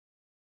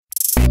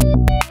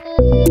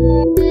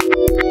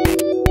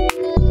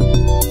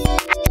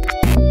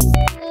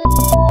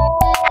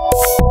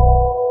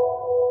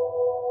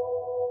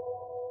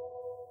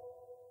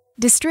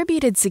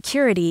Distributed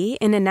security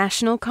in a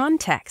national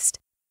context.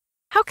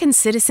 How can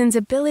citizens'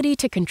 ability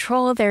to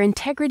control their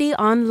integrity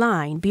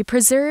online be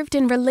preserved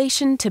in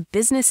relation to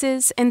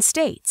businesses and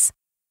states?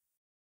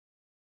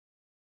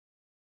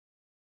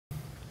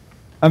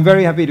 I'm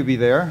very happy to be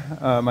there.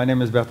 My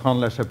name is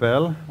Bertrand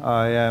Chapelle.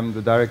 I am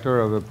the director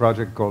of a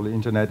project called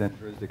Internet and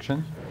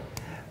Jurisdiction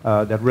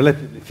that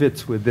relatively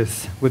fits with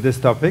this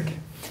topic.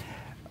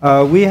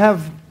 We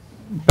have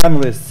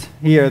panelists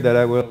here that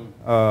I will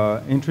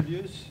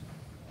introduce.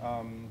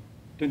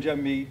 Dunja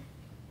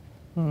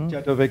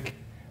Mijatovic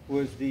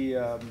was the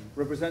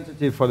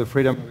representative for the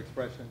freedom of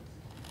expression,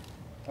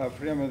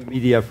 freedom of the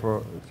media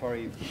from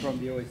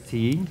the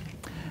OSCE.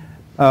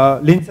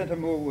 Lynn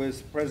Amour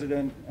was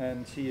president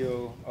and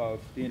CEO of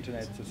the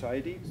Internet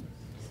Society.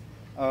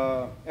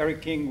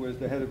 Eric King was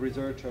the head of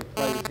research of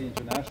Privacy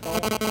International.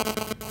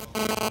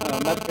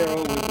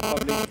 Perault was the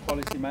public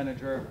policy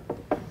manager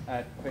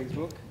at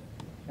Facebook,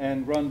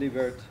 and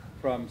Deibert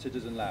from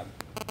Citizen Lab.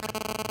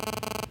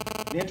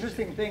 The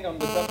interesting thing on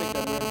the topic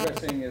that we're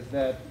addressing is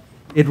that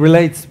it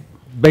relates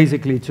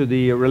basically to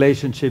the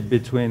relationship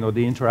between, or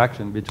the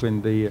interaction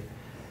between the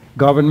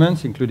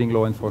governments, including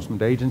law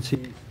enforcement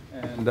agencies,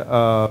 and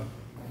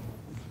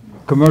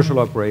commercial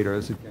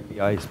operators. It can be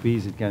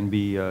ISPs, it can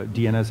be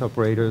DNS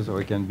operators, or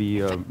it can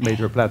be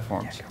major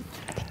platforms.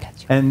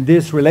 And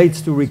this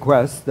relates to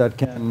requests that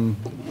can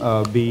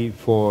be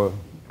for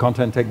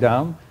content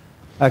takedown,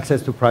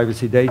 access to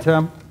privacy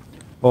data,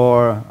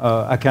 or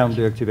account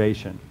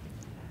deactivation.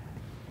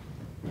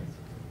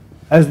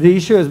 As the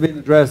issue has been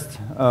addressed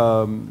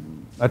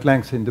at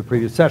length in the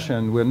previous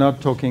session, we're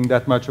not talking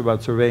that much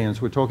about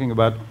surveillance. We're talking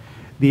about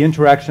the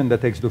interaction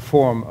that takes the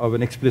form of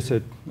an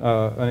explicit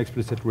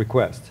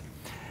request.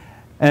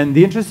 And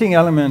the interesting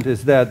element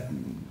is that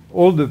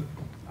all the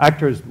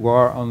actors who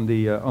are on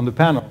the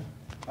panel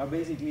are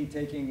basically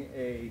taking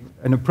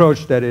an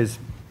approach that is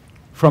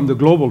from the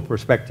global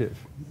perspective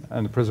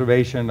and the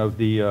preservation of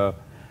the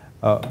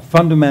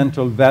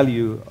fundamental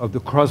value of the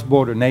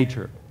cross-border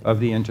nature of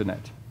the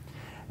internet.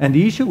 And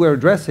the issue we're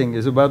addressing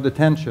is about the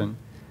tension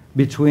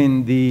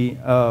between the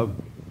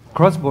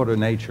cross-border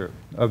nature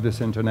of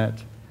this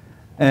internet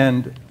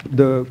and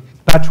the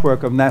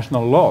patchwork of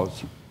national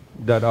laws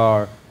that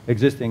are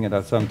existing and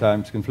are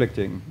sometimes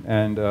conflicting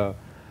and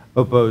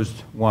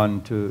opposed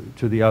one to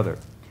the other.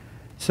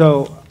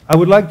 So I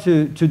would like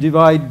to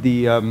divide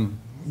the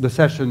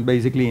session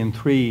basically in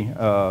three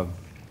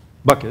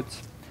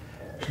buckets.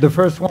 The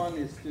first one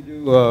is to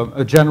do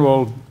a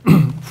general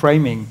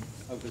framing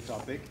of the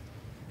topic.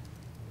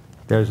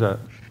 There's a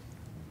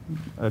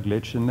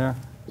glitch in there.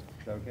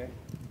 Is that okay?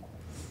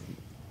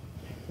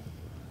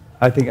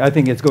 I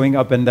think it's going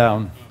up and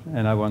down,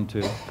 and I want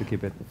to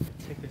keep it.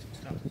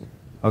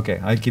 Okay,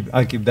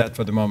 I'll keep that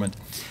for the moment.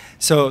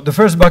 So the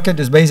first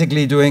bucket is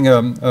basically doing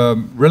a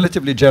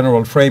relatively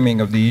general framing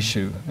of the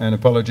issue, and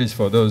apologies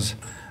for those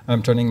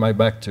I'm turning my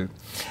back to.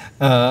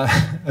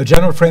 A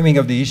general framing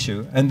of the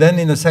issue, and then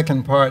in the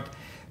second part,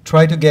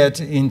 try to get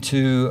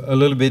into a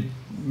little bit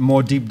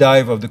more deep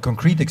dive of the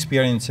concrete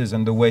experiences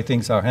and the way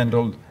things are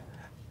handled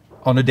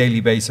on a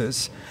daily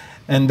basis,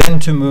 and then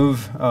to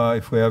move,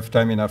 if we have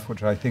time enough,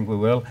 which I think we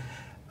will,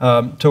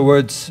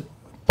 towards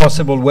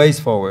possible ways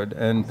forward,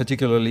 and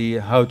particularly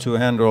how to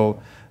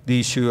handle the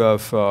issue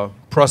of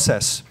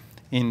process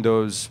in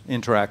those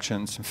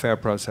interactions, fair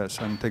process,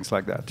 and things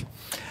like that.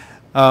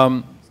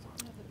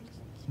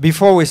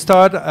 Before we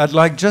start, I'd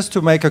like just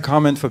to make a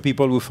comment for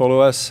people who follow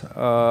us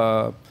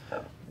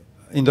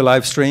in the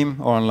live stream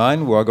or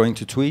online, who are going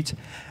to tweet.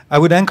 I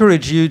would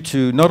encourage you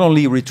to not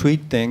only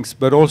retweet things,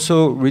 but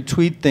also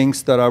retweet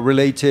things that are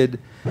related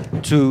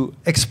to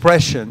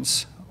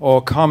expressions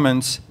or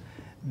comments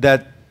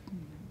that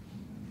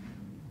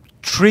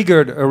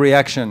triggered a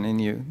reaction in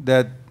you,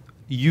 that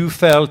you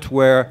felt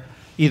were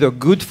either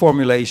good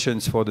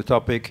formulations for the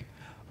topic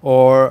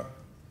or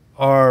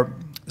are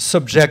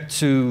subject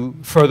to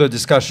further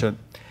discussion,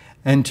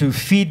 and to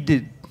feed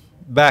it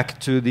back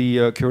to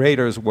the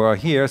curators who are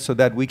here so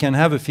that we can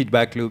have a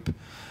feedback loop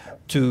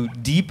to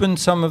deepen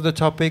some of the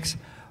topics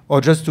or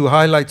just to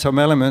highlight some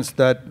elements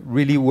that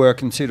really were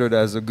considered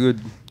as a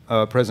good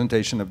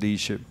presentation of the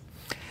issue.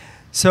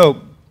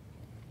 So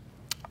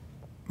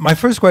my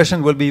first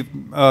question will be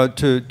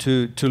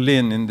to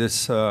Lynn in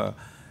this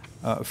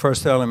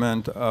first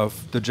element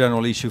of the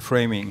general issue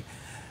framing.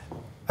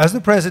 As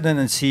the president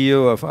and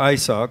CEO of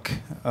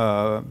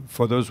ISOC,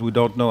 for those who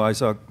don't know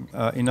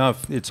ISOC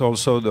enough, it's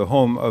also the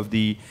home of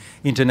the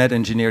Internet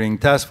Engineering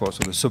Task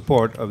Force, or the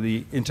support of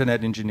the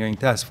Internet Engineering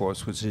Task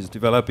Force, which is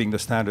developing the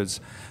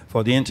standards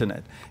for the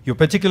Internet. You're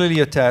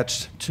particularly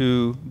attached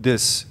to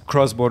this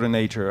cross-border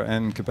nature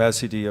and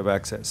capacity of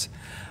access.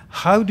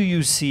 How do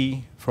you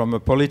see, from a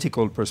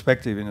political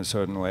perspective in a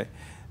certain way,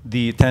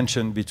 the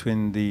tension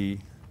between the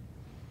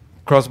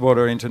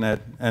cross-border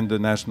Internet and the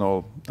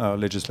national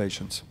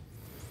legislations?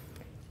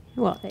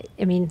 Well,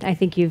 I mean, I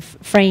think you've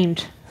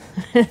framed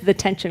the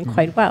tension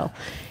quite well.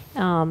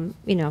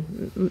 You know,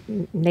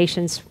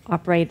 nations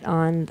operate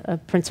on a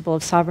principle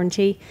of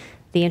sovereignty.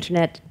 The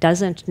internet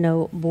doesn't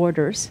know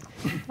borders,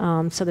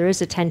 so there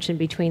is a tension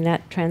between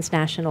that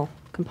transnational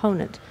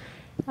component.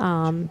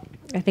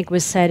 I think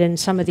was said in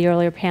some of the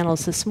earlier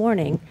panels this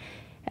morning,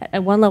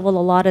 at one level,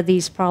 a lot of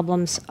these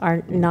problems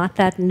are not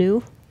that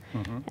new,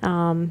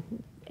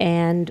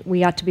 and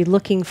we ought to be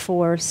looking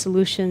for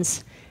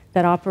solutions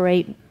that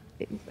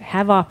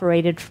have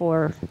operated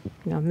for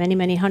many,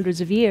 many hundreds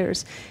of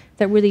years,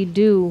 that really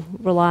do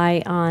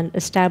rely on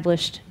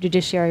established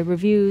judiciary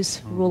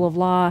reviews, rule of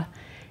law,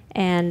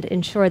 and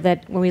ensure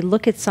that when we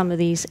look at some of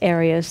these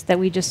areas, that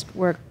we just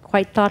work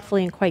quite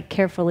thoughtfully and quite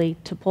carefully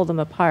to pull them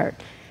apart.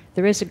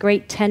 There is a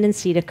great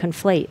tendency to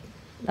conflate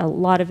a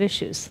lot of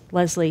issues.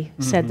 Leslie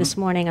said this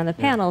morning on the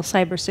panel,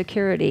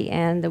 cybersecurity,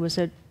 and there was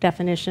a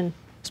definition.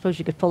 I suppose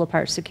you could pull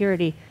apart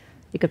security,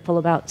 you could pull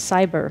about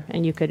cyber,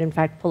 and you could in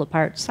fact pull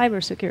apart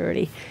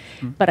cybersecurity.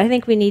 But I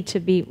think we need to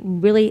be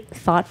really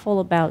thoughtful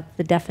about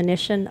the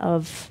definition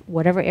of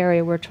whatever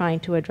area we're trying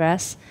to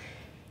address.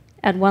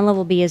 At one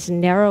level, be as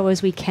narrow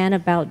as we can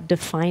about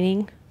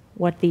defining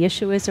what the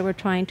issue is that we're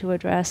trying to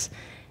address,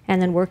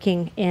 and then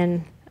working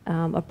in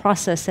a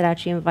process that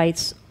actually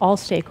invites all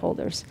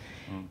stakeholders.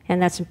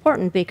 And that's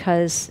important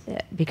because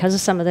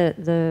of some of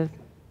the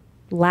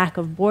lack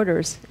of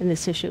borders in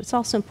this issue. It's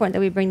also important that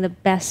we bring the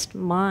best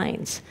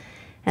minds.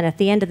 And at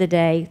the end of the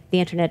day, the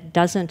internet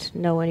doesn't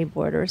know any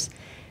borders.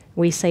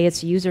 We say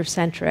it's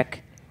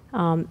user-centric.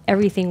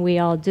 Everything we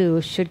all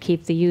do should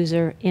keep the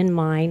user in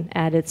mind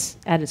at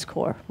its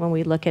core. When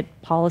we look at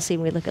policy,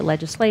 when we look at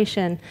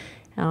legislation,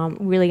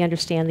 really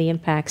understand the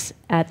impacts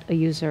at a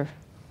user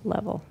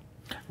level.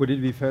 Would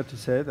it be fair to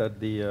say that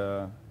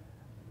the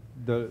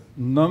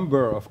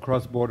number of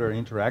cross-border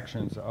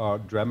interactions are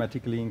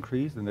dramatically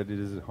increased, and that it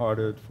is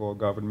harder for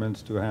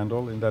governments to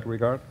handle in that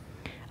regard?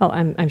 Oh,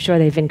 I'm sure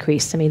they've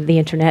increased. I mean, the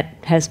internet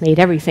has made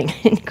everything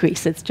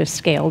increase. It's just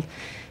scaled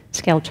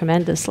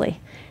tremendously.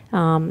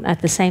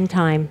 At the same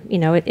time,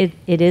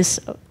 it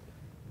is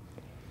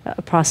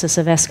a process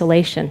of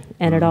escalation,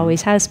 and it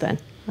always has been,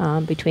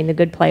 between the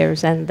good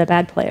players and the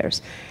bad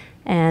players.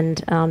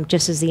 And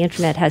just as the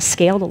internet has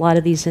scaled a lot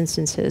of these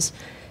instances,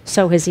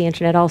 so has the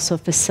internet also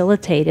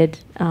facilitated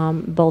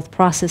both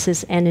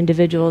processes and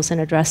individuals in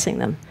addressing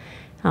them.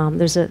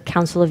 There's a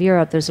Council of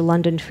Europe, there's a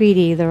London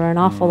Treaty, there are an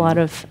awful lot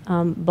of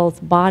both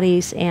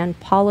bodies and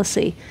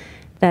policy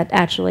that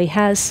actually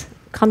has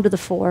come to the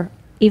fore,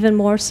 even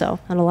more so,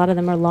 and a lot of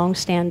them are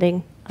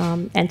long-standing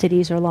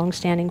entities or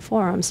long-standing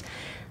forums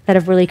that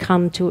have really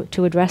come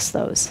to address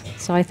those.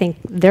 So I think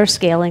they're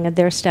scaling and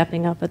they're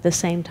stepping up at the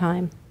same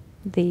time.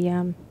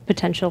 The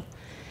potential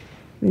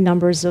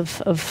numbers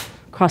of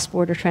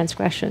cross-border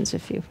transgressions,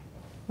 if you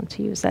want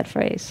to use that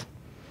phrase.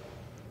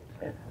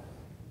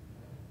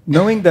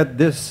 Knowing that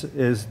this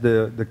is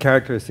the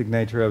characteristic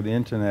nature of the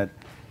internet,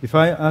 if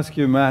I ask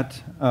you,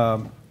 Matt,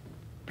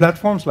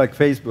 platforms like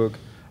Facebook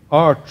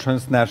are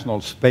transnational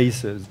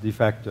spaces de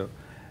facto.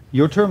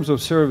 Your terms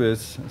of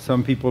service,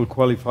 some people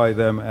qualify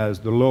them as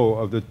the law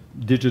of the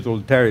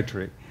digital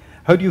territory.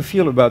 How do you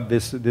feel about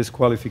this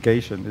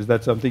qualification? Is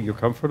that something you're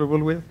comfortable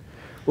with?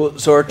 Well,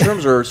 so our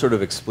terms are sort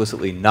of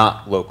explicitly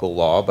not local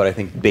law, but I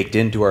think baked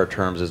into our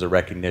terms is a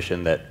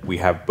recognition that we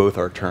have both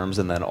our terms,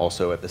 and then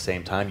also at the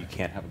same time you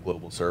can't have a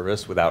global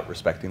service without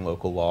respecting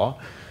local law.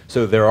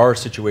 So there are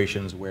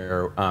situations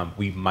where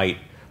we might,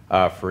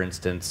 for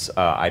instance,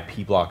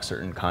 IP block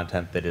certain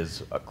content that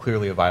is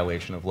clearly a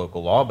violation of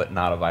local law, but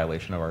not a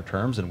violation of our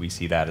terms, and we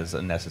see that as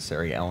a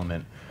necessary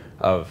element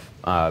of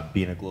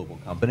being a global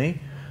company.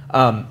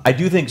 I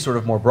do think sort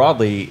of more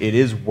broadly, it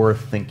is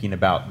worth thinking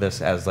about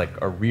this as like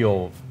a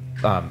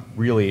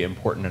really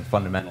important and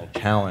fundamental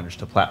challenge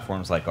to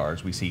platforms like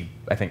ours. We see,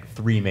 I think,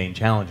 three main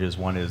challenges.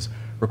 One is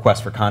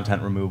request for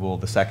content removal,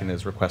 the second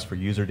is request for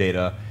user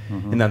data,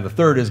 and then the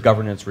third is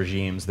governance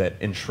regimes that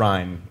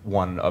enshrine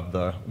one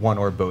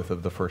or both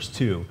of the first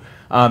two.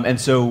 And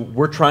so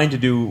we're trying to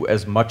do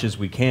as much as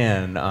we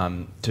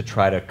can to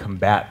try to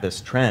combat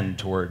this trend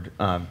toward,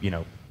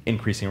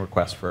 increasing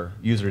requests for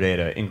user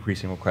data,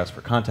 increasing requests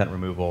for content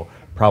removal,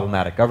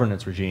 problematic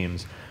governance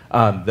regimes.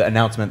 The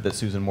announcement that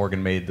Susan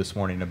Morgan made this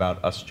morning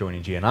about us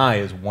joining GNI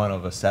is one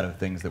of a set of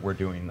things that we're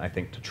doing, I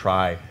think, to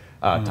try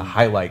to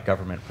highlight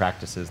government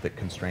practices that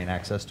constrain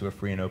access to a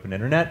free and open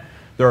internet.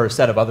 There are a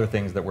set of other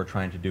things that we're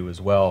trying to do as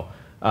well.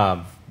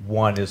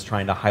 One is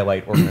trying to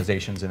highlight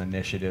organizations and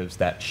initiatives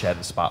that shed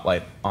a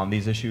spotlight on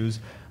these issues.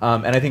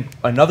 And I think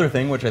another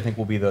thing, which I think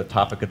will be the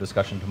topic of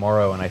discussion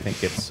tomorrow, and I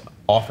think it's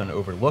often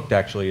overlooked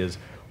actually, is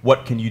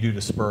what can you do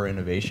to spur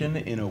innovation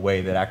in a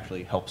way that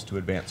actually helps to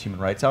advance human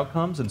rights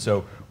outcomes? And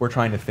so we're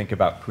trying to think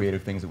about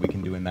creative things that we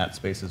can do in that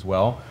space as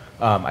well.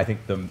 I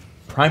think the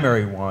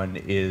primary one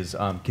is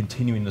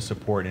continuing to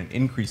support and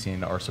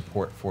increasing our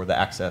support for the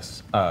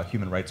Access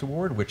Human Rights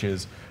Award, which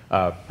is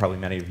probably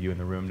many of you in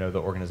the room know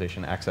the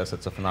organization Access.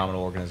 It's a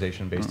phenomenal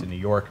organization based in New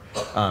York,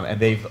 and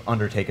they've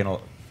undertaken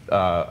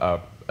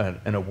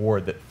an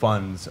award that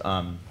funds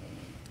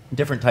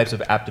different types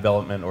of app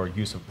development or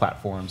use of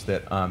platforms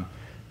that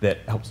that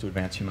helps to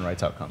advance human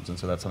rights outcomes. And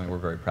so that's something we're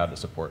very proud to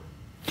support.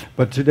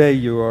 But today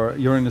you're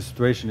in a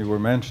situation you were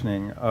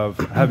mentioning of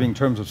having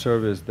terms of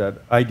service that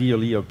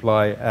ideally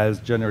apply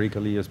as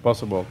generically as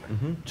possible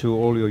to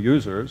all your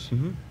users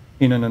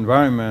in an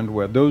environment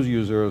where those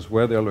users,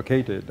 where they're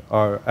located,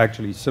 are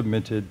actually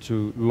submitted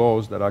to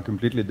laws that are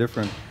completely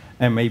different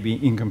and may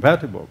be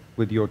incompatible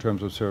with your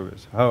terms of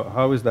service.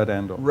 How is that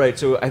handled? Right,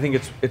 so I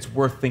think it's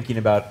worth thinking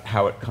about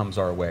how it comes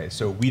our way.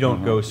 So we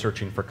don't go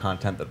searching for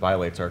content that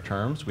violates our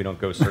terms. We don't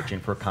go searching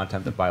for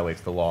content that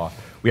violates the law.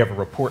 We have a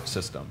report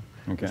system,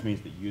 which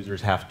means that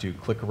users have to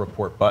click a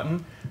report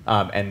button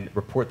and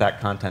report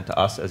that content to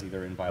us as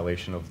either in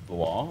violation of the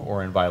law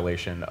or in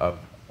violation of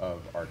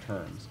our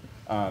terms.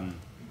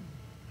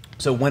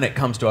 So when it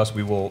comes to us,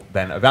 we will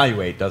then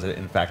evaluate, does it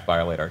in fact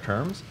violate our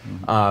terms?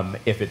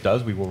 If it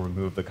does, we will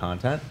remove the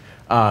content.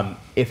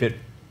 If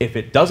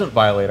it doesn't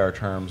violate our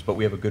terms, but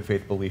we have a good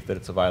faith belief that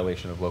it's a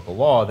violation of local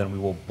law, then we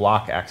will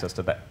block access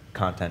to that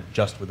content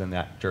just within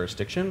that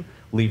jurisdiction,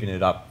 leaving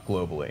it up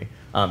globally.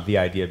 The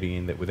idea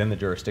being that within the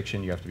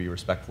jurisdiction, you have to be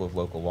respectful of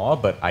local law,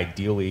 but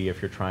ideally,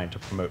 if you're trying to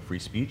promote free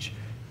speech,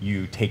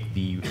 you take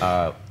the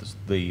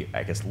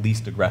I guess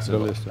least aggressive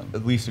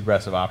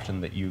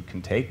option that you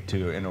can take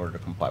in order to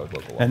comply with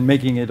local law. And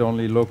making it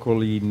only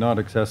locally not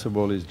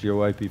accessible is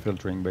geo-IP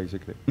filtering,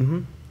 basically.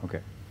 Okay.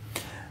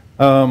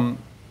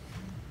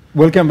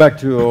 We'll come back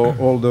to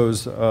all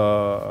those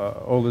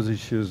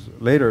issues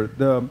later.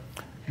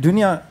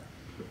 Dunja,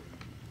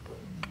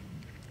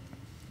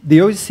 the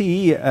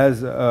OSCE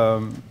has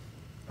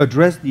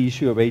addressed the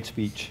issue of hate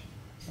speech.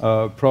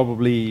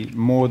 Probably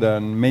more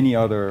than many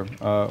other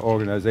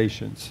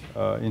organizations,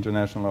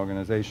 international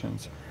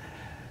organizations.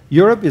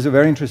 Europe is a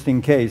very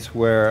interesting case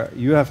where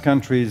you have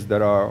countries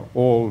that are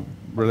all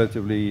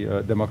relatively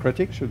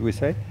democratic, should we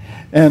say,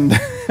 and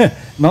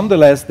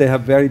nonetheless they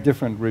have very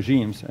different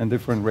regimes and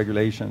different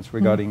regulations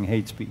regarding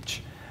hate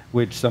speech,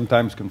 which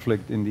sometimes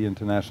conflict in the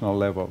international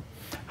level.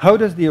 How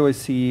does the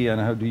OSCE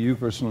and how do you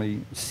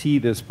personally see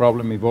this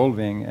problem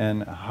evolving,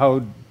 and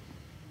how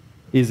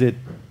is it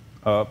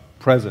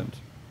present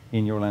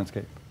in your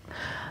landscape?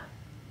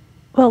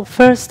 Well,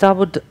 first I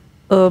would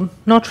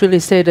not really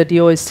say that the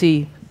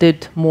OSCE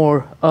did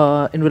more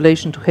in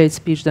relation to hate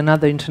speech than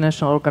other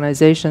international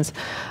organizations.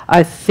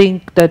 I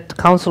think that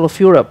Council of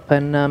Europe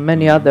and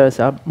many others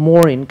are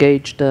more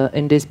engaged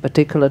in this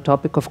particular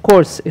topic. Of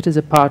course, it is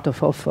a part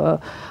of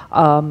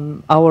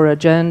our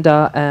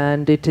agenda,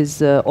 and it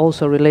is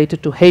also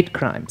related to hate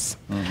crimes.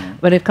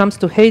 When it comes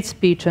to hate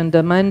speech and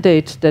the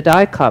mandate that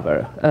I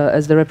cover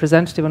as the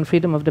representative on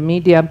freedom of the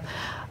media,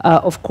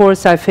 of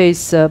course, I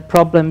face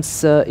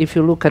problems if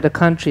you look at the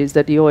countries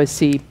that the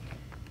OSCE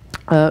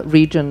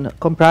region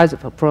comprises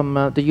from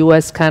the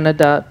US,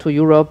 Canada to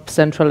Europe,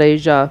 Central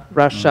Asia,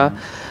 Russia,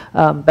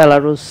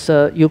 Belarus,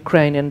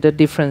 Ukraine, and the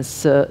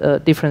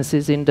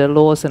differences in the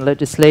laws and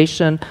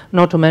legislation,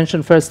 not to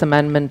mention First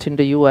Amendment in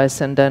the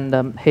US and then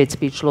the hate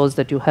speech laws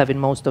that you have in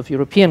most of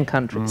European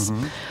countries.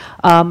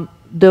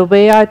 The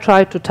way I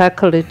try to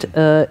tackle it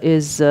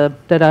is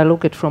that I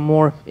look at from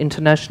more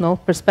international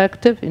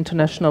perspective,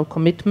 international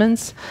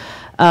commitments.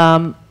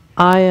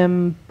 I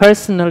am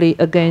personally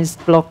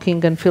against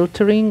blocking and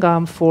filtering.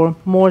 I'm for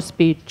more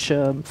speech,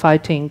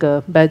 fighting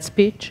bad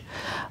speech,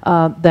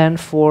 than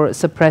for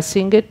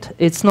suppressing it.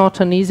 It's not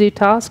an easy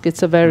task.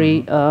 It's a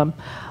very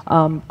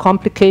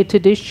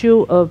complicated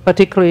issue,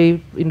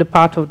 particularly in the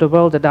part of the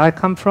world that I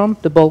come from,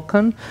 the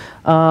Balkan,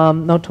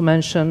 not to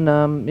mention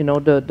you know,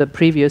 the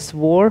previous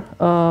war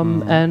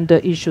and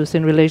the issues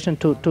in relation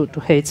to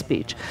hate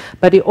speech.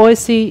 But the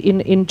OSCE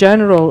in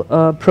general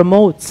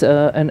promotes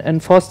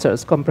and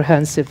fosters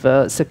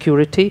comprehensive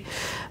security,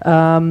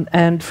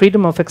 and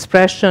freedom of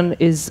expression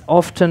is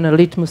often a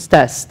litmus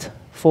test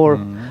for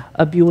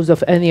abuse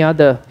of any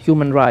other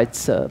human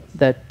rights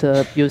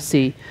that you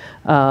see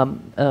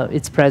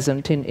it's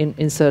present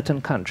in certain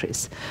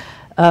countries.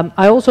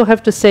 I also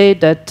have to say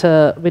that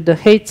with the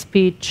hate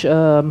speech,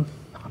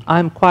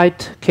 I'm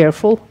quite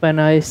careful when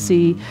I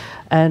see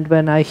and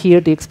when I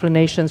hear the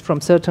explanations from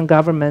certain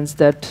governments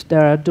that they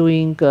are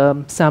doing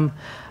some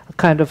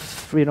kind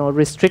of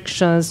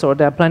restrictions, or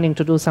they're planning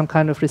to do some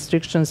kind of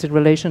restrictions in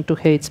relation to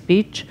hate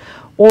speech,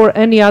 or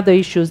any other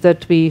issues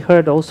that we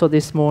heard also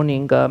this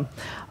morning,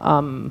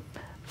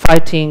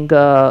 fighting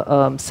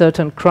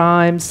certain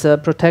crimes,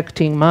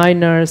 protecting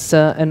minors,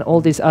 and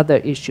all these other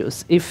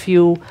issues. If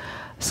you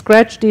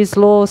scratch these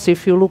laws,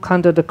 if you look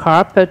under the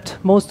carpet,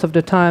 most of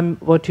the time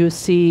what you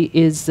see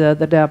is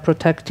that they are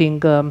protecting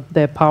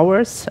their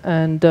powers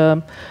and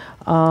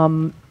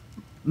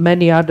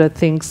many other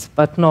things,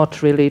 but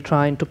not really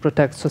trying to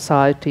protect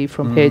society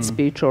from hate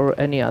speech or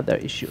any other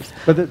issues.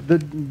 But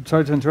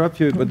sorry to interrupt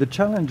you, but the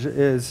challenge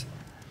is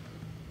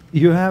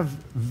you have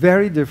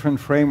very different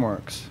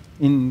frameworks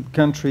in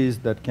countries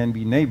that can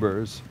be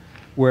neighbors,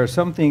 where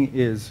something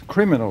is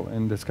criminal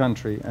in this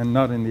country and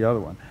not in the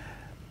other one.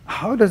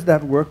 How does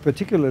that work,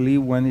 particularly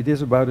when it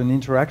is about an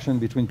interaction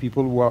between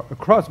people who are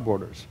across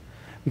borders?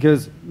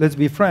 Because let's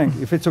be frank,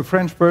 if it's a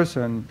French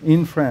person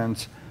in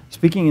France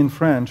speaking in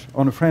French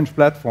on a French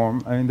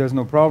platform, I mean, there's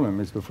no problem.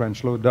 It's the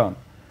French law done.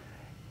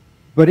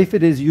 But if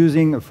it is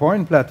using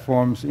foreign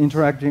platforms,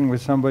 interacting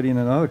with somebody in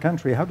another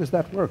country, how does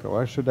that work? Or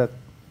why should that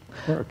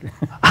work?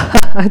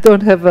 I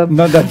don't have a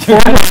Not that you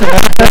answer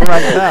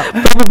right now.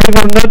 Probably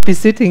will not be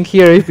sitting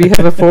here if we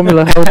have a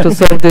formula how to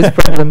solve these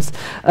problems.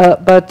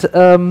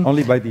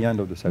 Only by the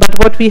end of the session. But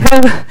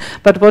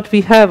what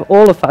we have,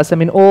 all of us, I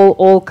mean,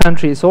 all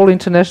countries, all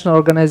international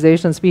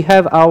organizations, we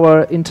have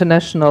our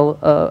international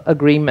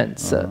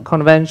agreements,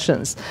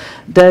 conventions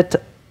that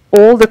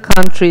all the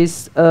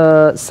countries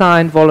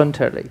sign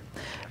voluntarily.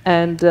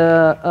 And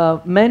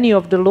many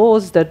of the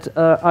laws that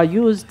are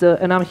used,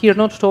 and I'm here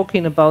not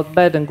talking about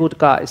bad and good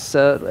guys,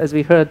 as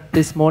we heard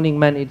this morning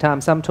many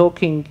times. I'm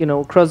talking,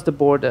 across the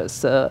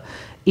borders,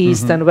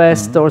 east and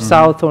west, or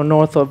south or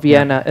north of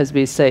Vienna, as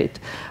we say it.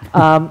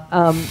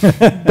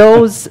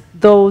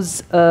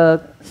 Those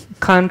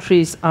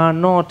countries are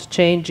not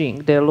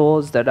changing their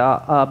laws that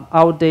are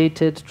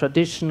outdated,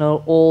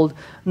 traditional, old,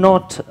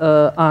 not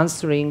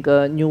answering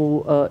a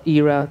new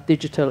era,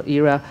 digital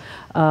era.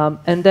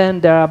 And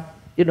then there are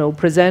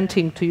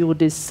presenting to you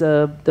this,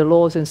 the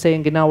laws and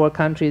saying in our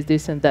country is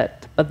this and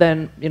that. But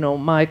then,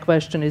 my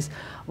question is,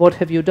 what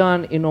have you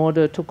done in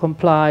order to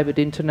comply with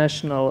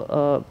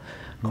international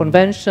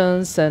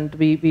conventions? And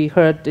we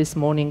heard this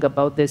morning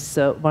about this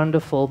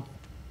wonderful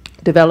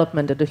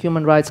development at the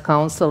Human Rights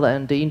Council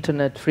and the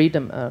Internet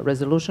Freedom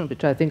Resolution,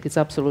 which I think is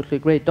absolutely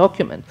a great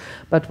document.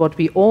 But what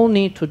we all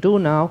need to do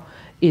now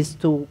is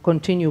to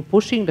continue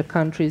pushing the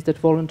countries that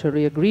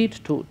voluntarily agreed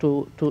to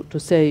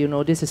say,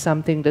 this is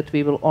something that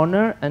we will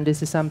honor and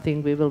this is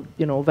something we will,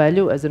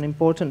 value as an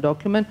important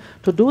document,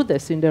 to do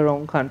this in their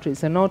own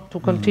countries and not to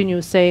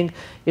continue saying,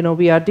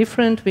 we are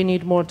different, we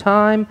need more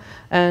time,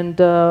 and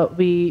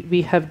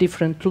we have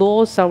different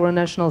laws, our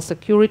national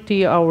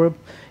security, our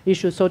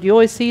issues. So the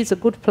OSCE is a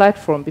good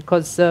platform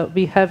because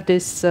we have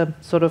this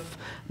sort of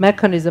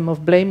mechanism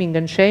of blaming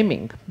and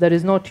shaming that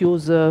is not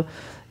used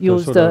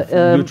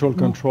mutual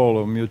control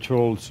or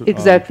mutual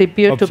exactly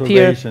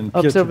peer-to-peer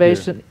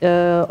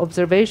peer-to-peer.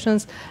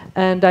 Observations,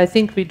 and I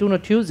think we do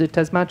not use it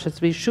as much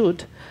as we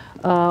should.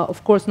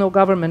 Of course, no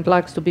government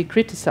likes to be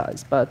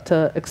criticized, but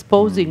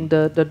exposing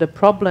the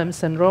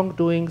problems and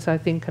wrongdoings, I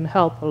think, can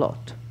help a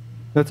lot.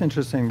 That's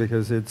interesting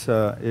because it's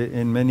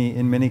in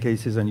many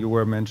cases, and you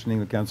were mentioning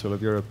the Council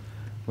of Europe,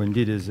 who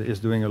indeed is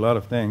doing a lot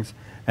of things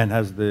and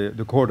has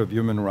the Court of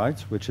Human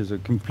Rights, which is a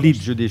complete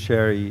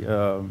judiciary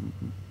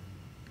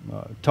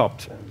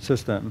topped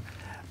system.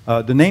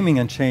 The naming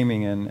and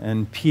shaming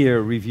and peer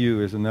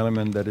review is an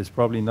element that is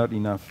probably not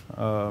enough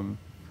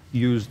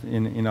used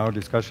in our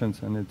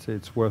discussions, and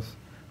it's worth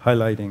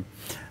highlighting.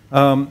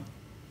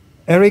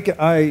 Eric,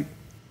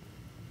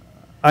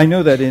 I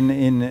know that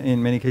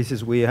in many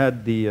cases we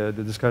had the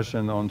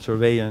discussion on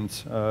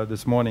surveillance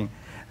this morning,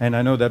 and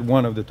I know that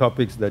one of the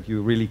topics that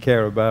you really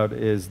care about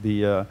is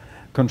the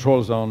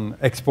controls on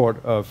export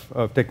of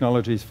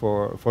technologies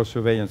for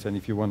surveillance, and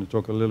if you want to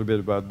talk a little bit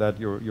about that,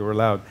 you're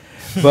allowed.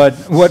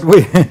 But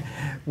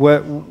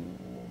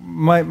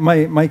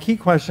my key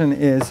question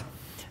is,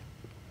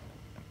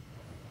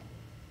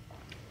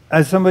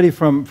 as somebody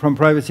from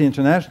Privacy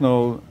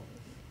International,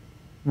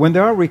 when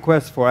there are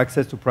requests for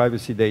access to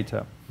privacy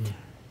data,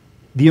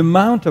 the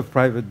amount of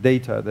private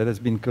data that has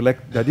been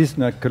that is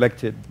not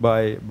collected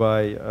by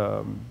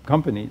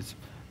companies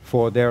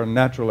for their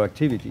natural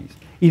activities,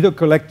 either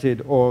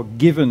collected or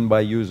given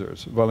by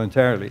users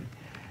voluntarily.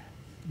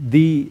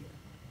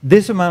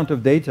 This amount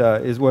of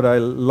data is what I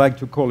like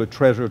to call a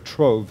treasure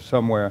trove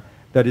somewhere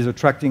that is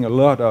attracting a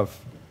lot of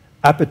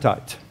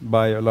appetite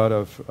by a lot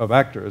of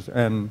actors.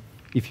 And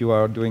if you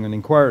are doing an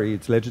inquiry,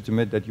 it's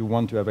legitimate that you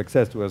want to have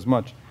access to as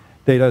much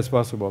data as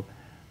possible.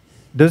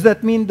 Does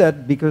that mean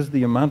that because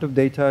the amount of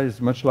data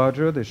is much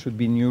larger, there should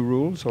be new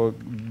rules, or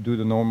do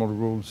the normal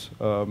rules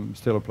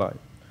still apply?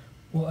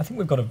 Well, I think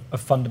we've got a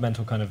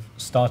fundamental kind of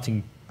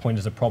starting point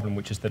as a problem,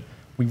 which is that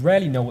we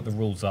rarely know what the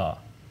rules are.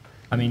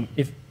 I mean,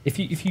 if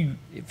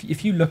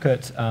you look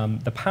at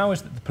the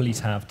powers that the police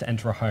have to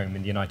enter a home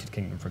in the United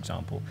Kingdom, for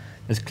example,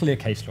 there's clear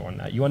case law on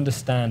that. You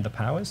understand the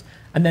powers,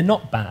 and they're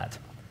not bad,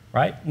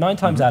 right? 9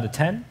 times out of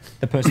 10,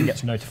 the person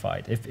gets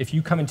notified. If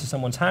you come into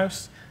someone's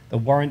house, the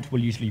warrant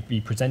will usually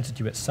be presented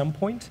to you at some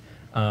point.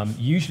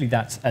 Usually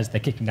that's as they're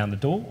kicking down the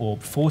door or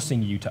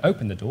forcing you to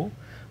open the door,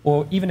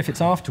 or even if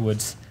it's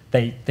afterwards,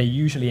 they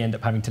usually end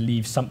up having to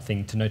leave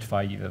something to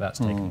notify you that that's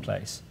taken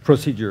place.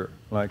 Procedure,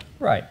 like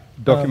right,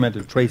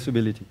 documented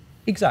traceability.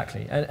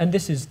 Exactly, and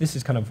this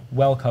is kind of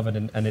well covered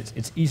and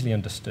it's easily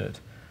understood.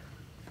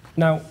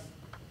 Now,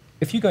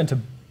 if you go into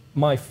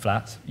my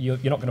flat, you're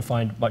not going to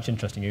find much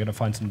interesting. You're going to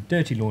find some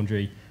dirty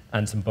laundry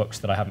and some books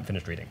that I haven't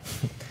finished reading,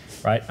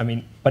 right? I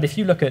mean, but if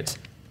you look at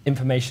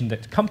information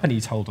that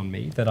companies hold on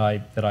me, that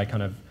I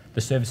kind of the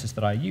services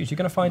that I use, you're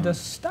going to find a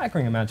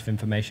staggering amount of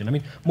information. I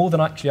mean, more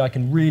than actually I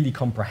can really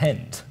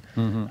comprehend.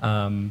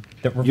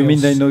 That you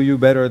mean they know you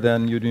better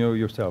than you know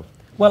yourself?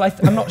 Well,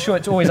 I'm not sure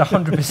it's always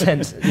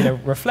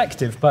 100%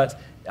 reflective, but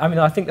I mean,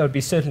 I think there would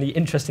be certainly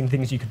interesting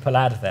things you could pull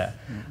out of there.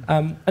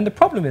 And the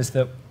problem is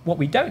that what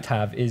we don't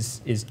have is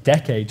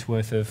decades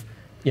worth of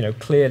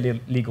clear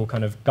legal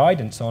kind of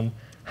guidance on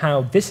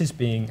how this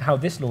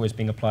law is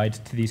being applied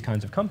to these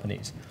kinds of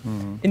companies.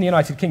 In the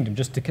United Kingdom,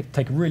 just to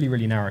take a really,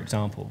 really narrow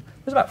example,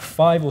 there's about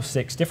 5 or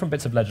 6 different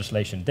bits of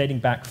legislation dating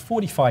back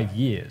 45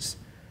 years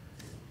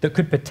that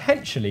could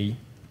potentially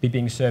be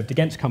being served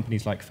against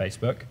companies like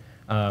Facebook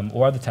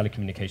or other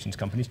telecommunications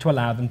companies to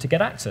allow them to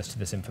get access to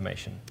this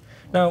information.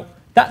 Now,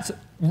 that's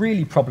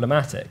really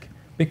problematic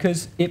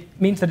because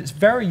it means that it's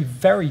very,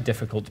 very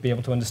difficult to be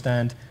able to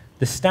understand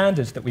the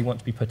standards that we want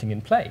to be putting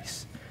in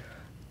place.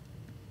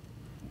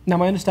 Now,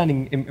 my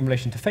understanding in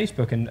relation to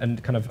Facebook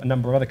and kind of a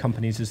number of other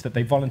companies is that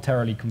they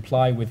voluntarily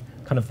comply with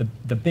kind of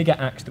the bigger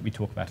acts that we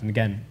talk about. And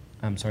again,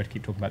 I'm sorry to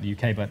keep talking about the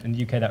UK, but in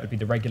the UK that would be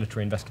the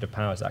Regulatory Investigative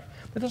Powers Act.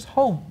 But there's a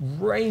whole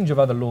range of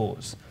other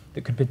laws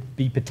that could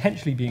be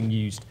potentially being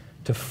used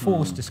to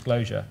force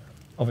disclosure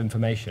of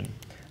information.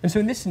 And so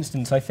in this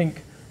instance, I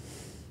think,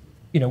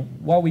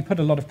 while we put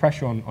a lot of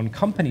pressure on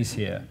companies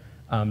here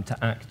to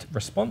act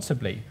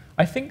responsibly,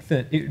 I think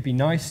that it would be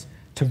nice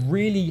to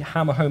really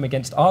hammer home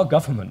against our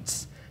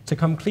governments to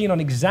come clean on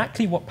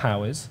exactly what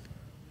powers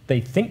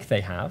they think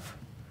they have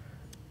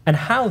and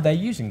how they're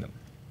using them.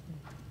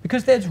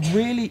 Because it's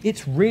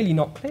really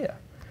not clear.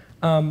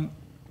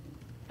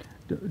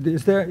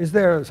 Is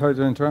there, sorry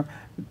to interrupt,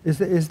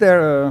 is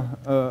there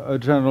a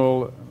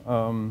general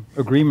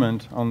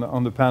agreement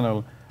on the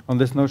panel on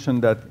this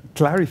notion that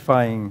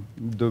clarifying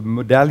the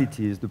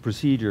modalities, the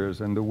procedures,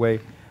 and the way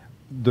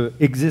the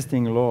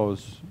existing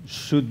laws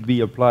should be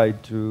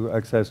applied to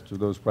access to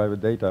those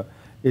private data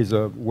is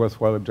a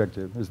worthwhile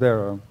objective? Is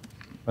there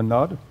a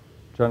nod,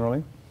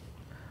 generally?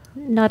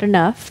 Not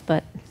enough,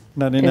 but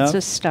not enough? It's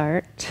a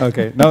start.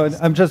 Okay. No,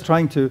 I'm just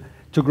trying to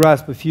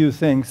grasp a few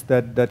things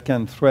that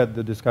can thread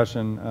the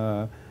discussion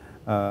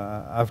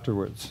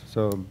afterwards.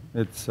 So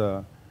it's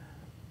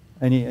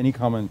any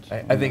comment?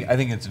 I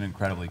think it's an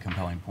incredibly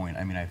compelling point.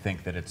 I mean, I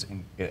think that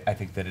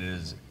it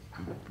is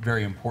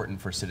very important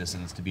for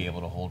citizens to be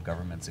able to hold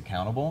governments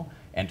accountable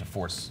and to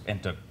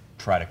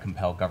try to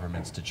compel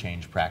governments to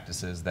change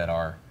practices that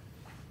are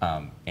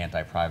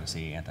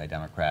anti-privacy,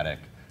 anti-democratic,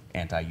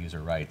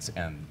 anti-user rights.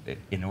 And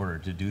in order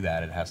to do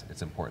that,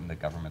 it's important that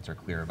governments are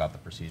clear about the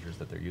procedures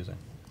that they're using.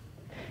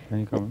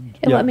 Any comment?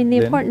 Well, I mean, the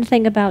important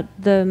thing about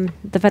the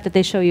fact that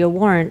they show you a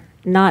warrant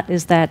not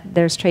is that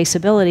there's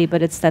traceability,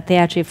 but it's that they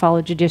actually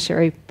follow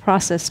judiciary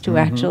process to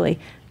actually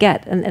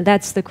get, and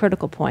that's the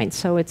critical point.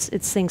 So it's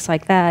things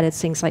like that. It's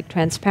things like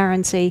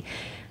transparency.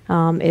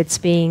 It's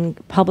being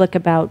public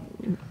about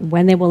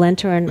when they will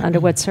enter and under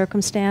what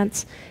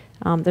circumstance.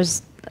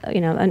 There's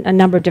a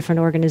number of different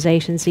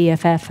organizations.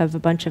 EFF have a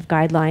bunch of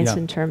guidelines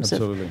in terms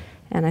of.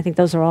 And I think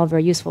those are all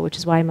very useful, which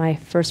is why my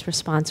first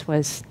response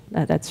was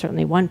that's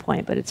certainly one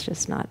point, but it's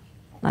just not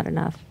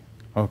enough.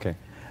 Okay.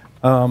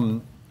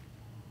 Ron,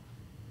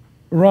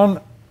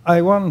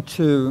 I want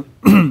to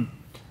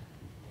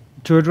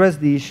to address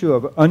the issue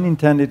of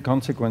unintended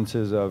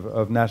consequences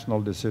of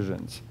national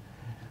decisions.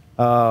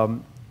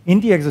 In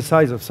the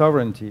exercise of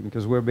sovereignty,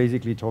 because we're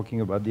basically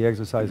talking about the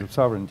exercise of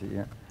sovereignty,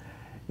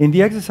 in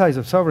the exercise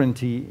of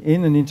sovereignty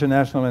in an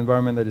international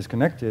environment that is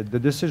connected, the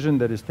decision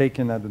that is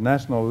taken at the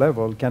national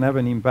level can have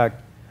an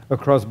impact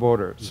across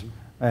borders.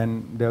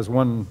 And there's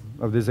one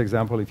of this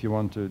example, if you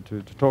want to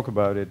talk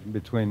about it,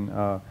 between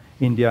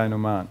India and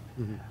Oman.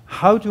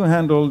 How to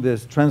handle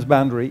this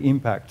transboundary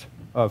impact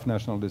of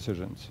national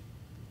decisions?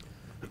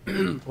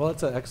 Well,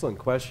 that's an excellent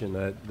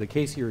question. The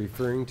case you're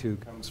referring to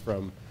comes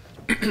from,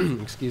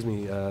 excuse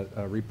me,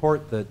 a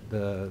report that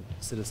the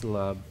Citizen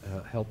Lab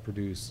helped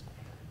produce,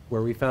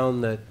 where we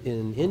found that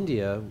in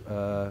India,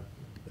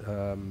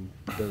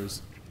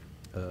 there's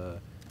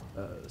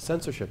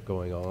censorship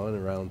going on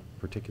around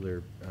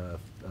particular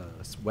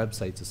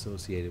websites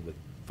associated with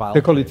file.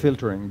 They call it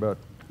filtering, but.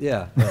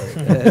 Yeah.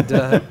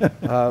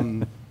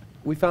 And,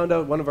 we found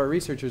out one of our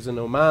researchers in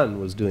Oman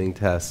was doing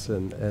tests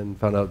and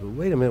found out,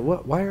 wait a minute,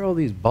 why are all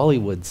these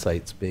Bollywood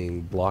sites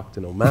being blocked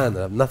in Oman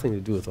that have nothing to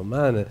do with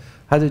Oman? It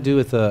had to do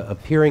with a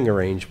peering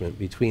arrangement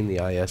between the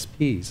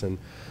ISPs. And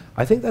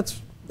I think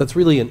that's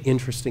really an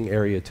interesting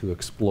area to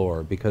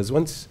explore, because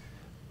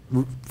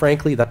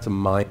frankly, that's a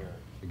minor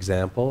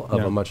example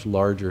of a much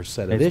larger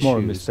set of issues. It's more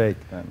a mistake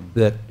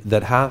than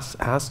that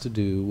has to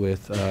do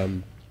with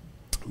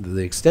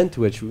the extent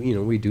to which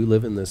we do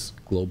live in this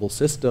global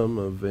system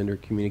of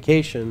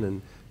intercommunication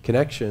and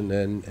connection,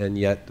 and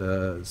yet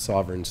the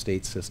sovereign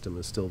state system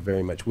is still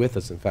very much with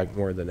us. In fact,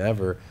 more than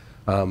ever.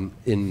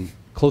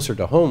 Closer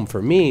to home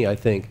for me, I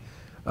think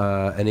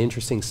an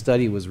interesting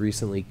study was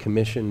recently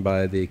commissioned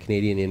by the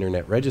Canadian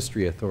Internet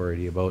Registry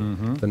Authority about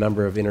the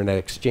number of internet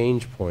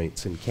exchange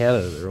points in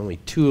Canada. There are only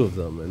 2 of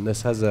them, and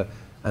this has an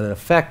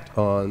effect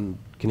on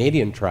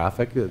Canadian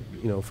traffic,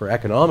 for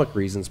economic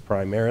reasons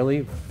primarily,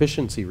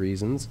 efficiency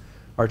reasons.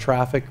 Our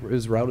traffic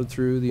is routed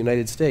through the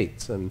United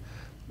States. And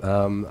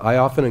I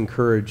often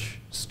encourage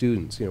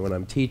students, when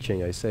I'm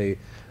teaching, I say,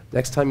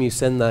 Next time you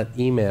send that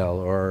email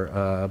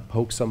or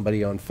poke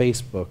somebody on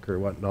Facebook or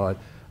whatnot,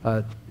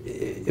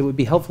 it would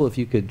be helpful if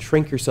you could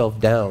shrink yourself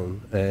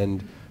down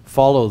and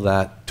follow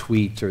that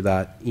tweet or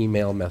that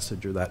email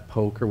message or that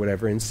poke or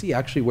whatever and see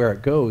actually where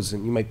it goes.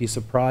 And you might be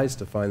surprised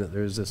to find that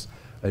there's this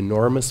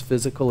enormous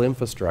physical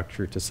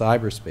infrastructure to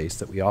cyberspace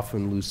that we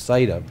often lose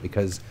sight of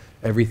because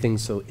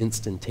everything's so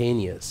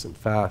instantaneous and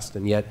fast,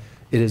 and yet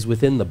it is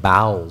within the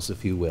bowels,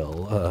 if you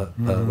will.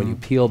 When you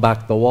peel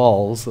back the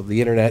walls of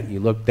the internet and you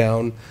look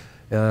down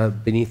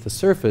beneath the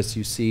surface,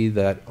 you see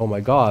that, oh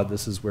my God,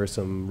 this is where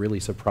some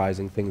really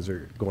surprising things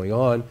are going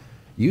on,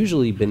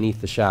 usually beneath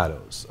the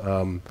shadows.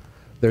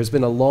 There's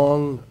been a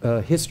long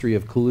history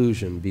of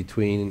collusion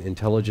between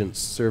intelligence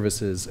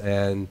services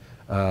and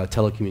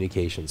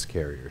telecommunications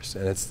carriers,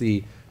 and it's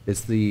the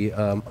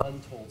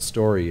untold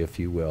story, if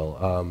you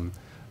will.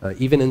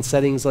 Even in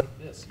settings like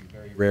this, you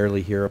very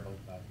rarely hear about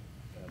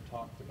that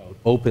talked about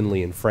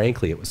openly and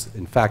frankly. It was,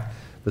 in fact,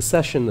 the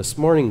session this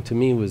morning to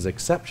me was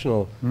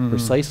exceptional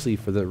precisely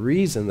for the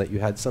reason that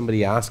you had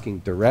somebody asking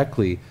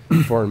directly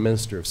the Foreign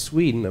Minister of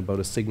Sweden about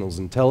a signals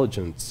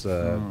intelligence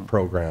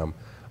program.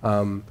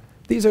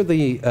 These are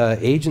the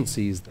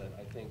agencies that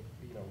I think,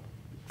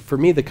 for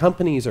me, the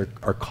companies are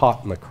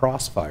caught in the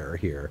crossfire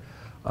here.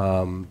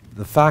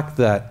 The fact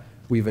that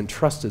we've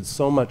entrusted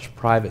so much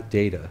private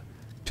data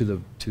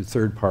to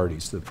third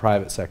parties, to the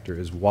private sector,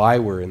 is why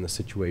we're in the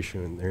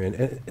situation they're in.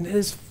 And it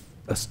is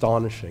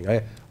astonishing.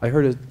 I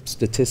heard a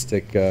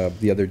statistic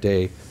the other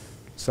day,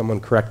 someone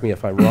correct me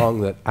if I'm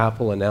wrong, that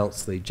Apple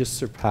announced they just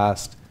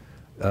surpassed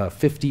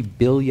 50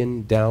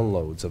 billion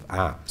downloads of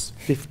apps.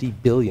 50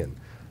 billion.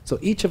 So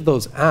each of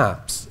those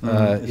apps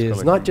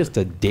is not just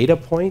a data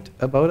point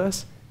about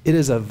us, it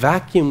is a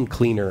vacuum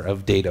cleaner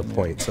of data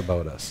points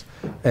about us.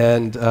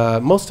 And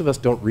most of us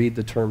don't read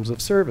the terms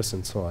of service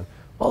and so on.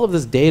 All of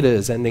this data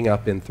is ending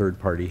up in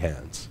third-party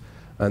hands.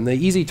 And the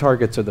easy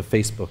targets are the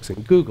Facebooks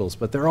and Googles,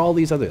 but there are all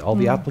these other, all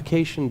the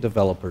application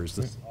developers,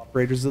 the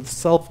operators of the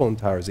cell phone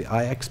towers, the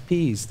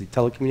IXPs, the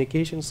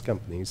telecommunications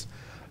companies.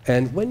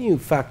 And when you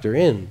factor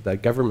in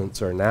that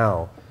governments are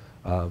now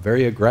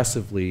very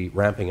aggressively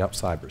ramping up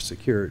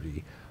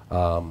cybersecurity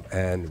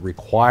and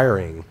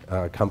requiring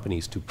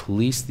companies to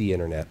police the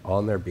internet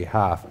on their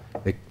behalf,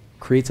 it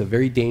creates a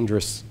very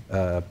dangerous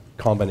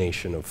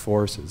combination of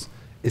forces,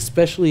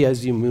 especially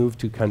as you move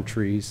to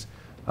countries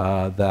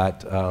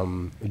that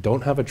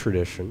don't have a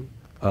tradition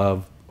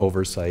of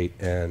oversight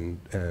and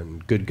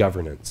good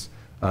governance.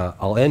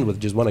 I'll end with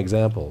just one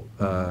example.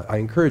 I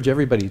encourage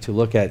everybody to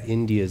look at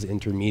India's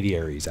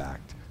Intermediaries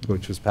Act,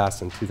 which was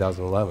passed in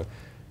 2011.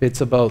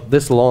 It's about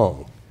this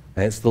long,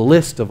 and it's the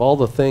list of all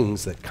the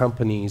things that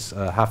companies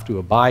have to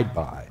abide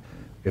by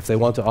if they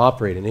want to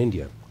operate in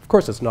India. Of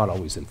course, it's not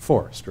always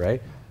enforced,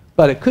 right?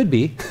 But it could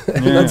be,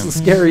 and that's the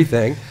scary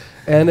thing.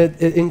 And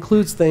it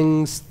includes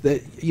things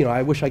that,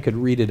 I wish I could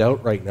read it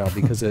out right now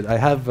because I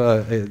have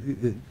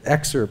an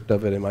excerpt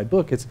of it in my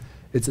book.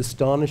 It's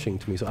astonishing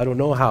to me. So I don't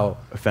know how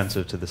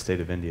offensive to the state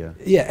of India.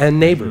 Yeah, and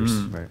neighbors,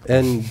 Right.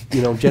 and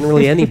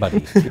generally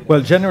anybody. Well,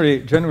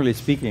 generally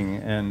speaking,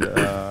 and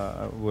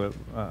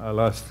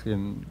I'll ask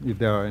if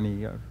there are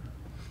any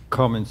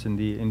comments in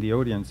the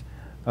audience.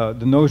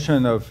 The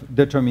notion of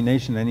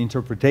determination and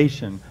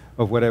interpretation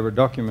of whatever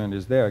document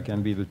is there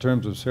can be the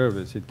terms of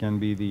service. It can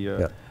be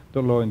the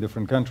law in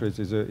different countries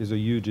is a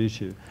huge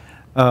issue.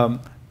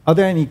 Are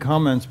there any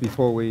comments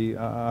before we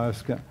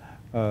ask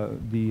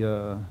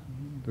the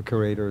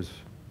curators?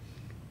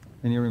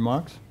 Any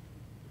remarks?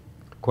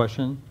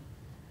 Question?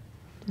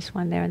 Just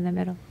one there in the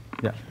middle.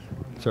 Yeah,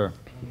 sir.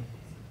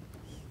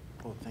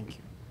 Oh, thank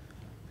you.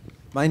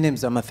 My name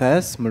is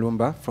Matthias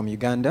Mulumba from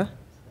Uganda,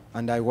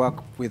 and I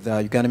work with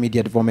the Uganda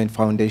Media Development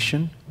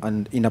Foundation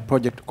and in a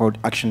project called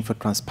Action for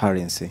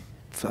Transparency,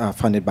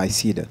 funded by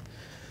CEDA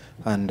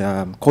and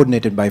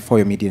coordinated by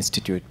Foyer Media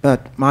Institute.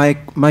 But my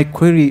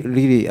query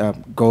really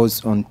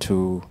goes on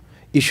to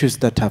issues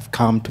that have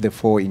come to the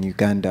fore in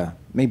Uganda.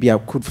 Maybe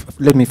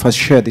let me first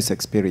share this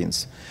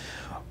experience.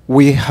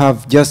 We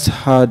have just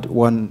had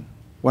one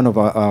of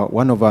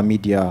our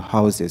media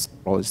houses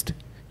closed,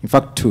 in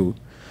fact two,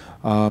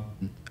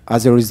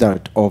 as a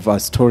result of a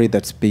story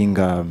that's being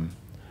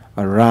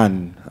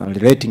run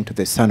relating to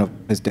the son of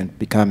the president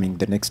becoming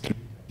the next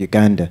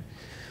Uganda.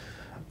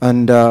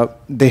 And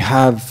they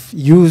have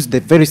used the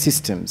very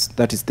systems,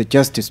 that is the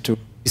justice, to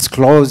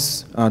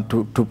disclose,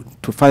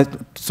 to fight,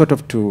 sort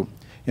of to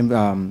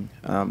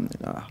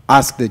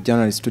ask the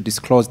journalists to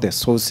disclose their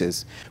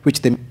sources,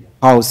 which the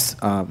House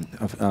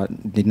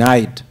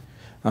denied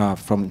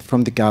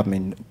from the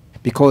government,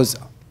 because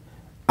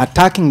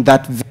attacking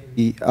that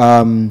very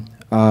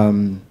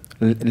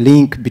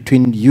link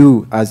between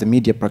you as a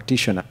media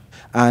practitioner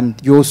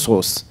and your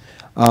source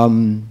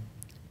sort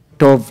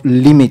of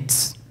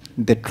limits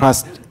the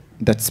trust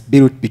that's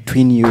built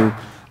between you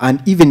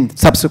and even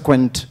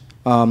subsequent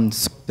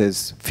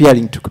sources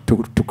fearing to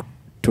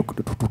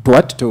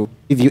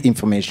give you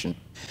information.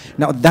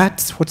 Now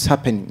that's what's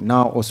happening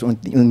now also on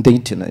the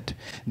internet,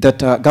 that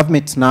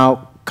governments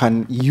now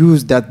can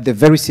use the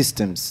very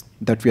systems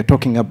that we are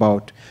talking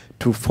about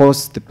to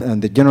force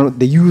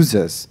the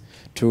users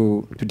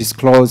to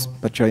disclose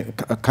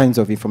kinds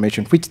of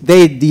information which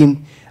they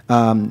deem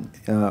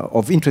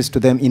of interest to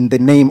them in the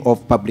name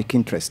of public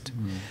interest.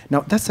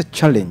 Now, that's a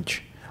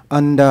challenge.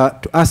 And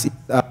to us, it's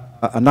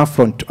an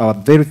affront to our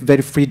very,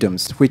 very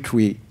freedoms, which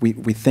we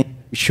think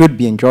we should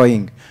be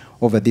enjoying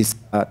over these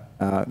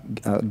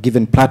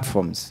given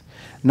platforms.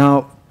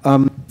 Now,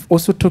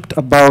 also talked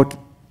about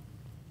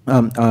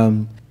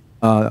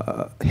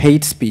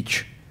hate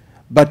speech,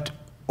 but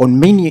on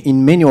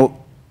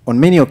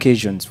many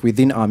occasions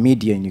within our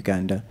media in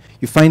Uganda,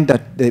 you find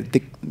that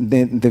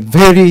the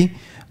very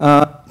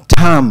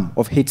term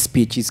of hate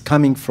speech is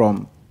coming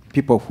from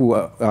people who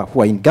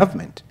are in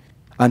government.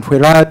 And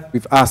whereas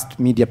we've asked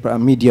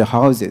media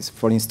houses,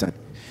 for instance,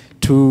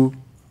 to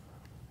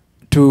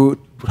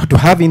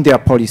have in their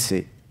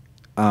policy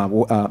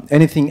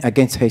anything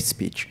against hate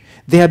speech,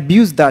 they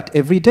abuse that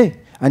every day,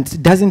 and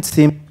it doesn't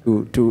seem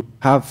to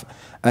have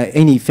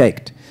any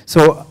effect.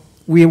 So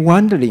we're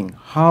wondering,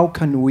 how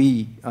can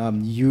we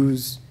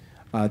use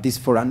this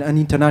for an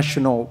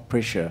international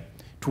pressure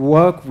to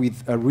work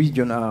with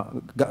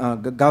regional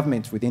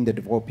governments within the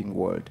developing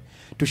world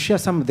to share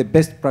some of the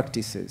best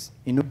practices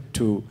in order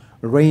to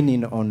rein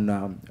in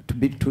on,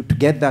 to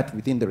get that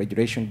within the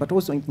regulation, but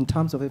also in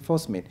terms of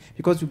enforcement.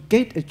 Because you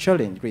get a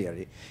challenge,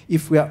 really,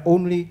 if we are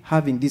only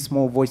having these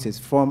small voices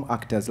from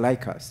actors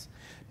like us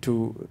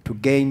to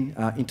gain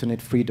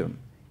internet freedom.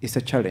 It's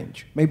a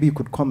challenge. Maybe you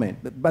could comment,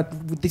 but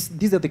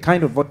these are the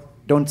kind of what we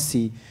don't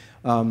see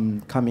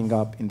coming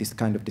up in this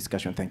kind of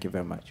discussion. Thank you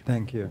very much.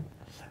 Thank you.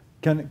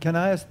 Can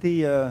I ask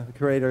the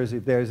curators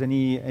if there's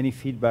any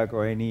feedback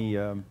or any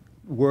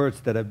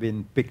words that have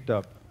been picked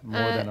up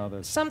more than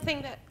others?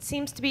 Something that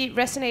seems to be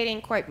resonating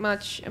quite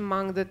much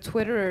among the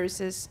Twitterers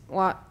is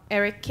what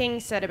Eric King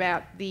said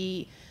about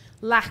the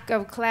lack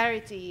of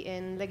clarity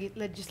in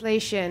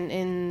legislation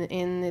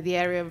in the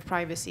area of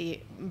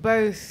privacy,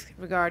 both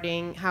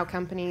regarding how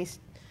companies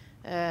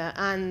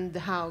and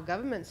how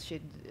governments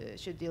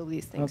should deal with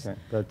these things.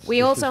 Okay,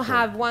 we also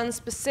have one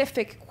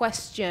specific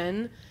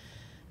question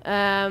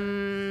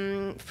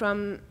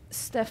from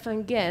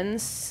Stefan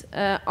Gens.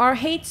 Are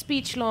hate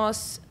speech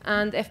laws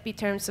and FB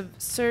terms of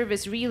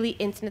service really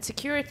internet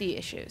security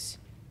issues?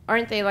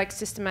 Aren't they like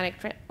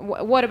systematic threats?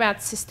 What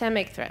about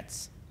systemic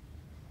threats?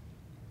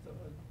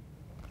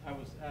 I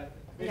was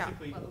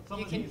basically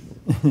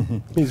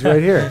He's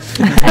right here.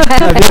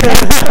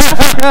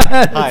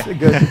 Hi.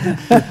 Good.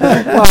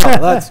 Wow,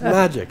 that's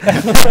magic.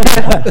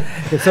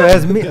 So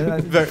as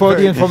for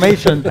the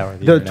information,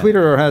 the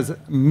Twitterer has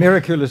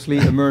miraculously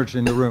emerged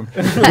in the room.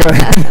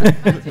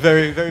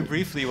 Very, very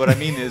briefly, what I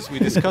mean is we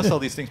discuss all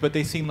these things, but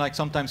they seem like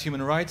sometimes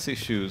human rights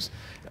issues.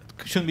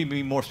 Shouldn't we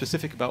be more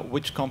specific about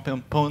which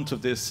components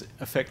of this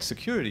affect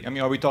security? I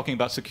mean, are we talking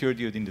about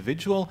security of the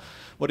individual?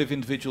 What if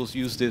individuals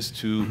use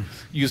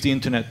use the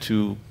internet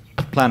to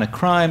plan a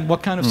crime?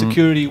 What kind of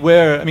security?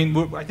 Where? I mean,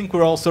 I think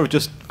we're all sort of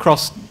just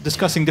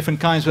discussing different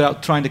kinds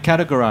without trying to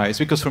categorize.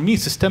 Because for me,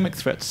 systemic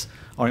threats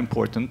are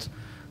important.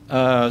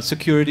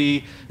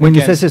 Security. When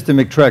you say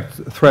systemic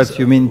threats,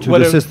 you mean to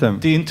the system?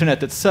 The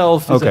internet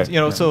itself. Okay.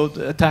 So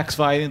attacks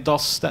via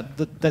DOS, that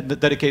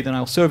dedicated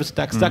denial of service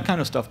attacks, that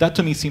kind of stuff. That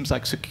to me seems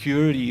like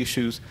security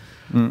issues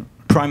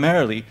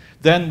primarily.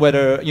 Then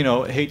whether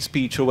hate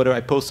speech or whether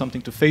I post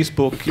something to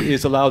Facebook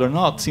is allowed or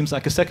not seems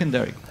like a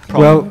secondary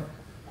problem. Well,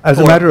 as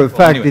a matter of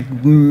fact,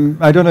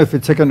 I don't know if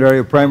it's secondary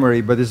or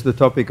primary, but it's the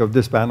topic of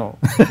this panel.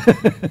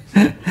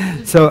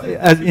 So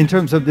in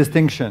terms of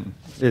distinction,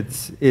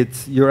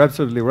 you're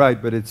absolutely right,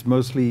 but it's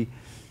mostly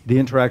the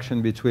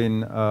interaction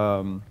between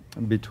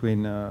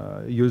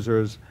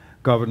users,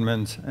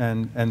 governments,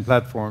 and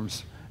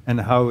platforms, and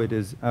how it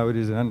is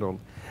handled.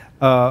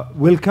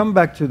 We'll come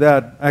back to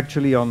that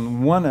actually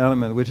on one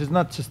element, which is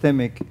not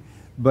systemic,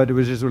 but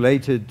which is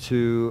related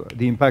to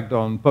the impact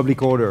on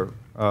public order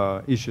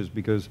issues,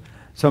 because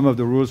some of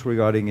the rules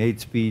regarding hate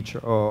speech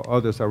or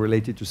others are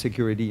related to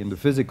security in the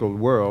physical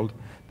world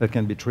that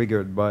can be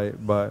triggered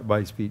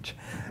by speech.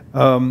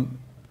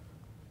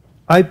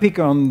 I pick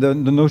on the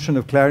notion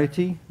of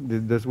clarity.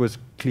 This was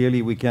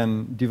clearly we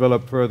can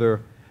develop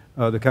further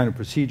the kind of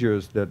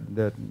procedures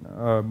that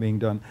are being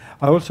done.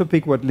 I also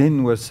pick what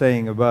Lynn was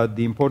saying about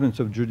the importance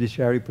of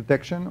judiciary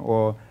protection,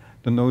 or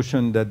the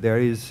notion that there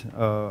is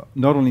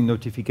not only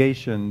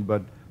notification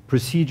but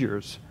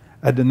procedures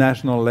at the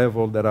national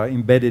level that are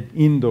embedded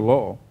in the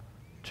law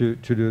to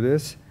do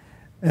this.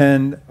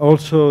 And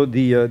also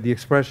the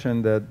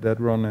expression that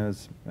Ron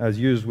has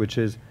used, which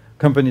is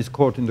companies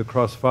caught in the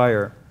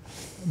crossfire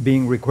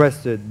being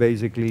requested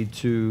basically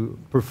to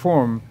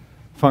perform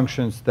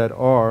functions that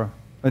are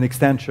an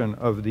extension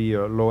of the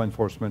law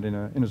enforcement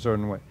in a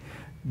certain way.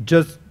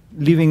 Just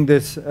leaving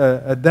this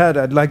at that,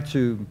 I'd like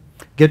to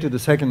get to the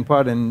second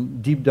part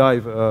and deep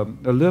dive a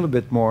little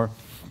bit more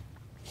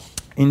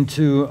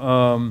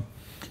into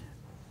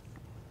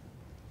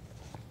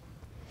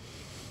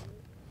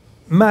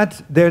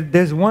Matt,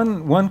 there's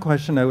one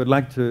question I would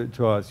like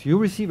to ask. You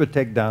receive a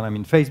takedown, I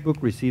mean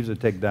Facebook receives a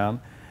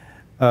takedown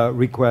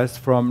request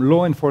from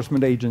law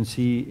enforcement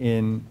agency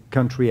in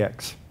country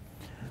X.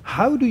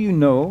 how do you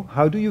know,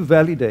 how do you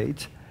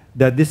validate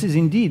that this is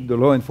indeed the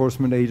law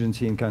enforcement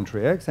agency in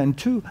country X? And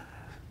two,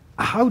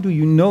 how do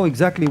you know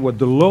exactly what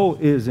the law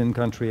is in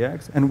country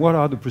X and what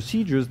are the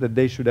procedures that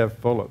they should have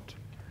followed?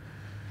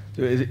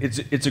 So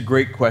it's a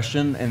great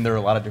question, and there are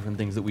a lot of different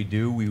things that we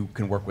do. We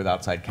can work with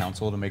outside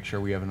counsel to make sure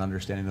we have an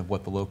understanding of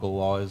what the local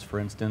law is, for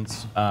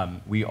instance.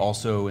 We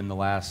also, in the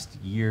last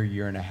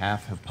year and a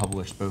half, have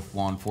published both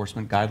law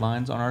enforcement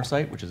guidelines on our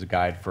site, which is a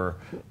guide for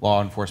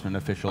law enforcement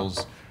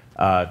officials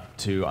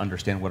to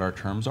understand what our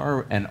terms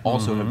are, and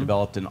also have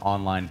developed an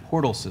online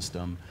portal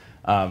system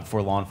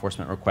for law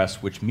enforcement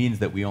requests, which means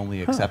that we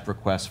only accept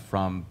requests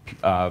from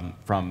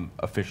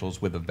officials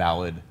with a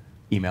valid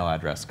email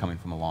address coming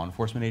from a law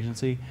enforcement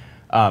agency.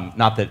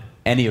 Not that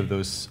any of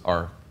those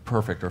are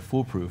perfect or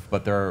foolproof,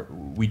 but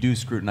we do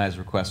scrutinize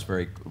requests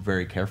very,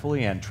 very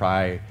carefully and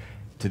try,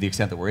 to the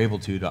extent that we're able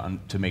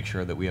to make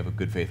sure that we have a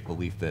good faith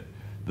belief that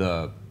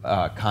the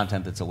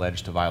content that's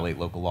alleged to violate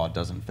local law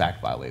does in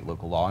fact violate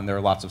local law. And there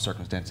are lots of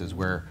circumstances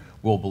where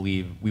we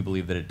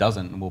believe that it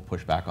doesn't, and we'll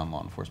push back on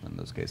law enforcement in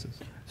those cases.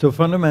 So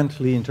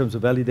fundamentally, in terms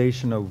of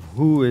validation of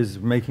who is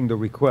making the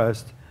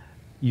request,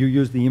 you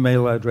use the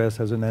email address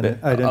as an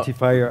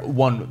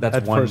identifier.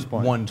 That's first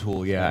point. One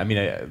tool. Yeah, I mean,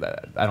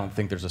 I don't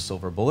think there's a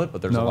silver bullet,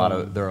 but there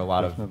are a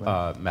lot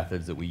of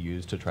methods that we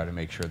use to try to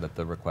make sure that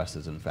the request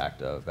is in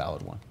fact a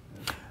valid one.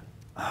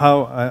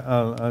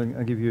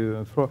 I'll give you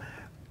a floor.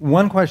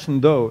 One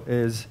question though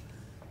is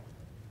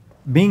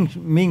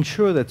being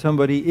sure that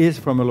somebody is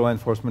from a law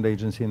enforcement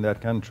agency in that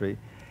country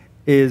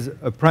is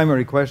a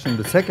primary question.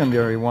 The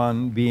secondary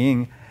one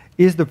being,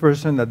 is the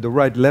person at the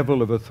right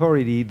level of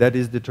authority that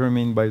is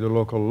determined by the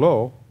local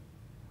law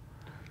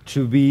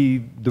to be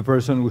the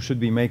person who should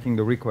be making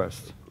the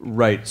request?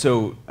 Right.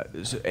 So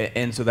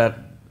that,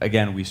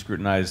 again, we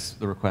scrutinize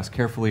the request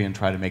carefully and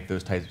try to make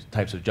those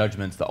types of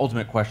judgments. The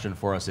ultimate question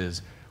for us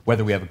is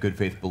whether we have a good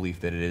faith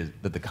belief that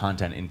the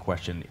content in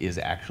question is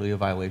actually a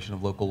violation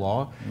of local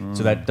law.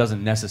 So that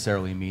doesn't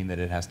necessarily mean that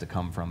it has to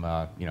come from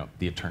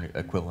the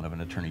equivalent of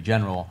an attorney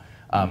general.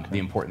 The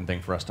important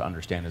thing for us to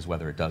understand is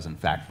whether it does in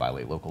fact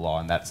violate local law,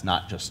 and that's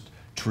not just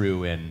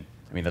true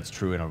that's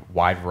true in a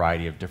wide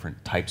variety of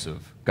different types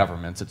of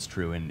governments. It's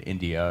true in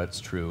India, it's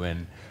true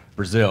in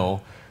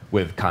Brazil,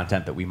 with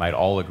content that we might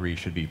all agree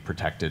should be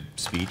protected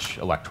speech,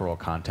 electoral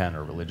content,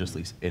 or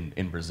religiously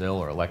in Brazil,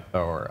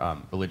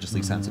 or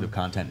religiously sensitive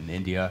content in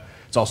India.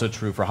 It's also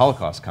true for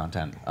Holocaust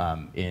content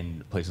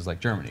in places like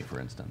Germany, for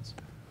instance.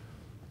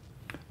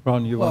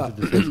 Ron, you wanted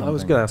to say something. I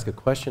was going to ask a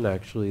question,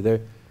 actually.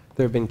 There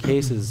have been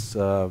cases,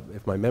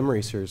 if my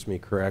memory serves me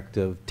correct,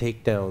 of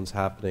takedowns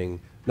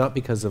happening not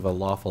because of a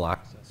lawful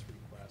access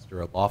request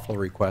or a lawful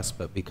request,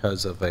 but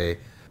because of a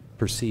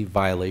perceived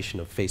violation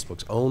of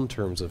Facebook's own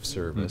terms of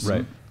service.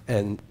 Right.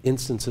 And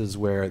instances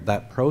where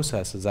that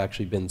process has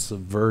actually been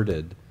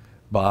subverted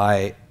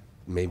by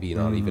maybe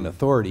not even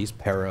authorities,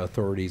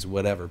 para-authorities,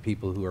 whatever,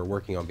 people who are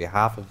working on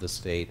behalf of the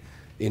state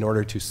in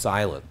order to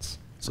silence.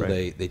 So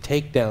they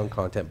take down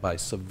content by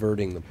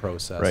subverting the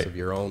process of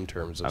your own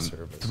terms of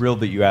service. I'm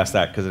thrilled that you asked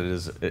that, because it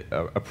is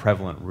a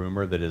prevalent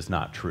rumor that is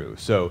not true.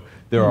 So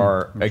there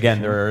are,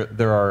 again,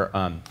 there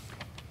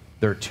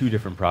are two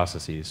different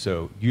processes.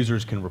 So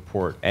users can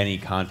report any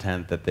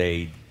content that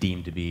they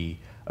deem to be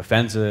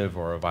offensive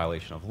or a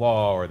violation of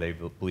law, or they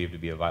believe to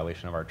be a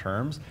violation of our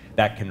terms.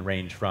 That can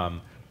range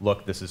from,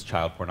 look, this is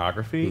child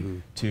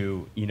pornography,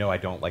 to, I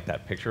don't like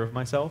that picture of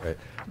myself.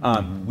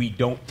 We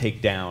don't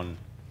take down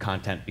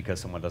content because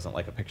someone doesn't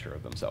like a picture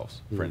of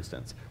themselves, for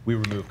instance. We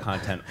remove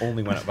content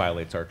only when it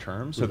violates our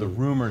terms. So the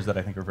rumors that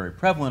I think are very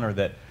prevalent are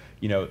that,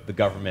 the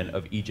government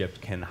of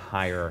Egypt can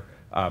hire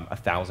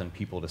 1,000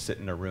 people to sit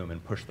in a room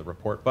and push the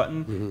report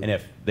button, and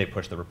if they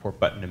push the report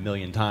button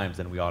 1,000,000 times,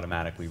 then we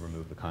automatically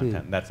remove the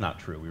content. And that's not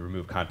true. We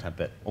remove content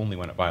that only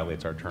when it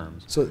violates our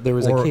terms. So there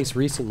was a case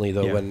recently,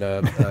 though, when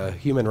a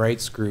human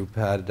rights group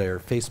had their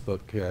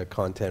Facebook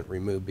content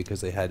removed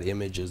because they had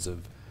images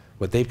of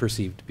what they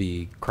perceived to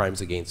be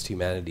crimes against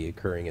humanity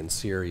occurring in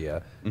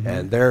Syria,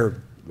 and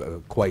their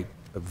quite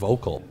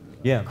vocal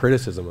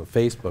criticism of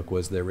Facebook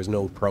was there was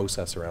no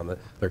process around that.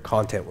 Their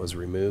content was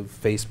removed.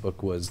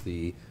 Facebook was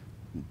the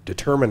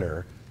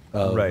determiner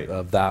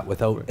of that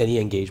without any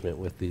engagement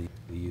with the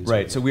user.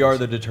 Right, so we are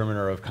the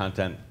determiner of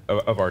content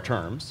of our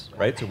terms,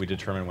 right? So we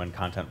determine when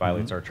content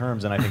violates our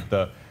terms, and I think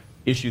the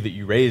issue that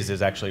you raised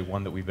is actually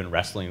one that we've been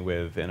wrestling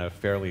with in a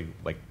fairly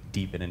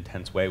deep and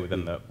intense way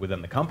within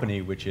the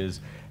company, which is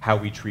how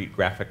we treat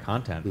graphic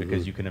content,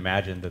 because you can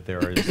imagine that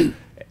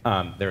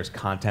there's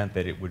content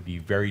that it would be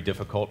very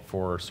difficult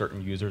for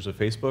certain users of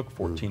Facebook,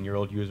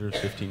 14-year-old users,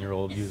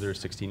 15-year-old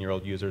users,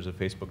 16-year-old users of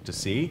Facebook to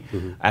see.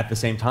 At the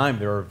same time,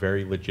 there are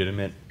very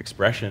legitimate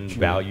expression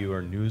value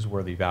or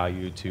newsworthy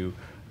value to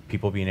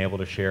people being able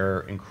to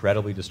share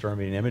incredibly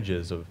disturbing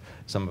images of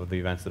some of the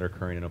events that are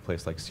occurring in a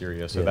place like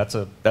Syria. So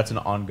that's an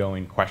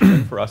ongoing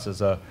question for us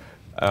as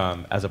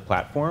a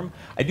platform.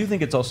 I do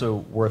think it's also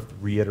worth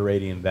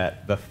reiterating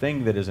that the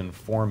thing that is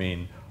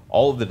informing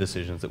all of the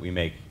decisions that we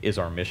make is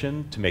our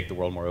mission to make the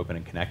world more open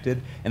and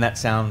connected. And that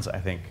sounds, I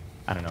think,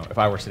 I don't know, if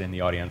I were sitting in the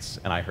audience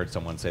and I heard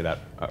someone say that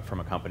from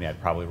a company, I'd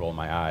probably roll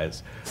my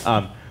eyes.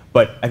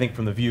 But I think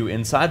from the view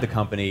inside the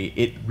company,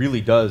 it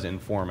really does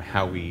inform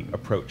how we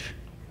approach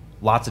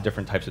lots of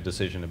different types of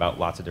decision about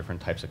lots of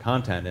different types of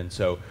content. And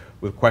so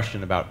with a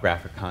question about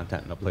graphic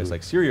content in a place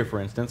like Syria, for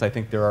instance, I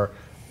think there are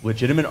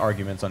legitimate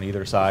arguments on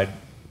either side.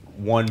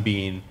 One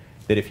being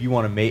that if you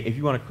want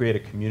to create a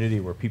community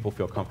where people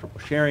feel comfortable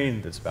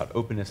sharing, that's about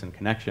openness and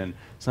connection,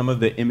 some of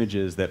the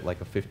images that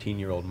like a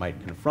 15-year-old might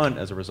confront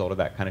as a result of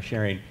that kind of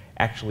sharing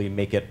actually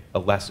make it a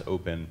less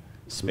open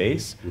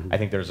space. I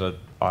think there's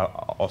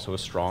also a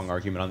strong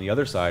argument on the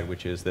other side,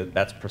 which is that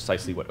that's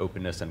precisely what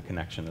openness and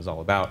connection is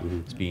all about,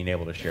 is being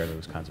able to share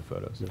those kinds of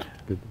photos.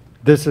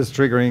 This is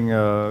triggering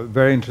a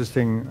very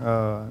interesting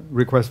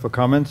request for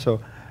comment. So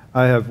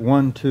I have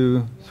 1,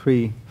 2,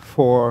 3,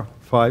 4,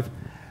 5.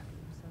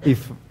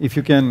 If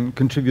you can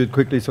contribute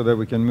quickly so that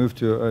we can move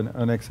to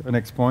a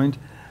next point.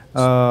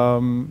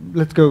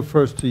 Let's go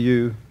first to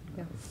you,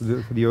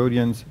 for the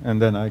audience,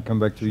 and then I come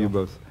back to you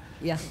both.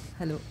 Yeah,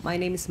 hello. My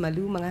name is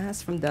Malu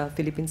Mangahas from the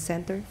Philippine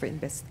Center for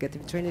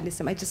Investigative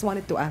Journalism. I just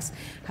wanted to ask,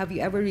 have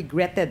you ever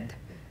regretted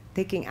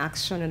taking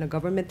action on a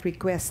government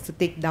request to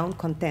take down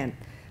content?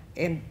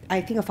 And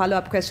I think a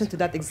follow-up question to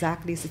that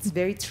exactly is it's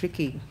very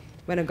tricky.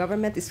 When a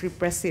government is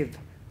repressive,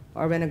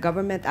 or when a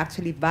government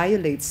actually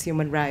violates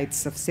human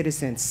rights of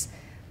citizens,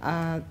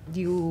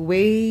 you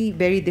weigh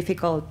very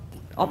difficult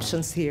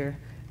options here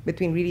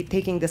between really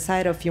taking the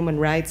side of human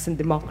rights and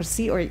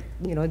democracy, or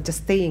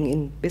just staying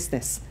in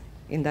business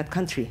in that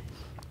country,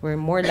 where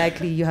more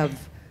likely you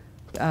have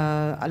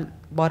a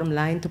bottom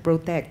line to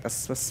protect,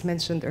 as was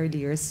mentioned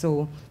earlier.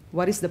 So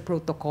what is the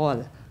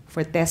protocol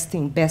for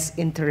testing best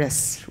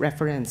interests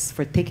reference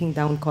for taking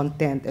down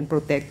content and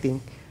protecting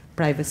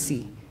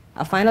privacy?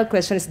 A final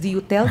question is, do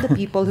you tell the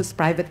people whose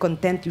private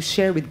content you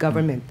share with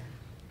government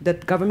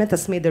that government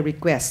has made a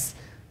request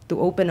to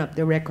open up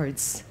the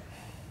records?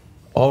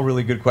 All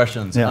really good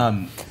questions.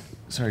 Yeah.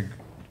 Sorry.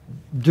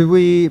 Do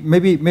we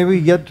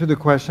maybe get to the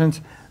questions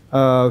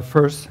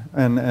first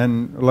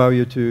and allow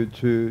you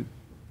to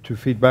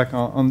feedback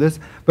on this?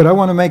 But I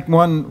want to make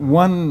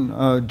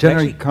one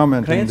generic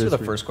comment. Can I answer the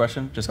first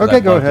question? Just okay,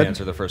 go ahead. To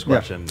answer the first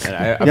question. And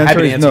I'm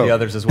happy to answer the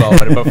others as well.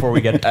 But before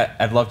we get,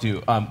 I'd love to,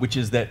 which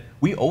is that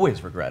we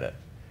always regret it.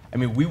 I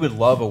mean, we would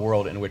love a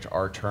world in which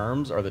our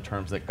terms are the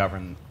terms that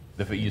govern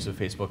the use of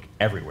Facebook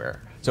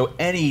everywhere. So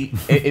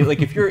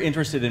like if you're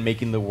interested in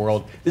making the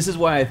world, this is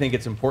why I think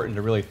it's important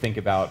to really think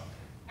about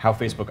how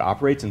Facebook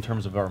operates in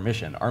terms of our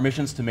mission. Our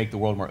mission is to make the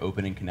world more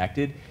open and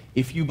connected.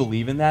 If you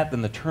believe in that,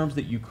 then the terms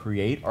that you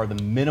create are the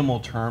minimal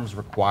terms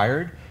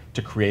required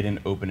to create an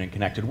open and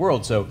connected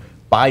world. So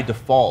by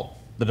default,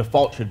 the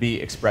default should be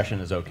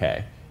expression is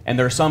okay. And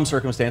there are some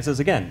circumstances,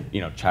 again,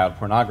 child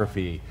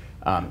pornography,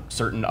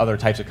 certain other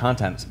types of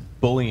content,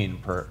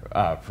 bullying,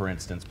 for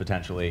instance,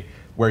 potentially,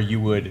 where you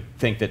would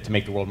think that to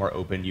make the world more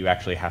open, you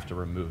actually have to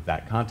remove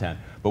that content.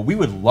 But we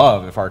would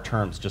love if our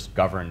terms just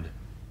governed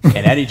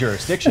in any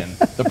jurisdiction.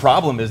 The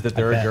problem is that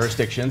there are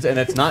jurisdictions, and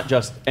it's not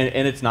just,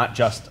 it's not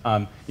just,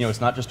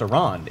 it's not just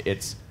Iran.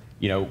 It's,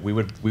 we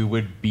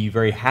would be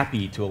very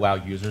happy to allow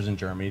users in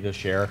Germany to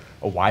share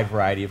a wide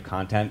variety of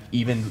content,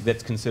 even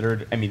that's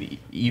considered,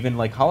 even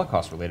like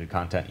Holocaust-related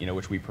content,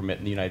 which we permit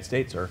in the United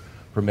States or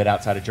permit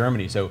outside of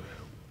Germany. So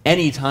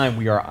anytime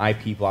we are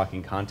IP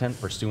blocking content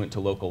pursuant to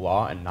local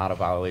law and not a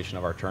violation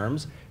of our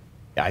terms,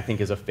 I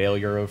think is a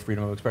failure of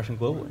freedom of expression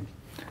globally.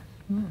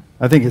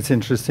 I think it's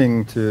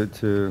interesting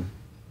to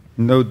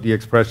note the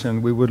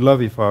expression, we would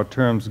love if our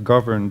terms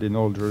governed in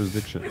all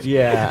jurisdictions.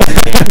 Yeah.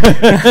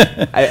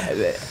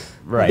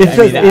 Right. It's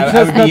just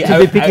not to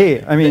be picky.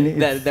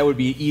 That would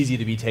be easy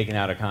to be taken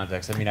out of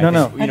context.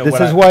 This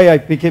is why I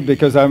pick it,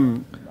 because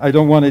I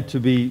don't want it to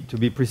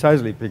be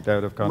precisely picked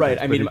out of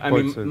context.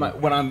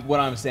 Right. What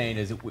I'm saying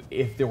is,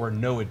 if there were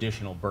no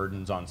additional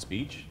burdens on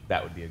speech,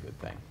 that would be a good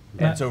thing.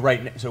 And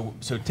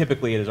so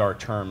typically it is our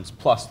terms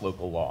plus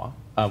local law.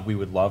 We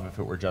would love if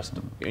it were just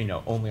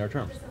only our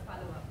terms.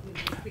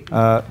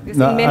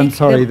 I'm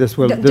sorry. This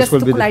will just be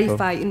to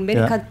clarify. In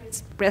many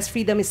countries, press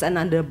freedom is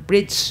under a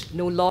bridge.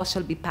 No law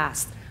shall be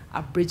passed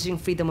abridging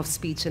freedom of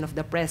speech and of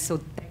the press.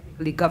 So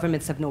technically,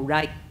 governments have no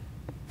right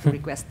to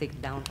request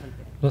takedown content.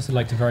 I'd also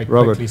like to very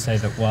quickly say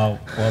that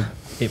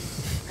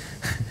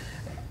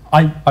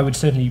I would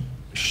certainly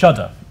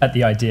shudder at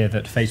the idea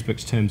that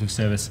Facebook's terms of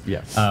service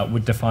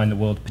would define the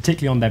world,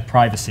 particularly on their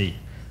privacy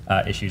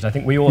issues. I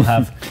think we all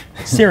have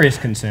serious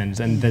concerns,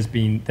 and there's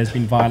been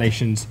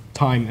violations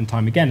time and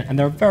time again, and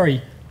there are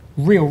very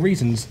real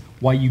reasons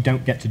why you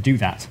don't get to do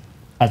that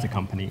as a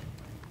company.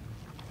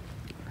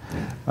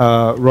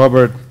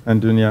 Robert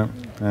and Dunja.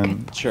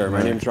 Sure.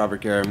 My name is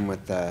Robert Garham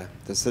with the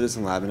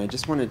Citizen Lab, and I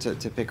just wanted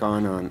to pick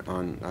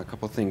on a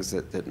couple things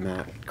that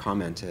Matt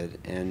commented.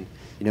 And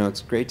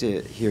it's great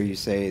to hear you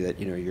say that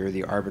you're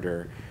the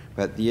arbiter,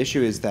 but the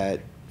issue is that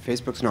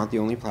Facebook's not the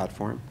only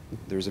platform.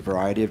 There's a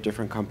variety of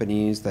different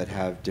companies that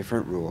have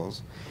different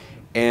rules,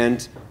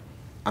 and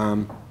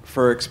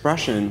for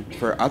expression,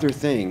 for other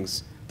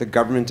things, the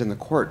government and the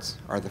courts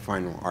are the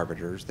final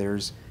arbiters.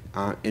 There's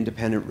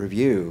independent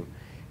review.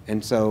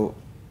 And so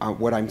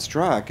what I'm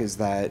struck is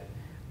that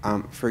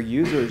for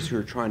users who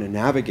are trying to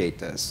navigate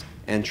this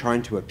and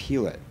trying to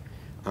appeal it,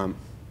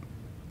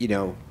 you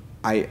know,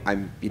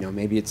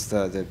 maybe it's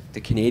the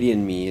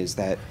Canadian me, is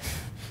that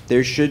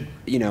there should,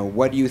 you know,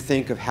 what do you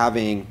think of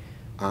having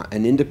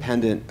an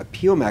independent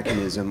appeal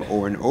mechanism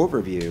or an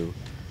overview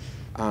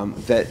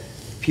that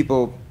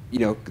people, you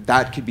know,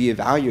 that could be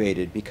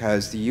evaluated,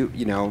 because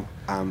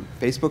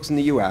Facebook's in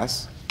the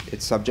U.S.,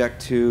 it's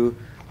subject to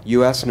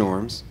U.S.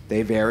 norms.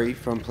 They vary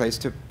from place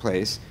to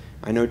place.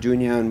 I know,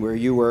 Dunja, and where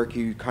you work,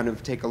 you kind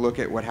of take a look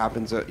at what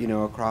happens, you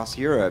know, across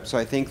Europe. So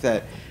I think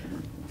that,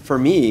 for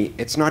me,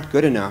 it's not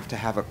good enough to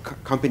have a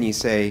company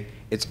say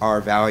it's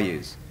our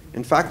values.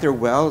 In fact, they're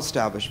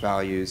well-established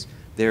values.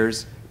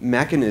 There's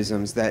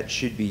mechanisms that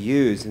should be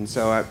used. And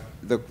so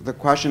the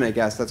question, I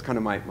guess, that's kind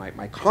of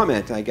my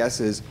comment, I guess,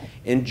 is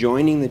in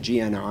joining the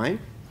GNI,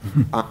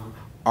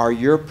 are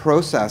your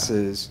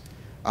processes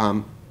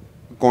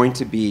going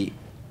to be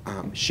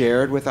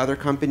shared with other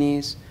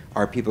companies?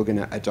 Are people going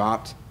to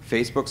adopt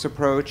Facebook's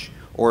approach?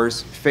 Or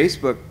is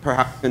Facebook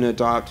perhaps going to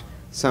adopt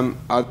some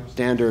other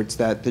standards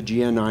that the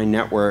GNI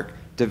network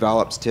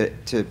develops to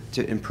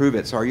improve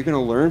it? So are you going to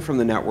learn from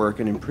the network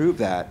and improve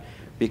that?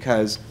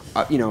 Because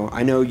you know,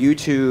 I know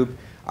YouTube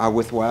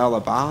with Wael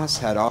Abbas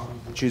had all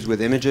issues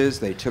with images.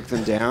 They took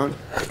them down,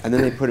 and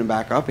then they put them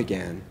back up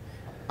again.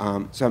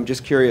 So I'm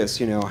just curious,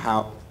 you know,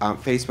 how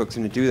Facebook's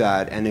going to do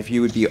that, and if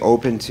you would be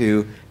open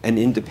to an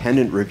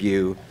independent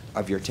review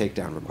of your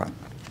takedown request.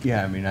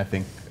 Yeah, I mean, I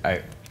think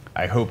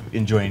I hope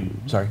in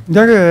joining, sorry.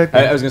 No, go ahead.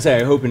 I was going to say,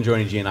 I hope in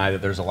joining GNI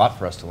that there's a lot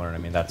for us to learn. I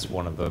mean, that's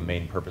one of the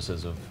main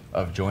purposes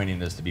of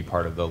joining, is to be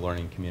part of the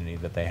learning community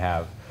that they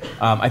have.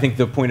 I think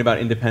the point about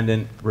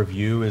independent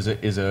review is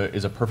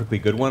a perfectly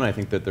good one. I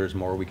think that there's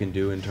more we can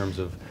do in terms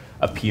of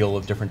appeal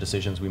of different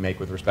decisions we make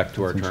with respect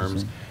to our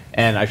terms.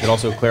 And I should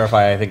also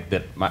clarify, I think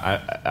that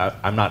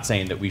I'm not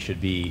saying that we should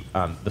be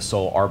the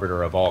sole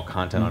arbiter of all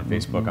content on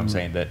Facebook. I'm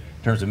saying that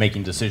in terms of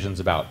making decisions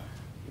about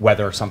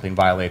whether something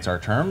violates our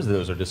terms,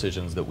 those are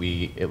decisions that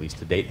we, at least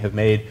to date, have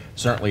made.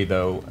 Certainly,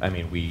 though, I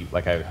mean, we,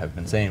 like I have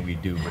been saying, we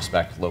do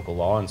respect local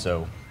law, and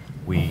so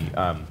we,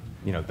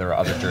 you know, there are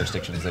other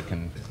jurisdictions that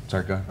can.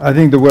 Sorry, go ahead. I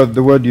think the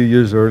word you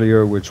used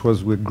earlier, which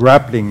was with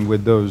grappling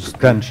with those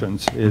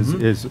tensions,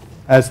 is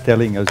as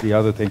telling as the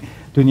other thing.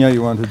 Dunja,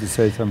 you wanted to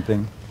say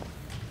something?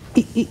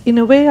 In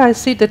a way, I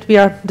see that we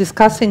are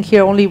discussing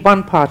here only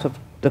one part of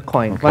the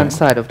coin, one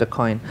side of the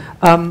coin.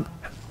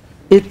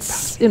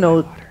 It's, you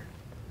know,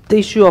 the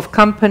issue of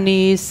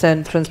companies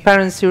and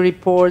transparency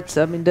reports.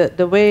 I mean,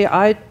 the way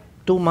I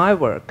do my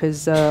work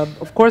is,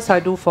 of course, I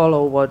do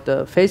follow what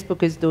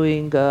Facebook is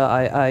doing.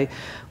 I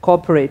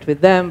cooperate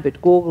with them,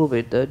 with Google,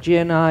 with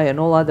GNI, and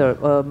all other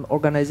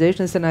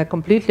organizations. And I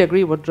completely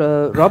agree with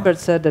what Robert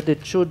said, that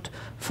it should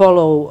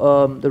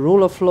follow the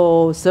rule of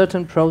law,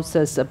 certain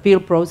process, appeal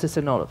process,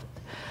 and all of it.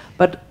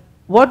 But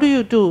what do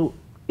you do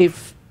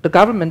if the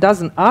government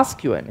doesn't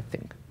ask you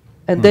anything,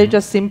 and they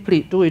just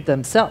simply do it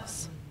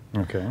themselves?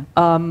 Okay.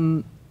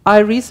 I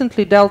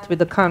recently dealt with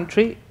a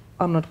country,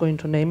 I'm not going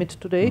to name it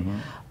today,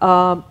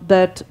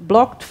 that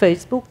blocked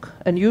Facebook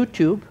and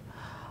YouTube.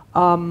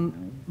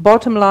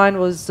 Bottom line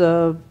was,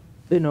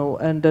 you know,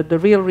 and the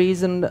real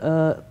reason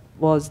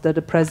was that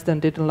the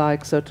president didn't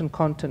like certain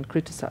content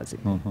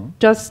criticizing.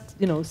 Just,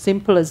 you know,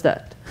 simple as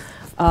that.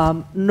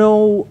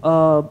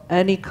 No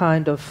any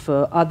kind of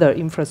other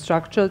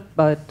infrastructure,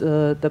 but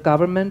the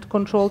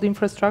government-controlled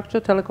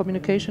infrastructure,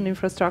 telecommunication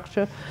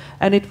infrastructure,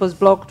 and it was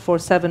blocked for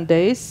 7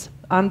 days,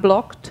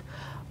 unblocked.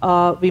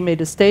 We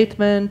made a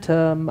statement.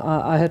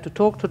 I had to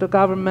talk to the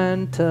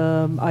government.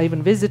 I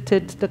even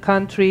visited the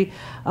country.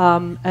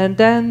 And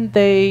then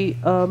they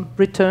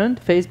returned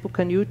Facebook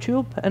and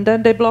YouTube, and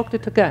then they blocked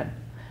it again.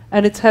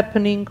 And it's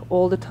happening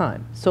all the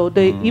time. So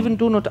they even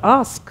do not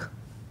ask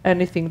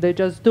anything. They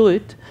just do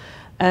it.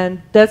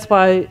 And that's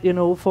why, you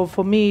know,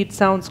 for me, it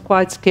sounds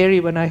quite scary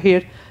when I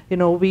hear, you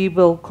know, we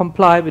will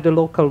comply with the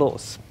local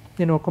laws.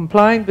 You know,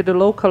 complying with the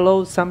local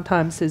laws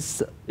sometimes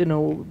is, you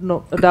know,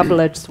 not a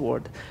double-edged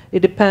sword.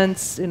 It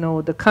depends, you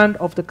know, the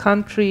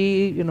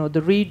country, you know,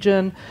 the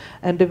region,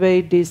 and the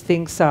way these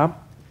things are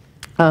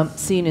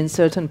seen in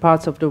certain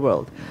parts of the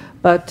world.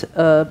 But,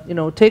 you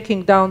know,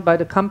 taking down by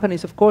the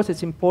companies, of course,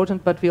 it's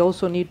important, but we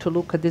also need to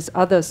look at this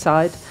other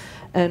side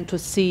and to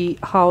see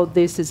how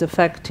this is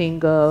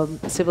affecting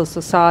civil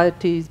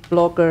societies,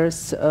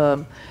 bloggers,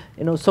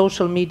 you know,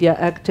 social media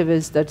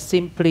activists that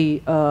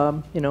simply,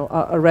 you know,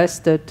 are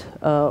arrested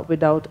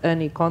without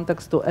any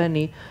context to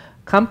any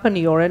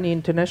company or any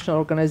international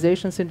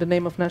organizations in the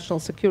name of national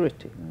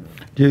security.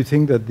 Do you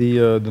think that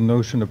the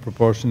notion of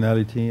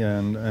proportionality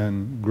and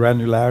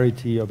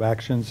granularity of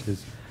actions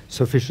is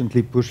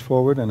sufficiently pushed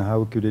forward, and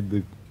how could it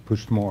be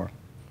pushed more?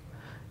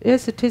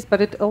 Yes, it is, but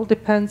it all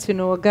depends, you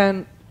know,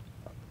 again,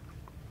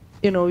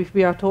 you know, if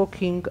we are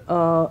talking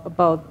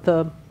about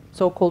the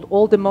so-called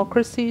old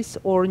democracies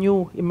or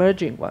new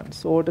emerging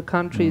ones, or the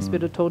countries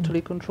with a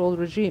totally controlled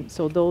regime.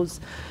 So those,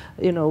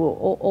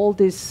 all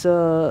these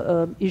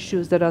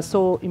issues that are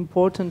so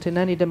important in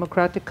any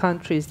democratic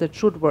countries that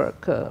should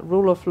work,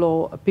 rule of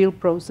law, appeal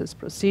process,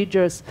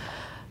 procedures,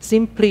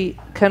 simply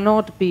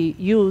cannot be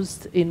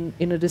used in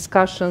the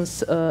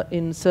discussions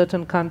in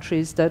certain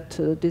countries that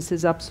this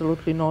is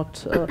absolutely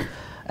not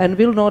and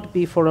will not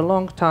be for a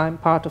long time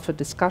part of a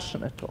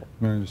discussion at all.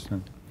 I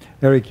understand.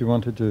 Eric, you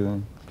wanted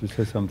to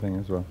say something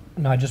as well.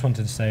 No, I just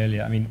wanted to say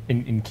earlier, I mean,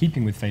 in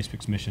keeping with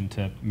Facebook's mission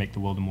to make the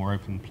world a more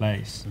open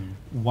place,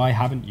 why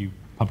haven't you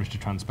published a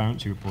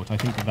transparency report? I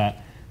think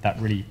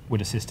that really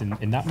would assist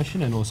in that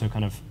mission, and also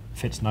kind of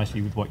fits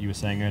nicely with what you were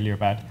saying earlier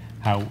about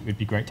how it'd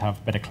be great to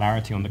have better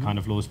clarity on the kind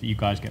of laws that you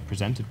guys get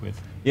presented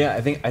with. Yeah,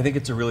 I think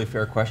it's a really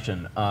fair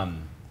question.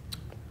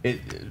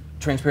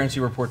 Transparency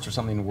reports are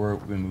something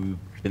we've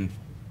been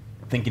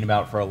thinking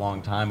about for a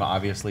long time.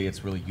 Obviously,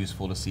 it's really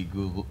useful to see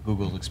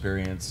Google's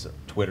experience,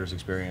 Twitter's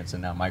experience,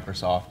 and now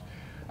Microsoft.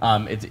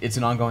 It's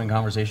an ongoing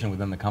conversation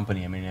within the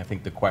company. I mean, I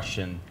think the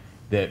question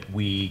that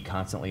we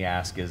constantly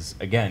ask is,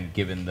 again,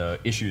 given the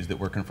issues that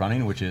we're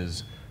confronting, which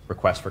is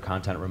requests for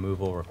content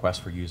removal, requests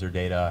for user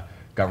data,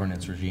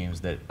 governance regimes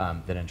that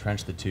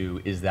entrench the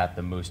two, is that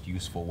the most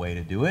useful way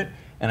to do it?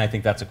 And I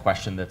think that's a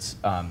question that's,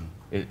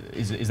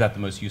 is that the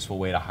most useful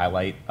way to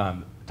highlight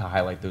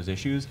those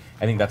issues?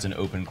 I think that's an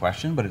open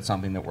question, but it's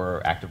something that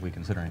we're actively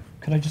considering.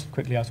 Could I just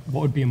quickly ask,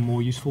 what would be a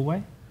more useful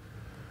way?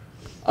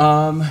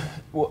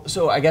 Well,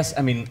 so I guess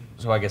I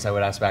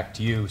would ask back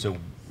to you. So,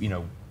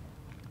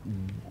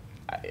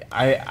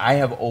 I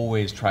have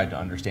always tried to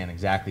understand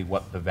exactly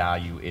what the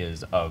value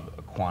is of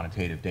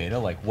quantitative data.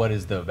 Like, what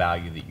is the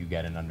value that you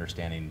get in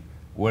understanding,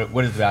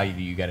 what is the value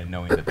that you get in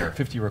knowing that there are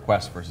 50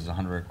 requests versus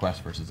 100 requests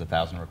versus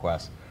 1,000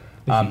 requests?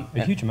 A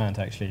huge amount,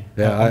 actually.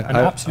 Yeah, an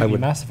absolutely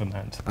massive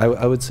amount.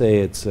 I would say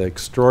it's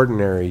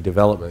extraordinary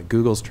development.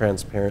 Google's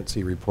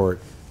transparency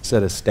report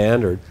set a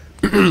standard.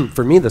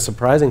 For me, the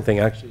surprising thing,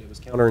 actually, it was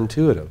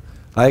counterintuitive.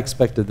 I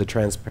expected the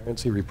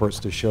transparency reports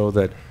to show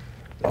that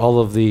all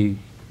of the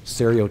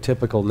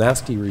stereotypical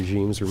nasty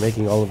regimes are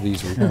making all of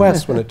these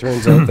requests when it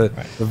turns out that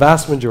the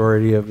vast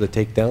majority of the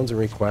takedowns and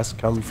requests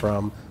come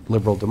from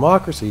liberal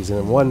democracies. And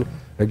in one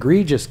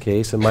egregious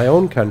case, in my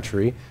own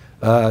country,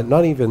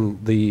 not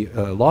even the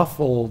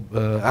lawful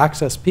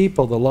access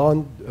people, the law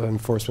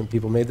enforcement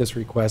people made this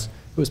request.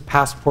 It was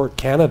Passport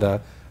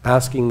Canada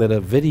asking that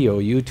a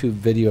YouTube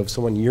video of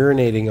someone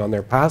urinating on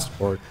their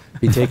passport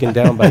be taken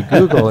down by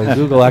Google, and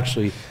Google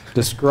actually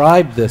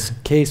described this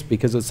case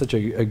because it's such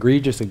an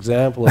egregious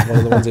example of one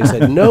of the ones they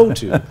said no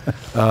to.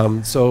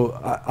 So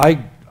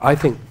I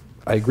think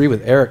I agree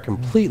with Eric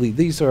completely.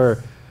 These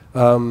are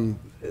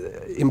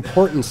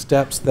important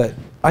steps that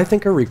I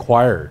think are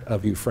required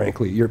of you,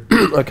 frankly. You're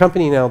a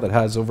company now that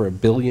has over 1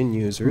 billion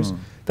users.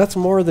 That's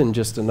more than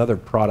just another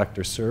product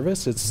or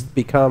service. It's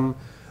become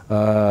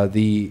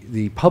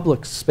the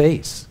public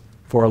space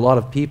for a lot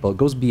of people. It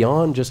goes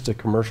beyond just a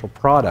commercial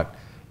product.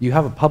 You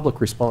have a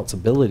public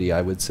responsibility,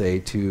 I would say,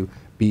 to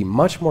be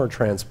much more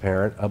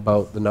transparent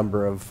about the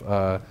number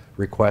of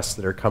requests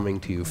that are coming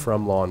to you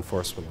from law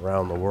enforcement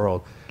around the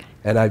world.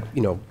 And I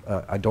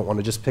don't want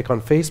to just pick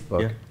on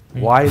Facebook. Yeah.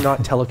 Why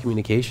not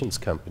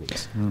telecommunications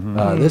companies?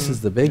 This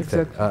is the big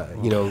thing.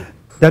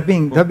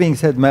 That being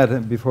said,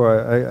 Matt,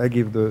 before I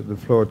give the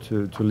floor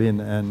to Lynn,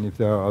 and if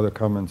there are other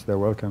comments, they're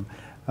welcome.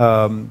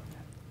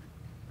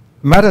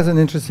 Matt has an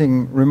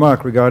interesting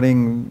remark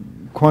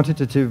regarding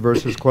quantitative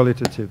versus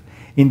qualitative.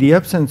 In the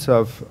absence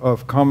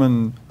of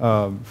common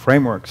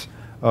frameworks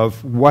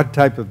of what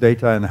type of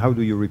data and how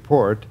do you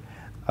report,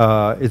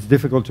 it's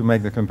difficult to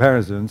make the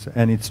comparisons.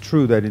 And it's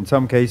true that in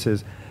some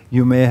cases,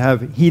 you may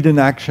have hidden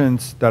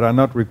actions that are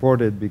not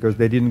reported because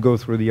they didn't go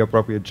through the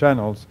appropriate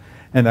channels,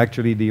 and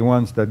actually the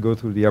ones that go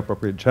through the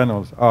appropriate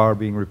channels are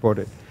being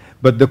reported.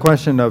 But the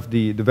question of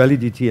the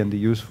validity and the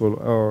useful,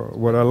 or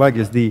what I like,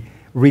 is the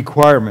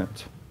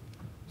requirement.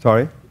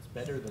 Sorry? It's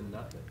better than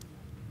nothing.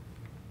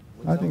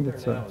 I think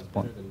that's a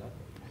point.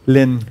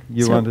 Lynn,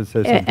 you wanted to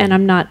say something. And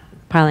I'm not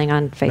piling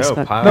on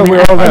Facebook. No,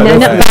 we're all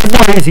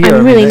there.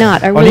 I'm really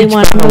not. I really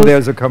want to move.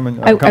 There's a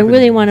common. I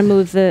really want to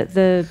move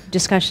the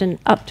discussion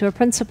up to a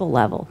principle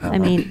level. I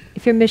mean,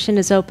 if your mission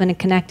is open and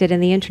connected,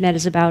 and the internet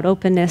is about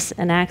openness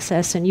and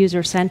access and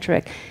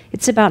user-centric,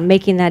 it's about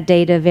making that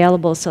data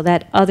available so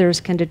that others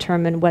can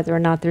determine whether or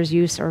not there's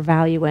use or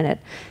value in it,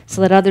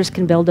 so that others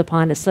can build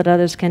upon it, so that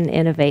others can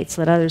innovate,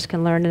 so that others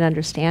can learn and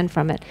understand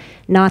from it.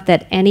 Not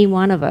that any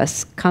one of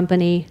us,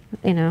 company,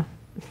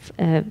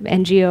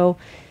 NGO,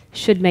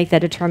 should make that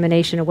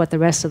determination of what the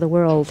rest of the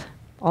world,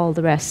 all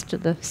the rest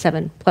of the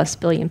 7+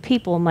 billion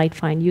people might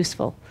find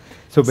useful.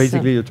 So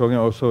basically you're talking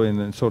also in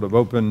a sort of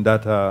open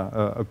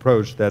data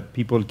approach that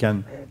people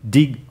can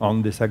dig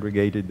on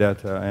disaggregated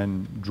data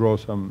and draw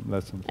some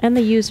lessons. And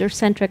the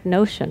user-centric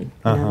notion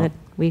that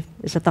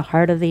is at the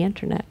heart of the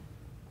internet.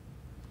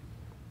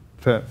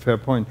 Fair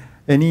point.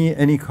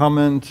 Any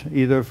comment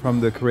either from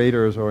the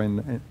creators or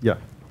in yeah,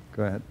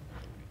 go ahead.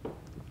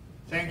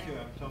 Thank you,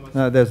 Thomas.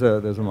 There's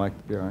a mic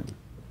behind.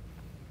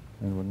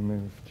 And we'll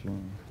move to...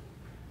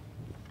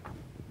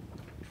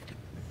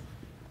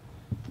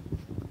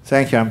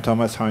 Thank you. I'm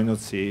Thomas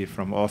Heinutzi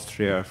from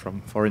Austria,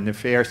 from Foreign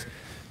Affairs.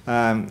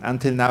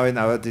 Until now in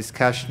our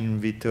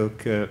discussion, we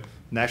took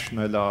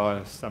national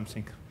law as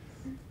something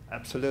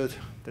absolute,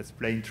 that's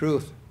plain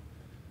truth.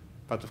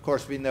 But of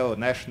course, we know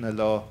national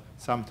law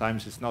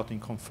sometimes is not in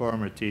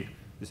conformity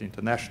with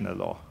international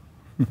law.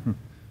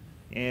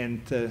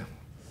 And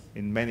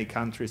in many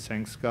countries,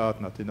 thanks God,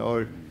 not in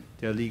all,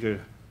 there are legal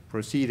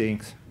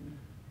proceedings.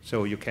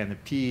 So you can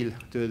appeal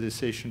to a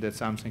decision that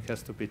something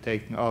has to be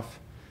taken off,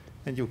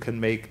 and you can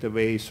make the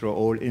way through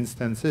all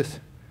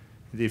instances.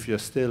 And if you're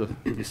still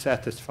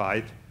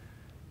dissatisfied,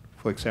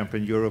 for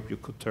example, in Europe, you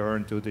could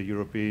turn to the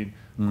European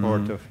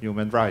Court of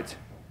Human Rights.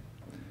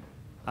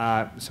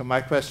 So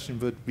my question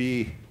would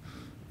be,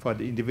 for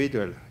the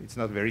individual, it's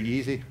not very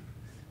easy.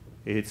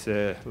 It's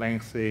a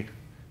lengthy,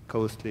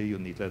 costly, you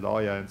need a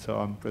lawyer and so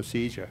on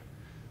procedure.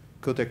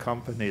 Could a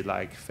company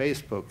like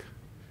Facebook,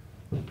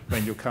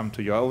 when you come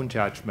to your own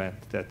judgment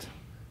that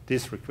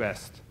this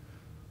request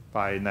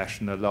by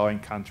national law in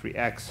country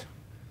X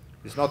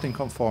is not in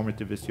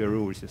conformity with your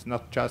rules, it's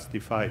not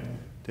justified,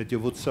 that you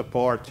would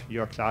support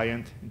your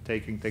client in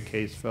taking the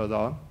case further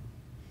on?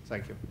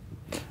 Thank you.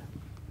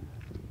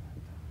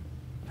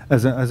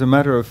 As a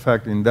matter of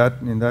fact, in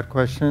that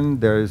question,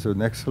 there is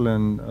an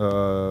excellent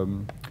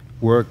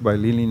work by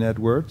Lynn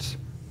Edwards,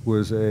 who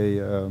was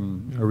a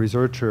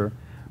researcher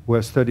who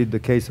has studied the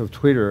case of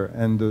Twitter,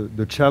 and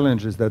the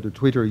challenge is that the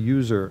Twitter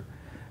user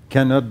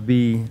cannot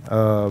be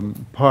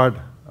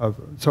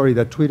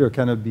that Twitter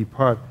cannot be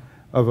part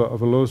of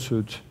a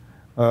lawsuit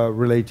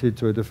related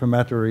to a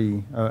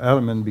defamatory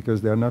element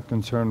because they are not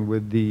concerned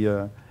with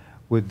the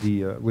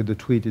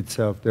tweet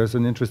itself. There's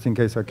an interesting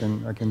case I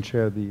can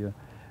share the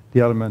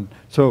element.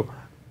 So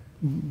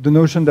the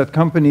notion that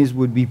companies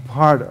would be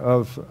part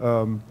of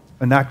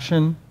an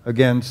action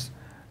against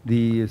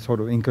the sort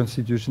of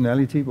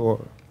inconstitutionality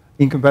or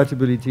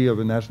incompatibility of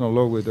a national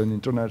law with an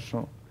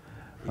international.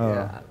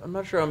 Yeah, I'm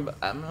not sure.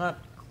 I'm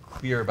not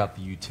clear about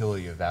the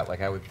utility of that.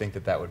 Like, I would think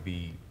that would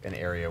be an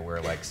area where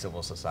like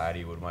civil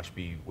society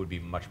would be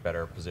much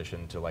better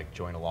positioned to like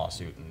join a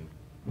lawsuit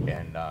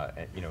and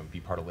you know, be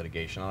part of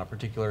litigation on a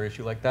particular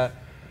issue like that.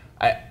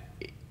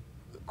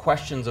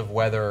 Questions of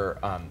whether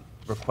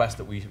requests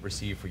that we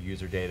receive for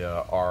user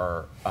data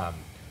are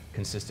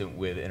consistent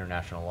with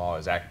international law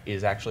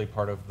is actually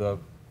part of the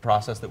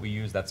process that we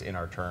use. That's in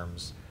our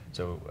terms.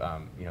 So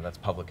you know, that's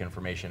public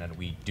information, and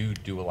we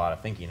do a lot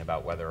of thinking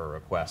about whether a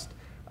request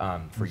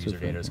for user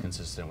data is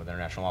consistent with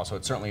international law. So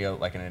it's certainly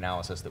like an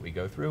analysis that we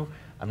go through.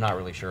 I'm not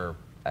really sure.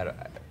 I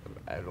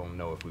don't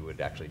know if we would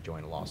actually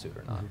join a lawsuit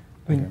or not.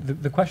 I mean,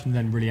 the question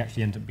then really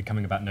actually ends up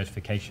becoming about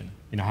notification.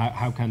 You know,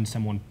 how can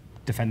someone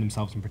defend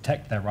themselves and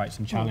protect their rights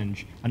and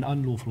challenge an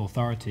unlawful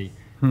authority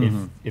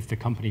if the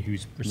company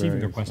who's receiving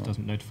the request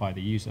doesn't notify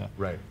the user?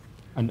 Right.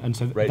 And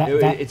so right.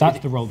 That's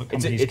the role that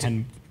companies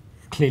can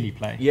clearly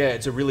play. Yeah,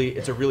 it's a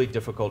really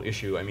difficult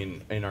issue. I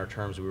mean, in our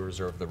terms, we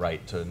reserve the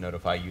right to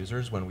notify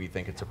users when we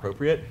think it's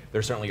appropriate.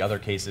 There's certainly other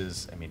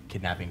cases, I mean,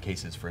 kidnapping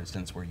cases, for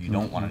instance, where you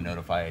don't want to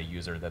notify a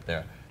user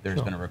that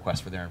there's been a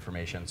request for their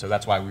information. So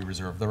that's why we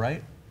reserve the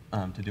right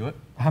to do it.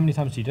 How many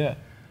times do you do it?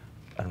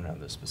 I don't know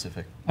the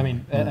specific. I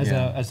mean,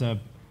 as a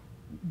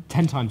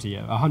 10 times a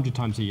year, 100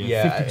 times a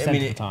year, 50% of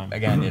the time.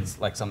 Again, it's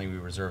like something we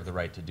reserve the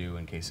right to do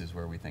in cases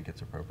where we think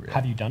it's appropriate.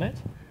 Have you done it?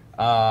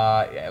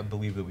 Yeah, I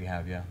believe that we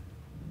have, yeah.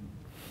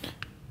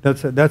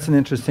 That's an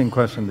interesting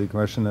question, the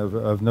question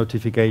of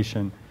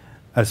notification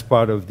as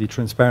part of the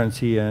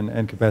transparency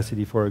and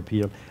capacity for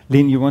appeal.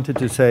 Lynn, you wanted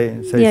to say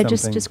yeah,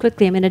 something? just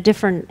quickly. I mean, a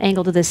different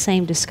angle to this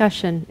same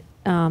discussion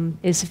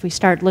is if we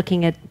start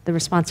looking at the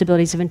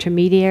responsibilities of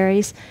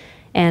intermediaries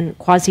and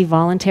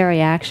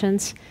quasi-voluntary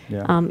actions.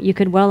 Yeah. You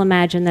could well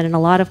imagine that in a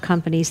lot of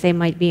companies they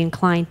might be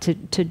inclined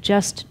to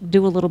just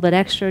do a little bit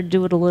extra,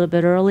 do it a little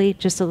bit early,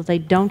 just so that they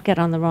don't get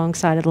on the wrong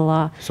side of the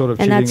law. Sort of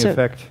and chilling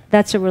effect.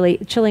 That's a really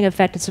chilling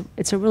effect.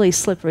 It's a really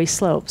slippery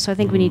slope. So I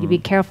think we need to be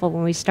careful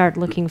when we start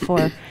looking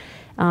for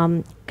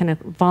kind of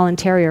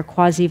voluntary or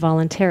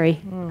quasi-voluntary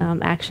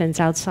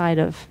actions outside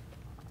of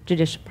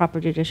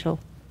proper judicial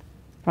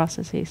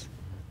processes.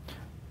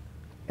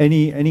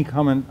 Any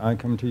comment, I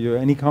come to you,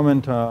 any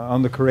comment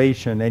on the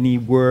curation, any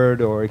word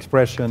or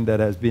expression that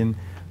has been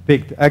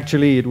picked?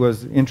 Actually, it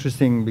was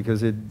interesting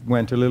because it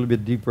went a little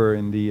bit deeper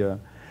in the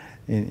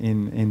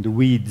in the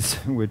weeds,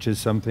 which is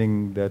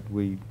something that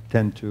we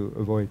tend to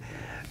avoid.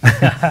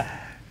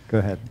 Go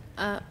ahead.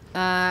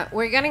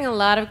 We're getting a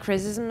lot of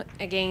criticism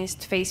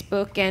against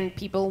Facebook and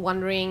people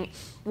wondering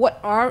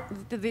what are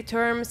the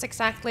terms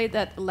exactly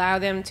that allow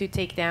them to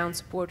take down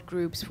support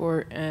groups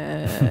for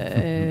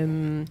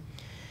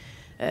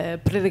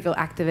political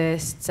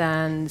activists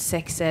and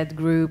sex ed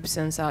groups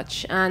and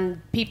such,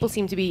 and people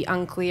seem to be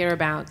unclear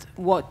about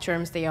what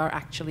terms they are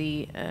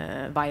actually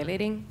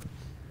violating.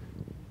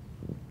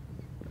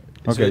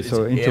 Okay,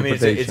 so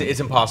interpretation. I mean, it's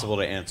impossible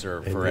to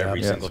answer for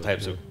every single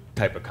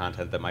type of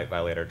content that might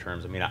violate our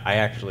terms. I mean, I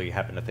actually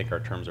happen to think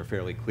our terms are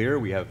fairly clear.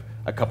 We have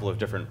a couple of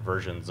different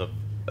versions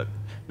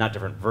not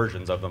different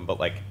versions of them, but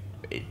like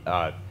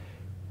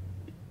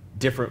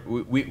different.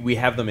 We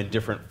have them in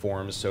different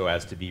forms so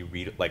as to be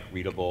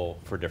readable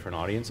for different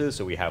audiences.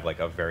 So we have like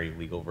a very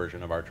legal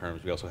version of our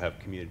terms. We also have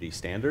community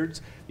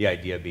standards. The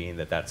idea being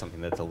that that's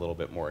something that's a little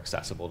bit more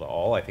accessible to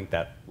all. I think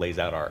that lays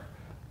out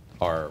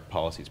our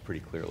policies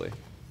pretty clearly.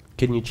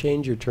 Can you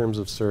change your terms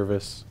of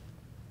service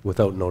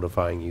without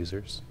notifying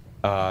users?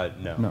 No.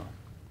 No.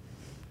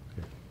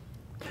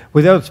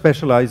 Without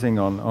specializing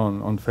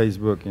on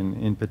Facebook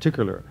in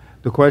particular,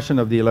 the question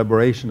of the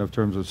elaboration of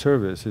terms of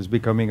service is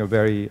becoming a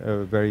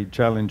very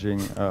challenging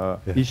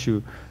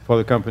issue for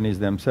the companies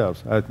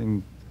themselves. I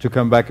think to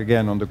come back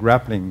again on the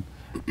grappling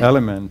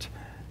element,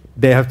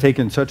 they have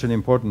taken such an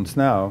importance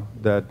now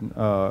that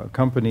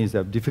companies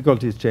have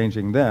difficulties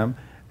changing them,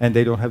 and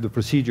they don't have the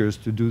procedures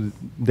to do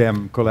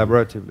them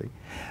collaboratively.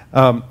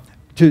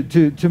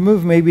 To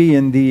move maybe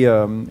in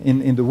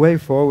the way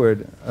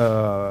forward,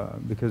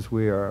 because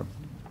we are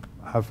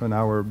half an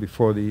hour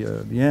before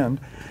the end.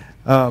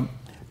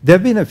 There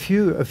have been a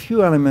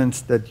few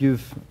elements that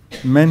you've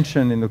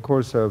mentioned in the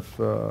course of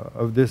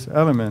this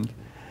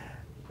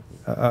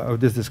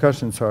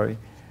discussion. Sorry.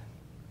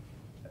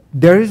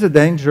 There is a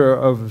danger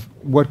of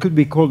what could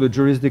be called a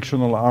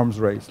jurisdictional arms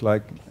race,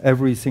 like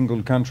every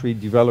single country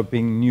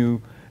developing new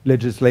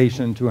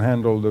legislation to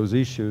handle those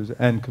issues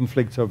and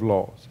conflicts of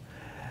laws.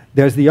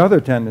 There's the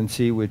other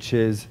tendency, which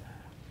is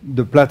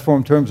the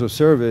platform terms of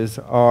service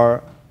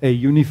are a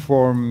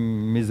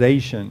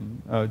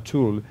uniformization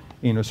tool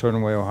in a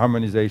certain way, or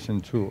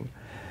harmonization tool.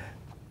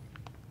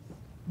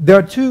 There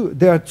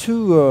are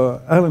two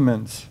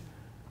elements,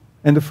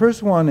 and the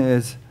first one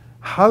is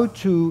how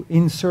to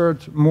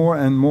insert more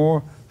and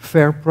more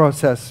fair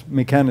process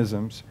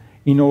mechanisms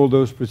in all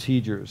those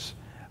procedures,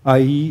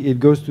 i.e. it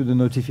goes to the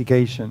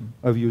notification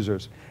of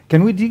users.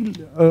 Can we dig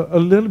a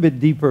little bit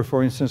deeper,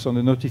 for instance, on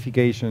the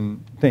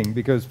notification thing?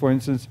 Because, for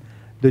instance,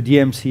 the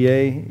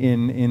DMCA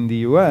in the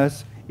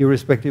US,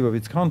 irrespective of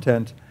its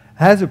content,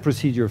 has a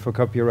procedure for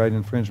copyright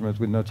infringement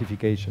with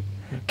notification.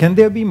 Can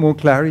there be more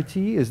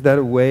clarity? Is that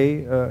a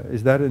way,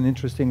 is that an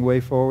interesting way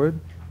forward?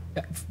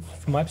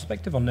 From my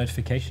perspective on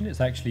notification,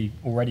 it's actually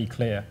already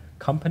clear.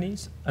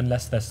 Companies,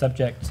 unless they're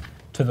subject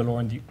to the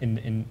law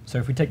so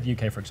if we take the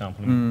UK, for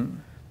example,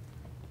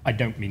 I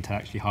don't mean to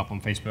actually harp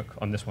on Facebook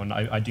on this one.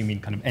 I do mean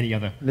kind of any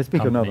other Let's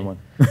pick company. another one.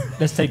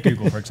 Let's take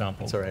Google, for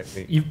example. That's all right.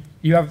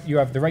 You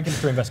have the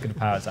Regulatory Investigative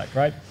Powers Act,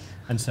 right?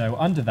 And so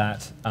under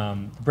that,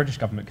 the British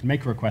government can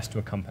make a request to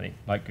a company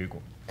like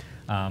Google.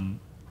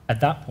 At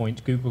that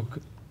point, Google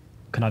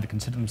can either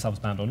consider themselves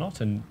bound or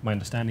not, and my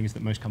understanding is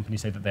that most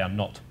companies say that they are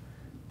not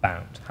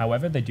bound.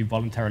 However, they do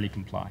voluntarily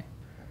comply.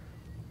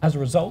 As a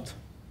result,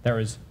 there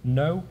is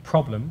no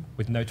problem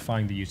with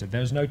notifying the user.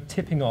 There is no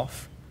tipping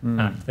off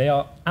act. They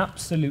are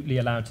absolutely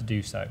allowed to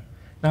do so.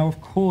 Now,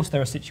 of course,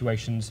 there are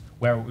situations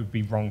where it would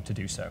be wrong to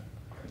do so,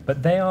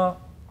 but they are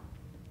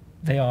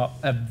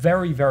a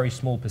very, very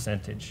small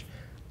percentage.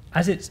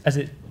 As it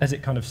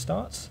kind of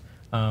starts,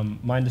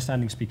 my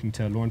understanding, speaking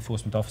to law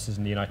enforcement officers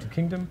in the United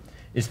Kingdom,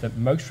 is that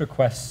most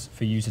requests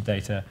for user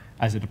data,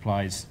 as it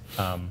applies,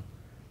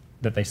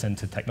 that they send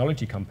to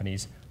technology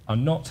companies, are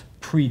not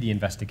pre the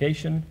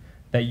investigation.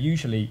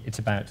 It's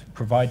about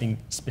providing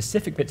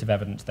specific bits of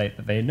evidence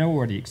that they know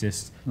already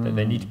exists, that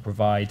they need to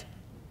provide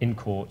in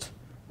court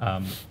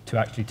to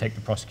actually take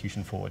the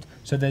prosecution forward.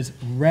 So there's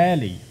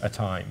rarely a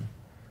time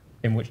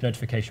in which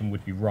notification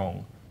would be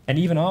wrong. And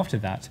even after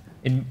that,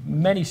 in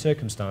many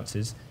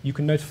circumstances, you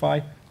can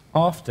notify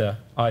after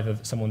either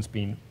someone's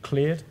been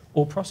cleared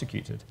or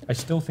prosecuted. I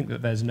still think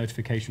that there's a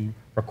notification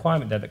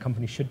requirement there that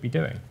companies should be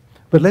doing.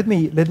 But let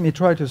me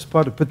try to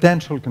spot a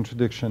potential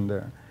contradiction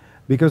there.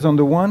 Because on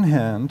the one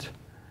hand,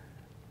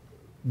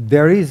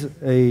 there is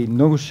a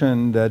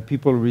notion that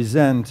people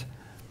resent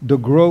the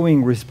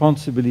growing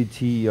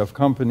responsibility of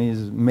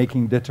companies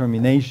making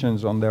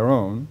determinations on their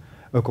own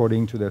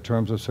according to their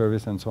terms of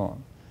service and so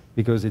on,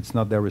 because it's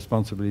not their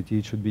responsibility,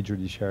 it should be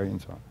judiciary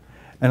and so on.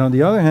 And on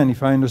the other hand,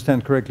 if I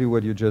understand correctly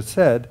what you just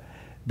said,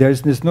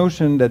 there's this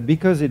notion that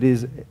because it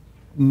is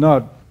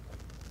not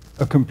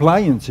a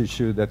compliance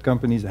issue that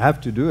companies have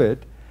to do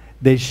it,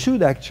 they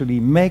should actually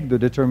make the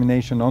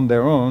determination on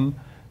their own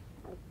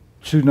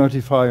to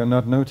notify or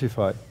not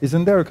notify.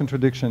 Isn't there a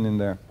contradiction in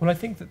there? Well, I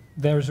think that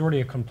there is already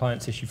a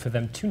compliance issue for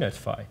them to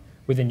notify.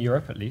 Within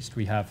Europe, at least,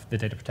 we have the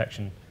Data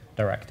Protection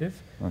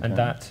Directive, and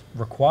that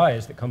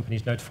requires that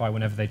companies notify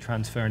whenever they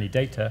transfer any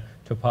data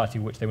to a party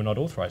which they were not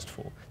authorized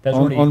for.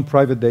 On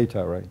private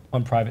data, right?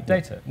 On private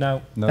data.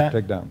 Now, not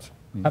takedowns.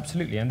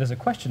 Absolutely, and there's a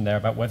question there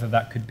about whether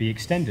that could be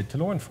extended to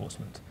law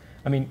enforcement.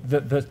 I mean,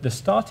 the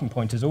starting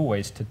point is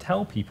always to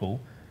tell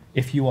people,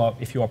 if you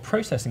are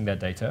processing their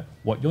data,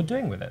 what you're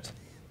doing with it.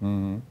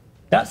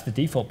 That's the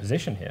default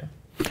position here.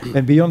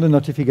 And beyond the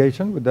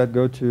notification, would that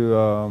go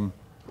to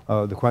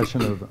the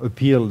question of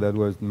appeal that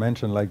was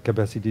mentioned, like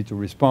capacity to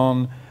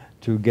respond,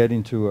 to get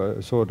into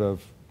a sort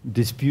of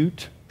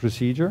dispute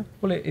procedure?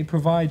 Well, it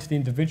provides the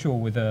individual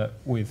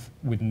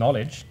with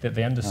knowledge that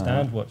they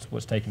understand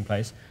what's taking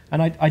place.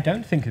 And I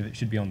don't think that it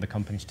should be on the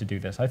companies to do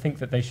this. I think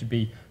that they should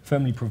be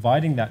firmly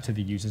providing that to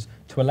the users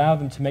to allow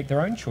them to make their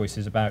own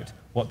choices about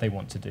what they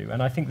want to do.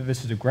 And I think that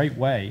this is a great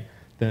way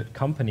that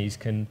companies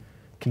can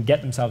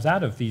get themselves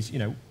out of these,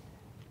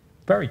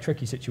 very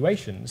tricky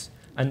situations,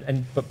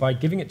 but by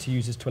giving it to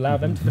users to allow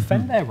them to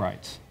defend their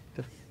rights.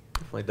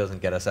 Definitely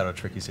doesn't get us out of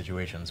tricky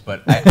situations,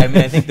 but I mean,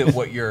 I think that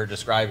what you're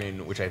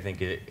describing, which I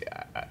think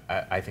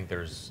I think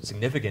there's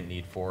significant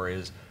need for,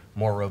 is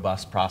more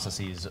robust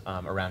processes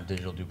around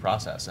digital due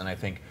process. And I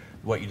think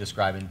what you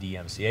describe in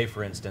DMCA,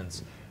 for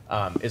instance,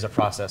 is a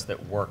process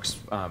that works,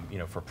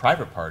 for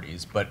private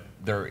parties, but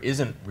there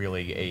isn't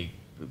really a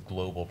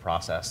global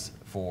process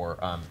for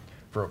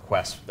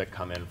requests that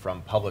come in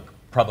from public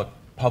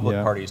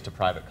parties to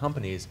private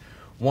companies.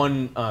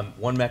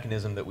 One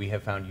mechanism that we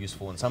have found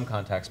useful in some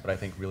contexts, but I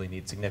think really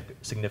needs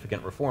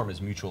significant reform, is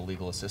mutual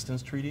legal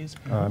assistance treaties,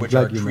 which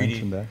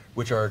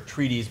are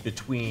treaties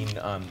between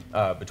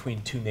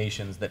two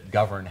nations that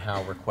govern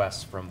how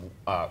requests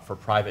for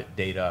private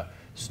data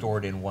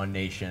stored in one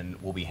nation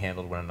will be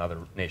handled when another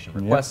nation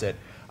requests it.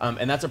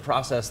 And that's a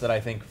process that I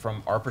think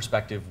from our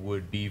perspective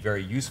would be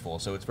very useful.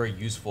 So it's very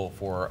useful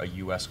for a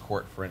US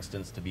court, for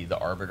instance, to be the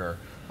arbiter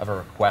of a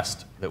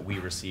request that we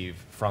receive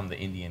from the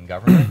Indian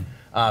government.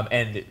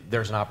 And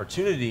there's an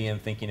opportunity in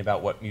thinking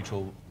about what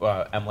mutual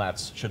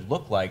MLATs should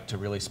look like to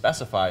really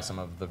specify some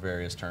of the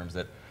various terms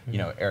that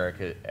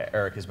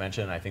Eric has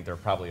mentioned. I think there are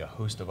probably a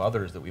host of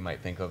others that we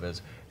might think of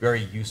as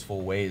very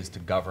useful ways to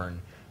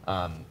govern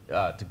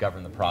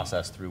the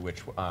process through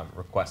which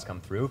requests come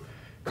through.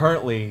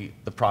 Currently,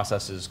 the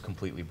process is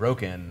completely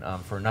broken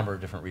for a number of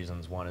different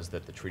reasons. One is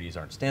that the treaties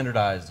aren't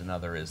standardized.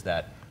 Another is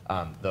that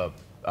the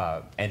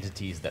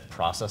entities that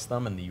process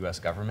them in the U.S.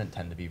 government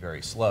tend to be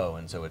very slow,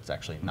 and so it's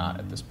actually not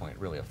at this point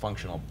really a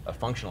functional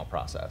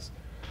process.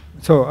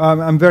 So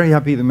I'm very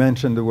happy to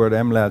mention the word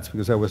MLATs,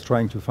 because I was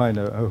trying to find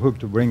a hook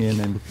to bring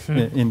in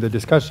the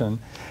discussion,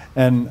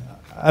 and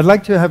I'd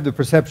like to have the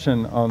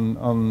perception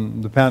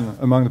on the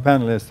among the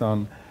panelists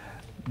on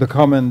the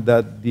comment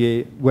that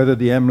whether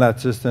the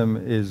MLAT system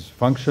is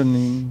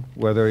functioning,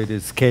 whether it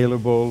is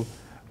scalable,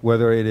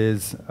 whether it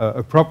is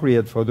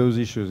appropriate for those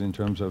issues in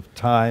terms of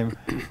time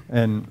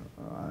and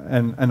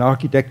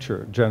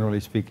architecture, generally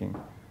speaking.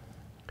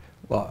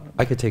 Well,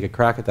 I could take a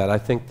crack at that. I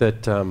think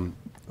that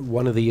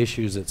one of the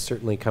issues that's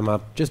certainly come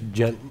up, just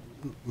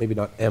maybe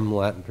not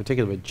MLAT in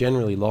particular, but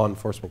generally law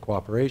enforcement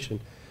cooperation,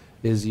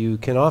 is you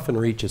can often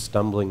reach a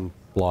stumbling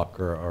block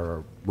or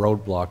a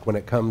roadblock when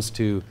it comes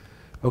to,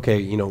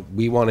 okay,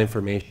 we want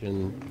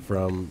information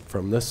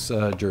from this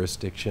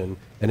jurisdiction,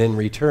 and in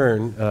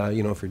return,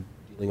 if you're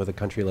dealing with a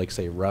country like,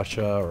 say,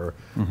 Russia or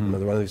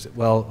another one of these,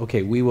 well,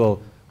 okay, we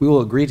will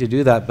agree to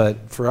do that, but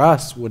for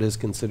us, what is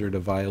considered a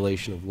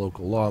violation of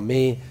local law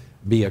may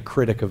be a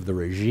critic of the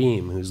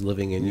regime who's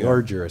living in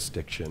your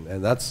jurisdiction,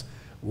 and that's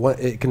what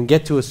it can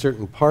get to a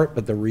certain part,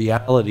 but the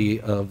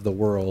reality of the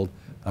world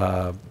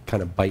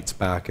kind of bites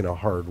back in a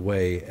hard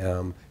way.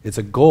 It's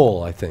a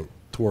goal, I think,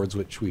 towards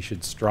which we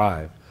should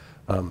strive.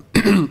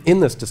 In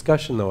this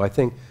discussion, though, I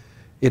think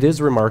it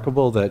is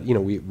remarkable that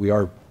we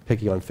are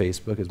picking on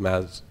Facebook, as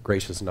Matt's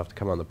gracious enough to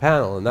come on the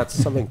panel, and that's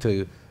something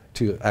to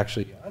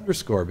actually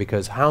underscore,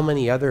 because how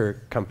many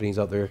other companies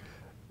out there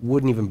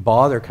wouldn't even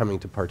bother coming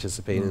to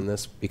participate in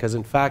this, because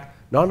in fact,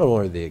 not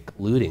only are they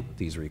eluding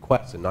these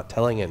requests and not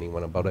telling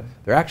anyone about it,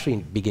 they're actually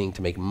beginning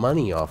to make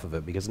money off of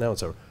it, because now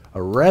it's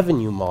a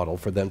revenue model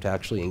for them to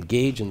actually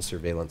engage in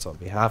surveillance on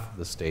behalf of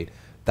the state.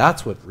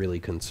 That's what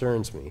really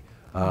concerns me.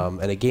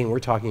 And again, we're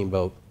talking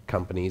about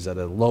companies at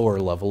a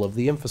lower level of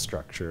the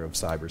infrastructure of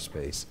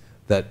cyberspace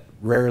that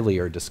rarely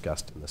are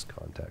discussed in this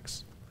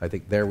context. I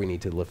think there we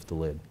need to lift the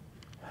lid.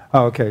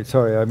 Oh, okay,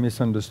 sorry, I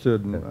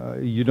misunderstood.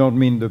 You don't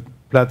mean the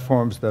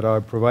platforms that are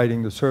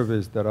providing the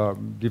service that are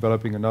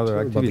developing another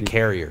activity? About the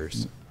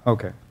carriers.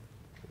 Okay.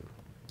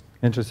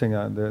 Interesting,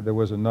 there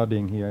was a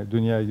nodding here.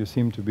 Dunja, you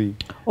seem to be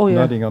Oh, yeah.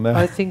 nodding on that.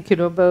 I think,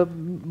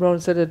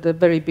 Ron said at the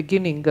very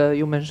beginning,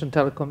 you mentioned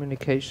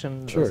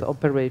telecommunication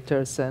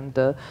operators,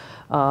 and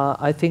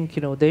I think,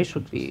 they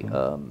should be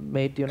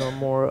made,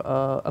 more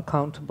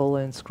accountable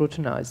and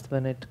scrutinized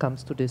when it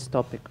comes to this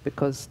topic,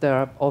 because they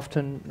are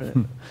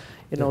often,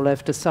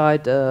 left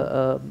aside,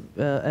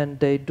 and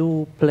they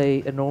do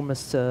play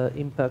enormous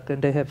impact,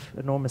 and they have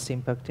enormous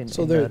impact in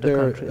the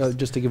countries.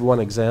 Just to give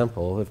one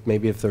example,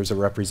 if there's a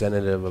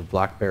representative of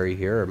BlackBerry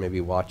here, or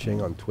maybe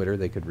watching on Twitter,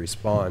 they could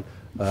respond.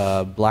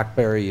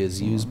 BlackBerry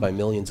is used by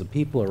millions of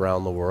people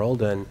around the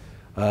world, and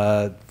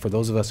for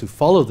those of us who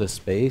follow this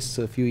space,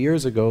 a few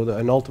years ago,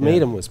 an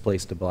ultimatum was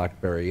placed to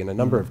BlackBerry in a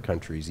number of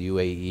countries,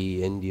 UAE,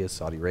 India,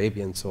 Saudi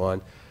Arabia, and so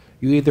on.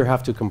 You either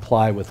have to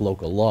comply with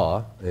local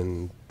law,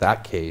 in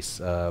that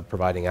case,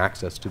 providing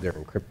access to their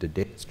encrypted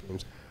data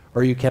streams,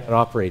 or you cannot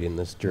operate in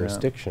this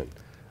jurisdiction.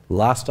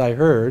 Last I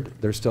heard,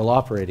 they're still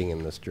operating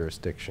in this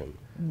jurisdiction.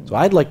 So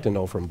I'd like to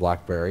know from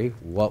BlackBerry,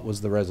 what was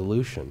the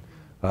resolution?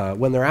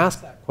 When they're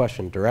asked that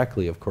question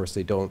directly, of course,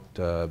 they don't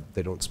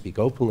speak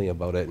openly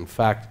about it. In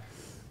fact,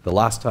 The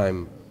last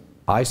time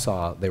I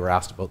saw they were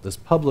asked about this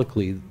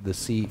publicly, the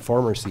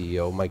former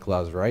CEO, Mike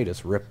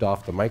Lazaridis, ripped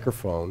off the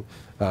microphone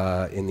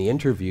in the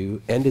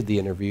interview, ended the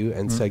interview,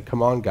 and said,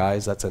 "Come on,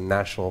 guys, that's a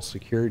national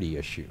security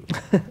issue."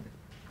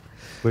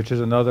 Which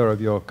is another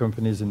of your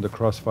companies in the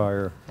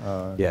crossfire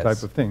Yes.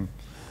 type of thing.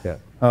 Yeah.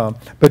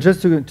 But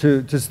just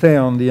to stay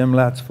on the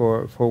MLATs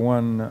for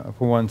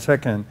 1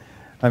 second,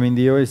 I mean,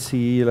 the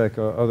OSCE, like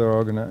other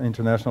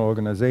international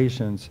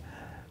organizations,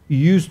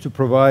 used to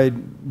provide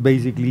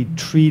basically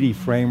treaty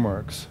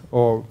frameworks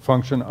or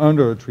function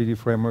under a treaty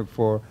framework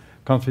for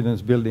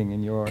confidence building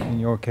in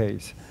your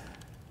case.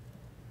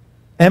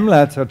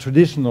 MLATs are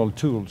traditional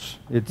tools.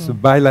 It's a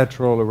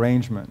bilateral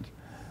arrangement.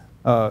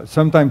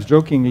 Sometimes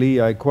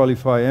jokingly, I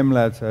qualify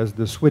MLATs as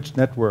the switch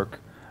network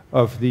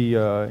of the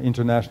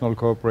international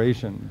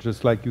cooperation,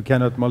 just like you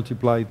cannot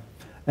multiply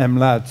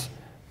MLATs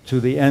to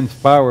the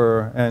nth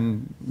power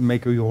and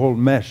make a whole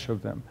mesh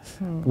of them.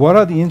 What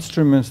are the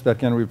instruments that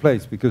can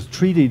replace? Because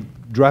treaty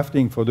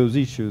drafting for those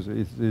issues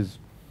is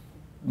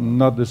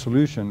not the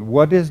solution.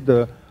 What is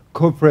the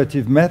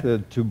cooperative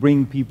method to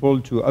bring people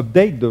to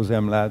update those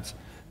MLATs,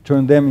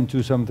 turn them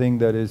into something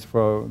that is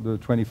for the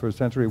 21st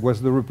century?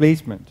 What's the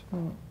replacement?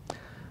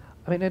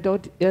 I mean, at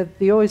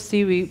the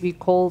OSCE, we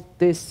call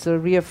this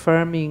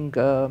reaffirming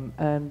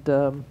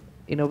and,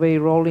 in a way,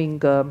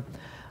 rolling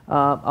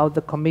out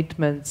the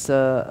commitments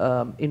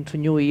into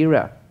new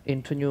era,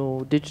 into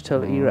new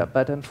digital era.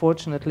 But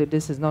unfortunately,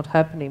 this is not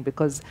happening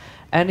because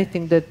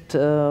anything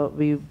that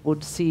we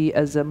would see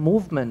as a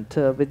movement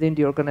within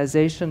the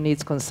organization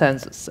needs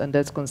consensus, and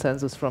that's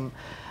consensus from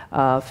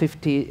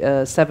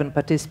 57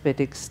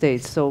 participating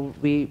states. So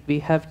we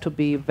have to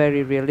be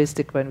very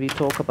realistic when we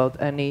talk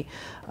about any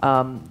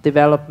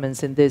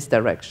developments in this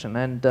direction.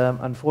 And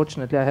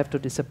unfortunately, I have to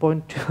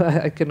disappoint you.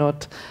 I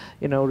cannot,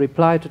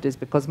 reply to this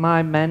because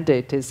my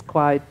mandate is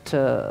quite,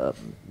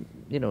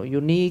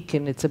 unique,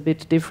 and it's a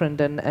bit different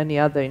than any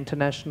other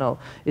international.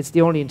 It's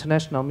the only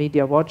international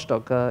media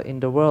watchdog in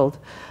the world.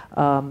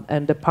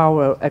 And the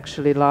power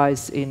actually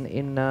lies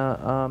in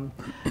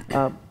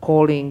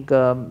calling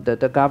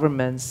the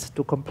governments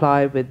to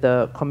comply with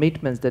the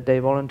commitments that they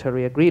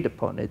voluntarily agreed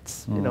upon.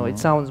 It's it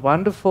sounds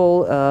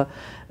wonderful.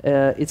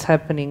 It's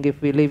happening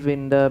if we live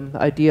in the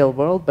ideal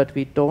world, but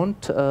we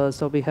don't.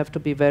 So we have to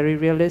be very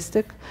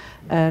realistic.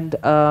 And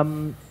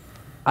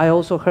I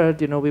also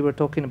heard, we were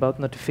talking about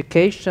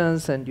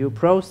notifications and due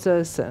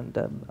process and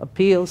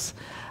appeals.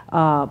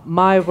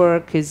 My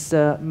work is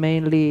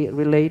mainly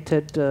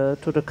related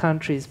to the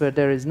countries where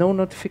there is no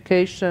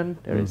notification,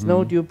 there is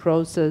no due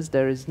process,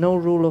 there is no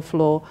rule of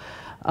law,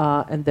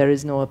 and there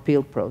is no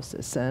appeal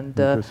process. And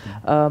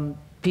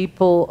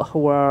people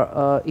who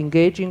are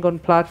engaging on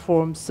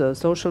platforms,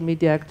 social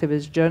media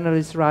activists,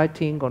 journalists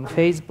writing on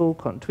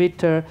Facebook, on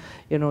Twitter,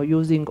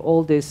 using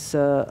all these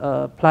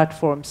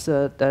platforms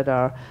that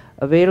are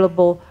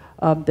available,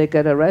 they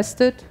get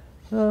arrested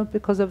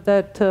because of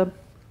that.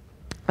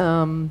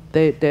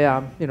 They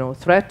are,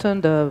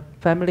 threatened.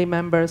 Family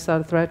members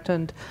are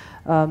threatened.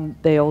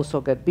 They also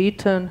get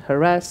beaten,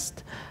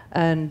 harassed,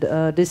 and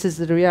this is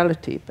the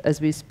reality. As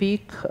we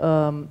speak,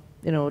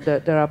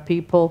 there are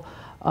people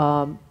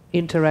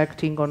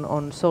interacting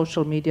on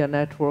social media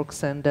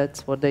networks, and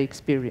that's what they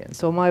experience.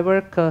 So my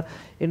work,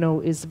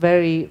 is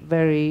very,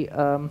 very,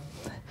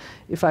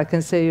 if I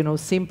can say,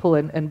 simple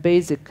and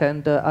basic,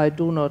 and I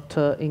do not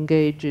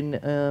engage in,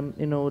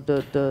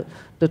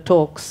 the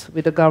talks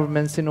with the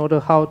governments in order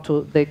how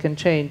they can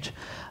change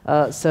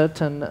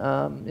certain,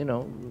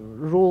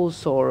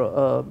 rules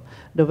or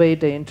the way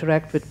they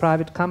interact with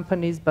private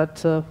companies.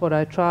 But what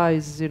I try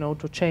is,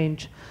 to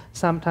change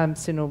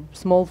sometimes,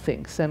 small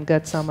things and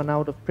get someone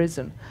out of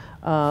prison.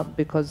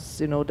 Because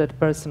that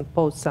person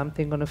posts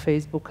something on a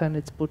Facebook and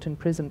it's put in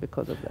prison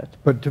because of that.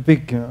 But to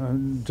pick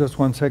just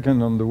 1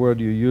 second on the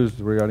word you used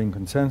regarding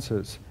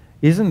consensus,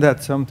 isn't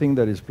that something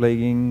that is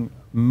plaguing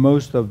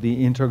most of the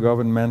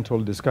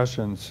intergovernmental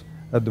discussions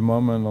at the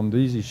moment on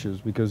these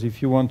issues? Because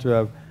if you want to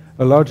have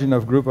a large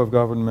enough group of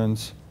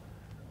governments,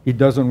 it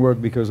doesn't work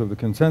because of the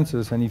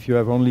consensus, and if you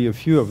have only a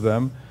few of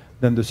them,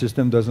 then the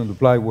system doesn't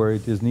apply where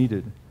it is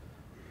needed.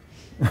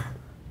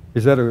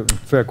 Is that a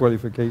fair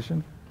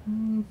qualification?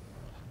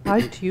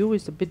 ITU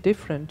is a bit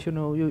different,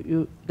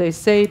 they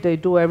say they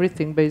do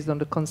everything based on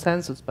the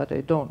consensus, but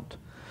they don't.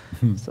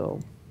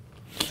 So,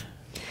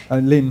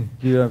 Lynn,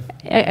 do you have?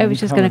 I was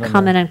just going to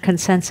comment on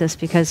consensus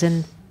because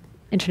in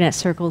internet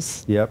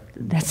circles,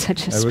 that's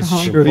such a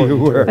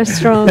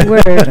strong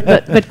word.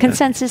 But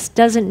consensus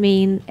doesn't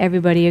mean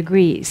everybody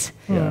agrees.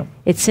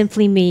 It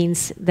simply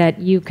means that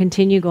you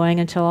continue going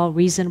until all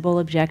reasonable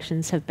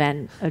objections have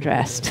been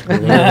addressed.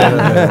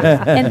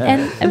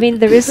 and I mean,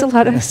 there is a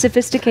lot of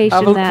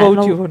sophistication in that,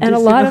 and a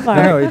lot of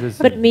art,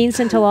 but it means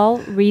until all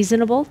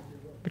reasonable,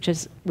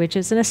 which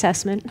is an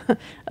assessment,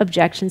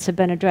 objections have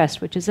been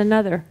addressed, which is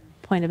another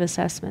point of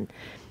assessment.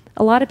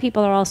 A lot of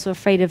people are also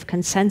afraid of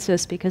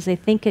consensus because they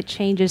think it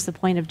changes the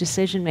point of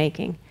decision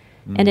making,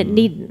 and it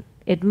needn't.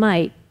 It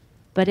might,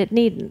 but it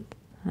needn't.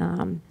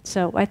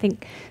 So I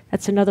think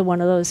that's another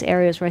one of those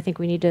areas where I think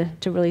we need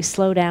to really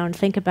slow down,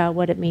 think about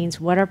what it means,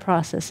 what our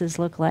processes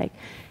look like,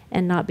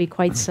 and not be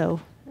quite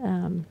so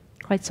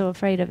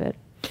afraid of it.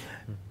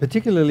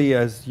 Particularly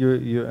as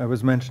I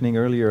was mentioning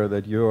earlier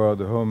that you are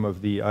the home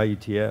of the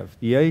IETF.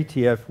 The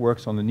IETF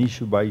works on an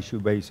issue-by-issue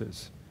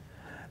basis.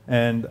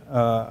 And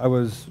I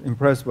was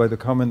impressed by the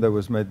comment that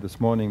was made this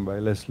morning by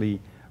Leslie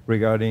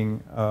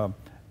regarding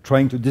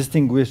trying to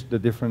distinguish the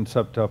different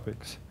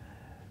subtopics.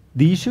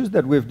 The issues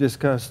that we've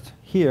discussed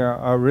here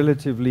are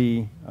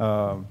relatively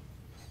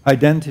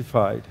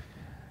identified.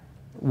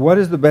 What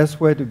is the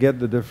best way to get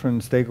the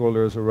different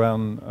stakeholders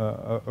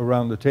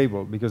around the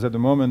table? Because at the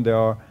moment there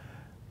are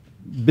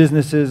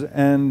businesses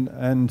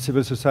and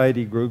civil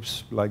society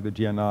groups like the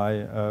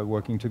GNI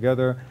working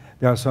together.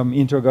 There are some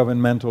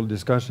intergovernmental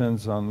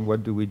discussions on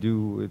what do we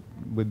do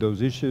with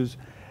those issues.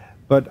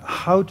 But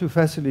how to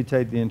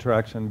facilitate the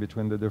interaction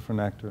between the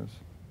different actors?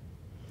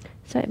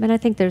 So, I mean, I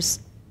think there's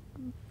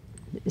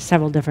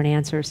several different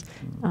answers.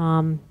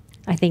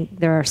 I think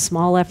there are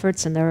small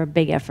efforts and there are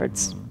big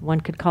efforts. One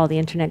could call the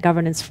Internet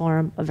Governance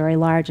Forum a very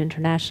large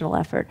international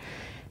effort.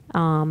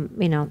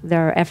 You know,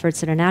 there are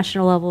efforts at a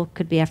national level,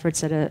 could be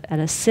efforts at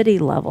a city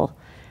level.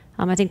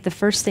 I think the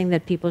first thing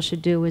that people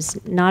should do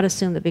is not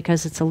assume that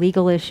because it's a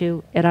legal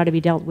issue, it ought to be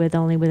dealt with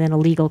only within a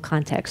legal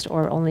context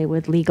or only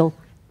with legal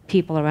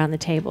people around the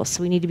table.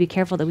 So we need to be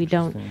careful that we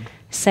don't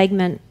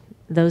segment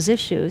those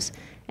issues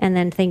and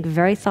then think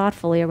very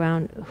thoughtfully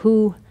around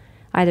who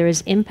either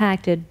is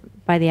impacted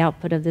by the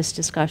output of this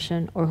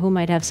discussion or who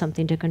might have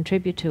something to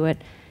contribute to it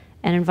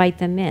and invite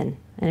them in.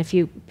 And if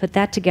you put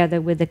that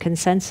together with the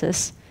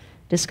consensus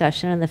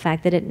discussion and the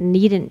fact that it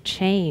needn't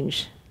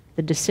change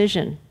the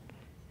decision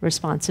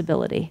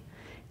responsibility,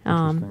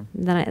 then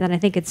I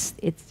think it's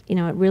you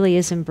know, it really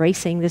is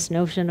embracing this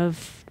notion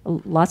of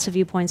lots of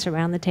viewpoints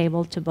around the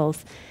table to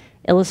both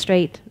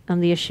illustrate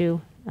the issue,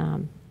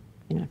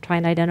 you know, try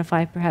and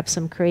identify perhaps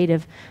some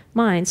creative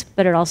minds,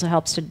 but it also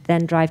helps to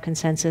then drive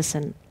consensus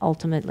and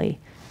ultimately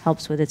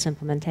helps with its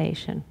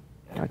implementation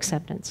or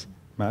acceptance.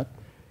 Matt?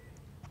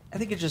 I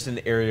think it's just an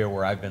area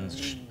where I've been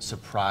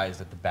surprised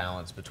at the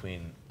balance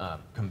between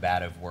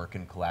combative work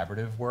and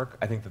collaborative work.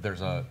 I think that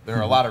there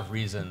are a lot of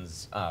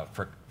reasons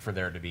for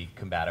there to be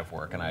combative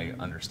work, and I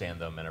understand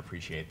them and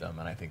appreciate them,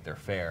 and I think they're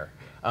fair.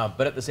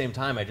 But at the same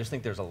time, I just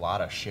think there's a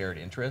lot of shared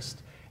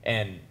interest.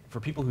 And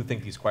for people who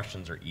think these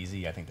questions are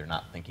easy, I think they're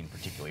not thinking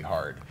particularly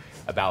hard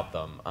about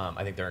them.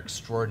 I think they're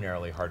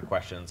extraordinarily hard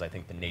questions. I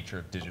think the nature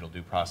of digital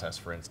due process,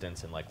 for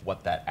instance, and like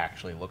what that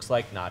actually looks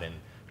like, not in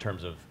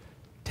terms of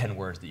 10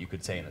 words that you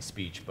could say in a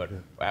speech, but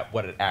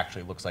what it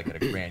actually looks like in a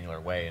granular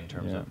way in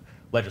terms of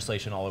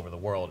legislation all over the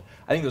world.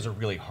 I think those are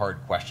really hard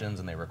questions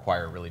and they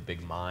require really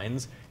big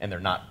minds, and they're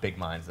not big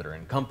minds that are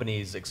in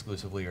companies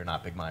exclusively or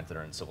not big minds that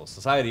are in civil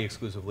society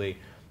exclusively.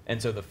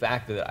 And so the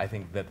fact that I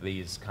think that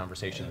these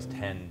conversations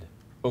tend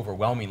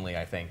overwhelmingly,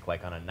 I think,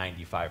 like on a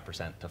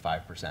 95% to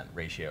 5%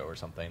 ratio or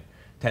something,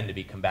 tend to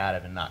be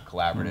combative and not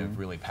collaborative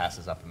really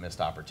passes up a missed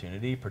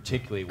opportunity,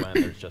 particularly when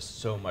there's just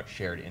so much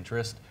shared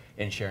interest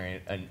in sharing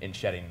and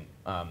shedding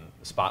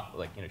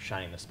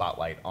shining the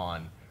spotlight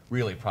on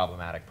really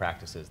problematic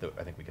practices that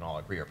I think we can all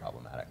agree are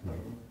problematic.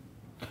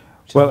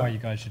 Which is why you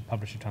guys should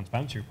publish a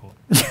transparency report.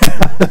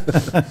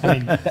 I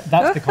mean,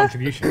 that's the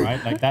contribution,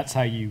 right? Like that's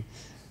how you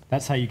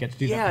get to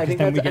do that. Yeah, I think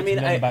then that's, we get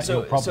to learn about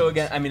your problems. So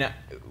again, I mean,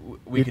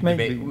 we could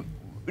debate.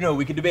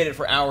 We could debate it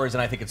for hours,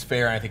 and I think it's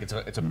fair, and I think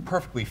it's a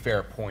perfectly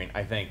fair point.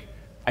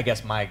 I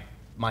guess my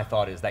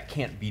thought is that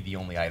can't be the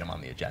only item on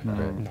the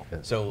agenda.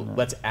 So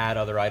let's add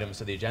other items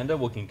to the agenda.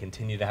 We can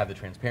continue to have the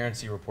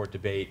transparency report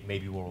debate.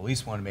 Maybe we'll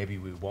release one, maybe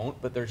we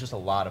won't, but there's just a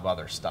lot of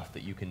other stuff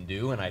that you can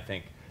do, and I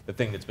think the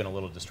thing that's been a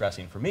little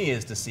distressing for me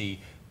is to see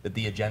that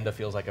the agenda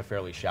feels like a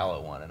fairly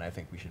shallow one, and I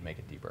think we should make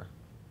it deeper.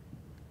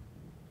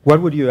 What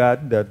would you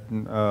add that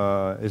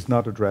is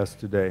not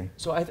addressed today?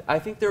 So I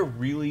think there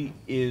really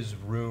is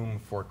room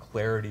for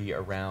clarity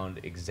around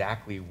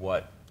exactly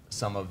what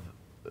some of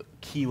the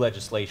key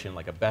legislation,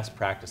 like a best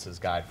practices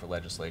guide for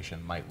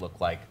legislation, might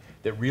look like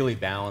that really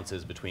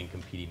balances between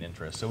competing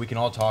interests. So we can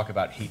all talk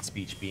about hate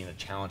speech being a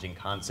challenging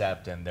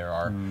concept, and there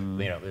are,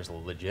 there's a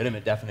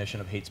legitimate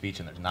definition of hate speech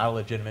and there's not a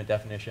legitimate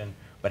definition,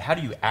 but how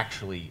do you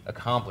actually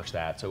accomplish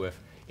that? So if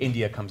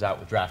India comes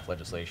out with draft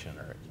legislation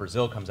or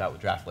Brazil comes out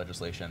with draft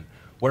legislation,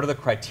 what are the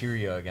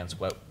criteria against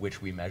which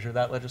we measure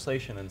that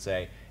legislation and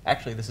say,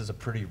 actually, this is a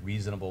pretty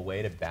reasonable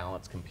way to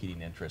balance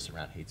competing interests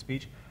around hate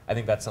speech? I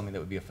think that's something that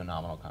would be a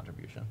phenomenal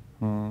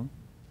contribution.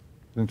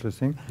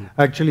 Interesting.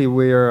 Actually,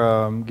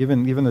 we're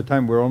given the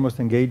time, we're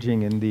almost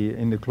engaging in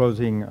the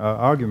closing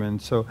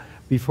argument. So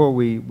before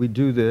we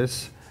do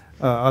this,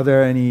 are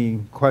there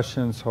any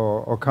questions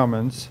or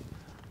comments?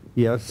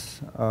 Yes,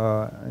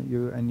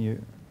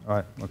 you. All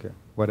right. Okay.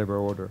 Whatever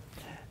order.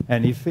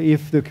 And if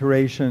the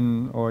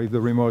curation or if the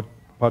remote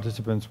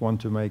participants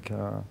want to make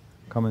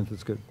comments,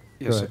 it's good.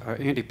 Yes,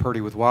 Andy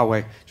Purdy with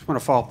Huawei. Just want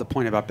to follow up the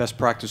point about best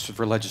practices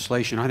for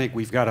legislation. I think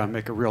we've got to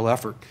make a real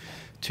effort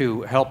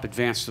to help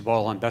advance the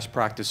ball on best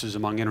practices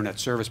among internet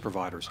service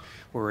providers,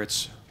 where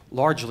it's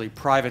largely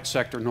private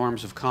sector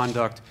norms of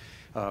conduct,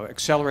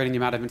 accelerating the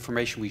amount of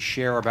information we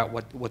share about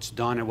what's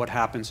done and what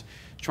happens,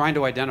 trying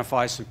to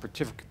identify some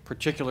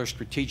particular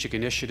strategic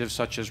initiatives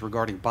such as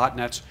regarding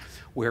botnets,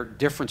 where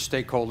different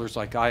stakeholders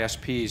like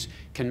ISPs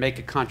can make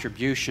a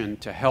contribution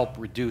to help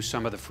reduce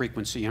some of the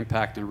frequency,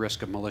 impact, and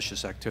risk of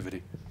malicious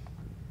activity.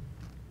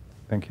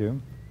 Thank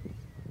you.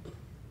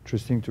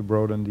 Interesting to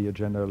broaden the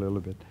agenda a little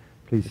bit.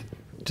 Please.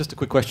 Just a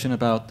quick question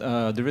about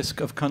the risk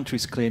of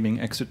countries claiming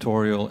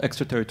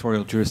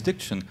extraterritorial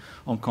jurisdiction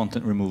on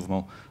content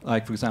removal.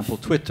 Like, for example,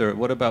 Twitter.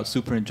 What about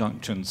super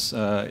injunctions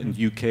in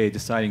the UK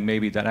deciding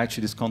maybe that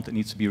actually this content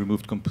needs to be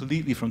removed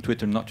completely from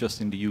Twitter, not just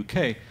in the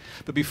UK?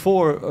 But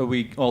before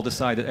we all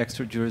decide that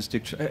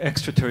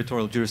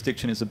extraterritorial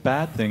jurisdiction is a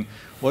bad thing,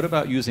 what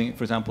about using,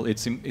 for example,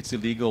 it's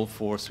illegal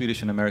for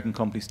Swedish and American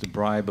companies to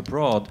bribe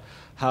abroad.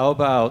 How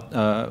about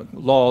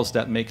laws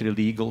that make it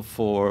illegal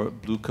for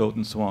Blue Coat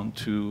and so on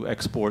to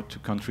export to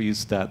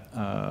countries that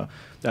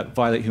that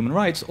violate human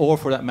rights, or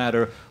for that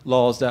matter,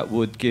 laws that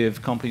would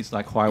give companies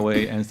like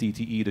Huawei and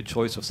ZTE the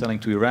choice of selling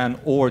to Iran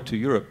or to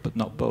Europe, but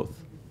not both?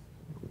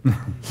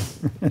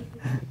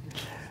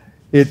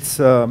 It's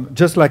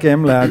just like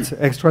MLAT's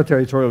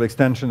extraterritorial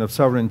extension of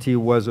sovereignty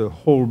was a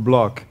whole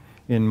block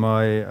in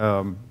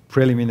my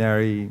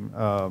preliminary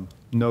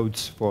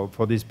notes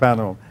for this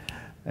panel.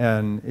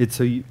 And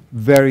it's a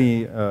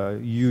very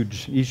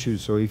huge issue.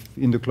 So if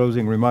in the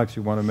closing remarks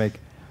you want to make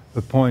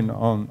a point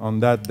on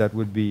that, that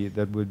would be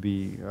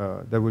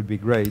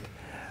great.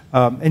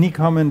 Any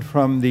comment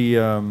from the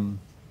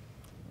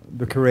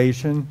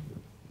curation?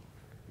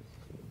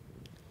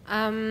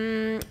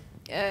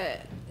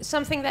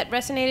 Something that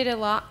resonated a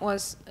lot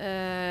was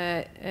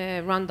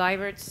Ron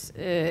Deibert's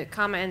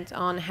comment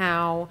on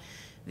how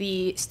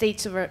the state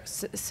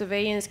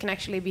surveillance can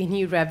actually be a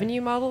new revenue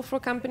model for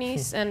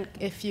companies, and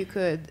if you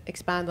could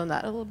expand on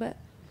that a little bit.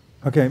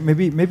 Okay,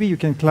 maybe you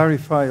can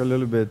clarify a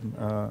little bit,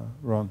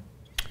 Ron.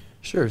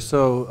 Sure.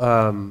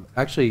 So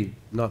actually,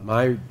 not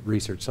my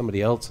research,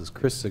 somebody else's.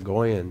 Chris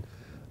Segoyan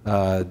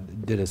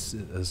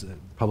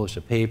published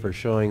a paper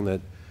showing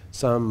that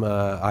some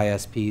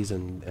ISPs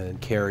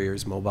and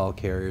carriers, mobile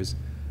carriers,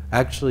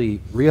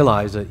 actually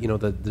realized that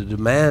the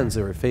demands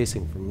they were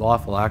facing from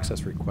lawful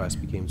access requests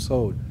became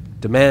so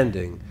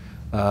demanding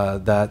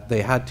that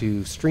they had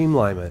to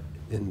streamline it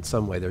in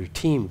some way. Their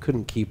team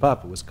couldn't keep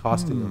up. It was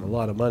costing them a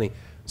lot of money.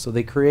 So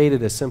they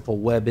created a simple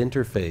web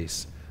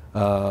interface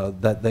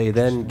that they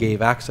then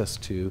gave access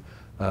to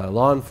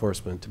law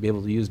enforcement to be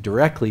able to use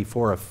directly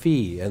for a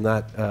fee. And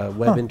that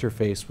web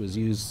interface was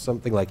used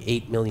something like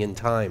 8 million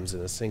times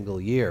in a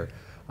single year.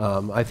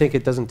 I think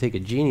it doesn't take a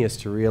genius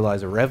to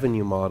realize a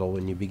revenue model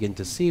when you begin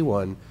to see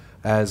one,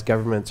 as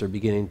governments are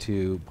beginning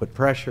to put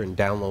pressure and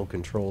download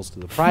controls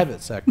to the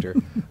private sector.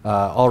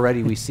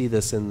 Already we see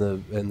this in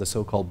the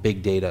so-called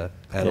big data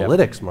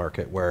analytics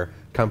market, where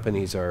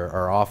companies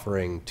are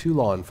offering to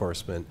law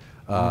enforcement,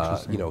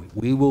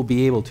 we will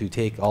be able to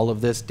take all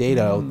of this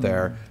data out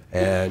there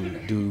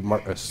and do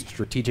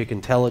strategic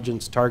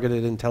intelligence,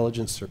 targeted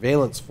intelligence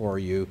surveillance for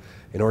you.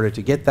 In order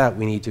to get that,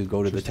 we need to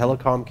go to the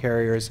telecom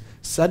carriers.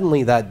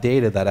 Suddenly that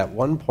data that at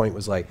one point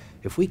was like,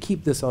 if we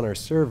keep this on our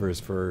servers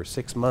for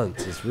 6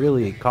 months,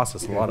 it costs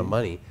us a lot of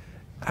money.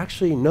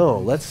 Actually, no,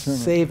 let's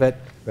save it,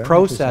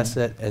 process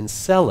it, and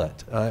sell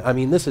it. I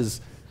mean, this is,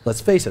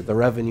 let's face it, the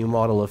revenue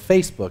model of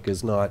Facebook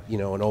is not,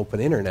 an open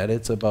internet.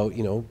 It's about,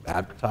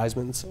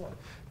 advertisement and so on.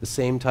 The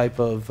same type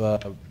of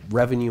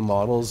revenue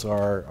models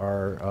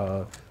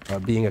are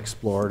being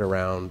explored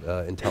around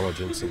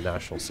intelligence and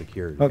national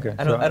security. Okay.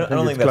 I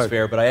don't think that's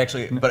fair, but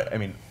I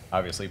mean,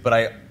 obviously, but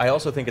I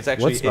also think it's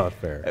actually what's not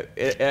fair.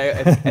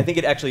 I think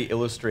it actually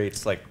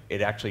illustrates a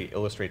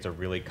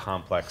really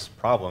complex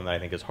problem that I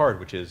think is hard,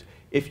 which is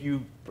if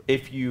you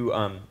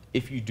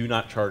do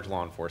not charge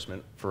law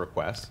enforcement for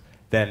requests,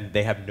 then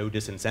they have no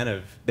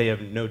disincentive. They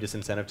have no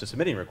disincentive to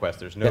submitting requests.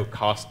 There's no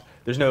cost.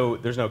 There's no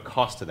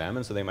cost to them,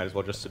 and so they might as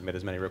well just submit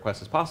as many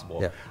requests as possible.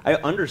 Yeah. I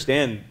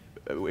understand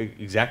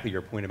exactly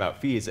your point about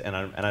fees, and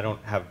I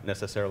don't have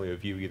necessarily a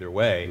view either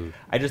way.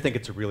 I just think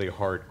it's a really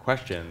hard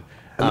question.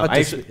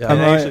 I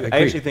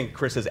actually think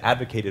Chris has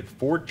advocated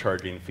for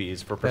charging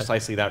fees for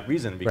precisely that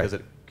reason, because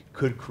it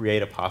could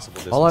create a possible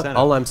disincentive.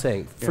 All I'm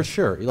saying, for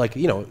sure,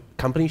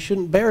 companies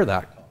shouldn't bear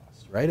that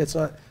cost, right? It's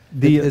not.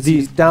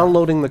 It's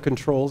downloading the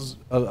controls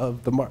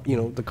of the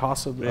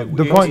cost of the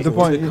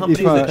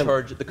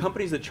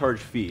companies that charge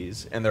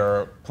fees, and there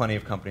are plenty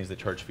of companies that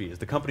charge fees.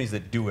 The companies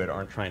that do it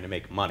aren't trying to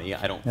make money.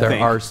 I don't think. There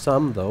are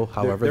some, though.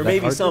 However, there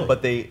may be some,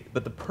 but the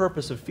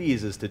purpose of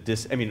fees is to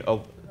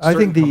I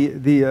think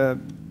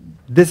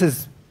this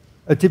is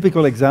a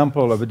typical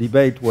example of a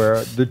debate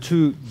where the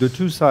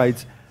two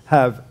sides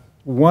have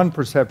one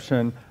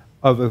perception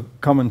of a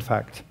common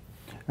fact.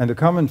 And the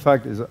common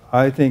fact is,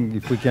 I think,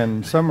 if we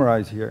can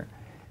summarize here,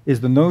 is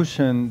the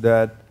notion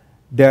that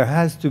there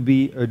has to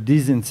be a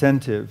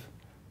disincentive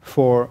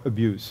for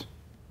abuse.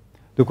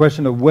 The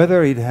question of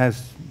whether it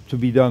has to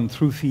be done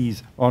through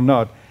fees or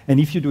not, and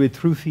if you do it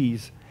through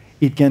fees,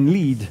 it can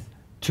lead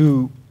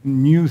to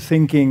new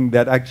thinking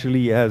that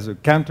actually has a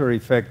counter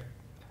effect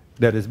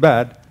that is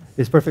bad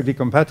is perfectly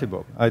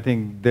compatible. I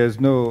think there's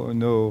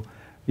no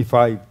if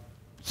I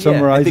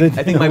summarize I it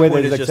think in my a way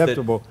point that is is just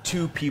acceptable. that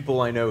two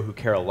people I know who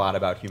care a lot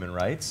about human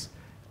rights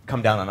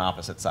come down on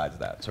opposite sides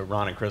of that. So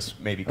Ron and Chris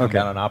maybe come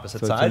down on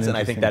opposite sides, and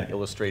I think that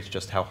illustrates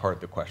just how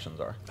hard the questions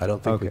are. I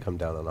don't think we come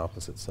down on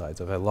opposite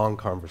sides. I've had long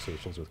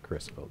conversations with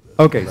Chris about this.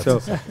 Okay, so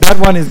that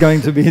one is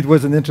going to be, it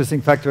was an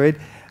interesting factor 8.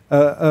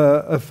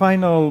 A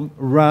final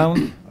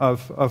round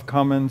of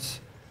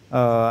comments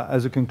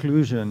as a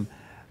conclusion,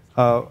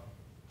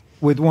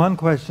 with one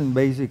question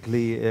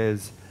basically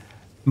is,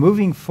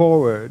 moving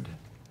forward,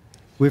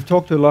 we've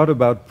talked a lot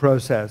about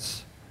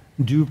process,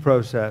 due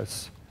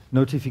process,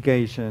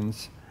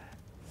 notifications,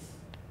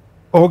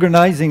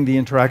 organizing the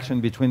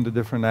interaction between the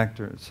different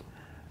actors.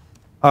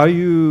 Are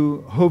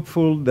you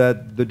hopeful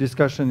that the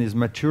discussion is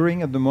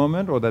maturing at the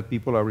moment, or that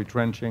people are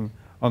retrenching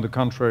on the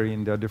contrary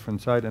in their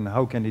different side, and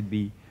how can it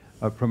be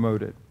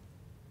promoted?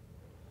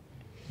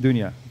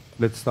 Dunja,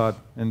 let's start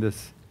in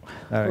this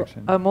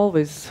direction. Well, I'm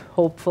always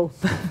hopeful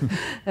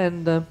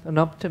and an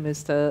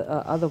optimist.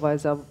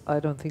 Otherwise, I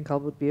don't think I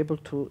would be able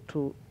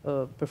to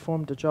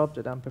perform the job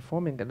that I'm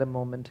performing at the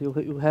moment.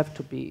 You have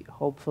to be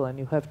hopeful and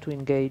you have to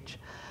engage.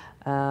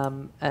 You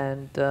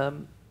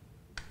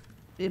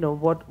know,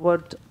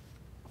 what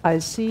I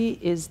see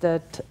is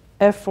that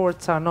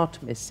efforts are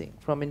not missing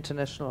from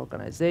international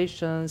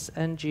organizations,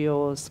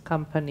 NGOs,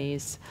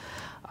 companies.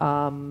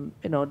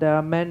 You know, there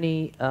are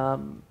many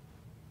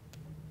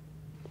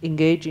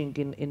engaging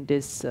in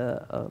this,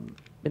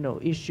 you know,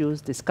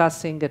 issues,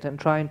 discussing it and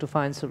trying to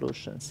find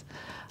solutions.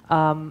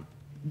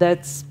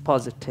 That's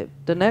positive.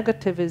 The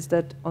negative is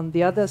that on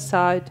the other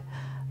side,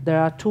 there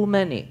are too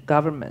many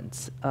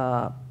governments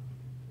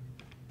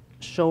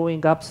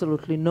showing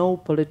absolutely no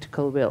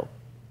political will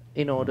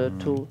in order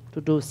to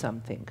do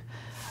something.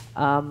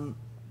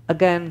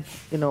 Again,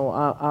 you know,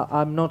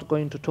 I'm not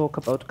going to talk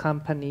about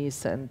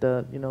companies and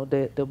you know,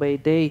 the way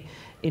they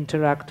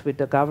interact with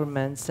the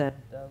governments and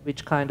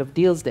which kind of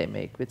deals they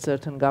make with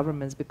certain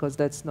governments, because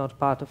that's not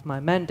part of my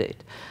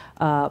mandate.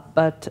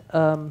 But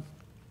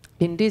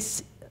in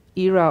this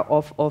era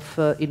of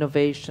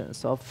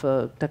innovations, of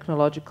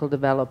technological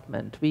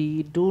development,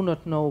 we do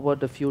not know what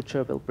the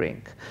future will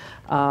bring.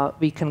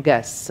 We can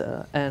guess,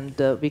 and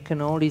we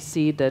can only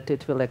see that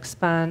it will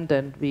expand,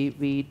 and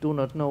we do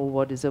not know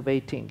what is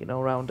awaiting, you know,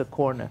 around the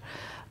corner.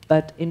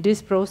 But in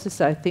this process,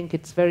 I think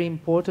it's very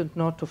important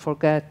not to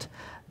forget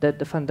that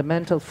the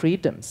fundamental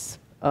freedoms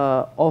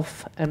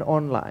off and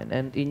online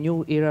and in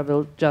new era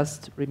will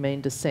just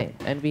remain the same,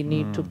 and we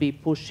need to be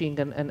pushing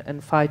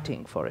and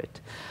fighting for it.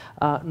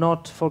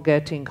 Not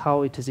forgetting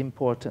how it is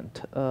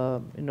important,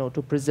 you know,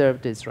 to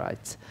preserve these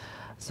rights.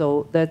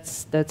 So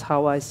that's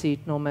how I see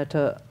it. No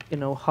matter, you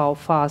know, how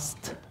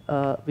fast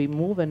we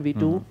move, and we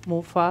do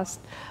move fast,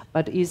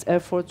 but these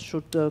efforts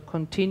should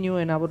continue.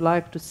 And I would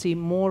like to see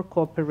more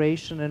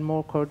cooperation and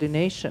more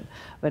coordination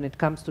when it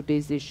comes to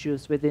these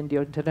issues within the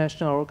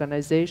international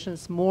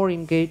organizations. More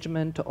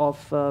engagement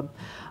of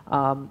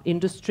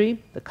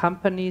industry, the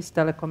companies,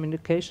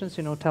 telecommunications.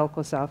 You know,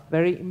 telcos are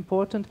very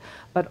important,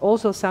 but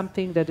also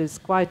something that is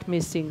quite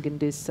missing in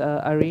this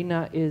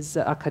arena is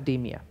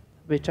academia,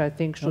 which I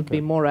think should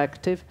be more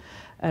active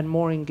and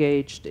more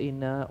engaged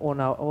in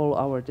all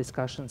our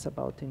discussions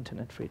about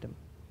internet freedom.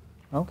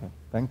 Okay,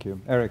 thank you.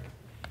 Eric?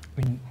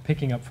 I mean,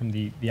 picking up from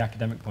the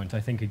academic point,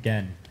 I think,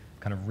 again,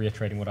 kind of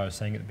reiterating what I was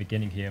saying at the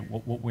beginning here,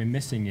 what we're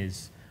missing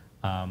is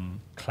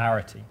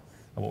clarity.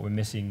 And what we're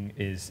missing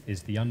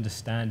is the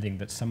understanding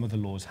that some of the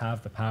laws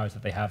have the powers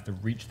that they have, the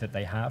reach that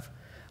they have,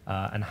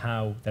 and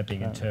how they're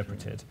being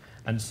interpreted.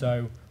 And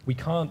so we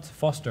can't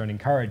foster and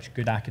encourage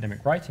good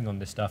academic writing on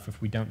this stuff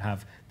if we don't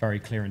have very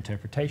clear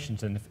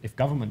interpretations, and if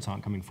governments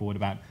aren't coming forward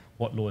about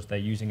what laws they're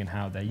using and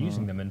how they're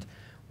using them. And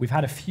we've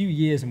had a few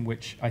years in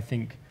which I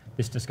think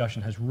this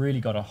discussion has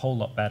really got a whole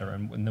lot better,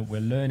 and that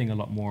we're learning a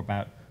lot more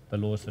about the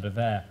laws that are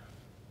there.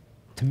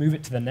 To move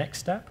it to the next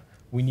step,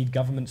 we need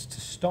governments to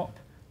stop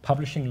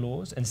publishing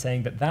laws and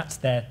saying that that's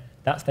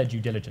their due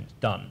diligence,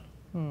 done.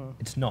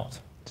 It's not.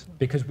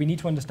 Because we need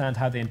to understand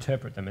how they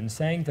interpret them, and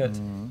saying that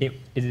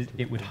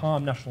it would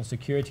harm national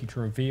security to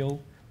reveal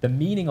the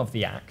meaning of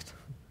the act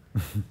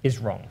is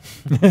wrong.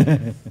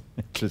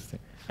 Interesting.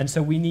 And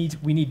so we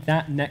need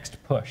that next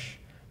push.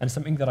 And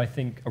something that I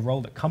think a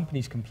role that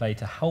companies can play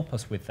to help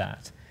us with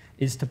that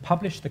is to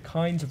publish the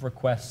kinds of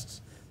requests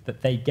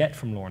that they get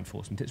from law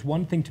enforcement. It's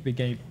one thing to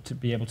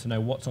be able to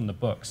know what's on the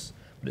books,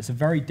 but it's a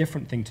very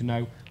different thing to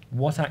know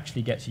what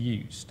actually gets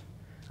used.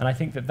 And I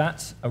think that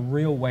that's a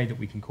real way that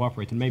we can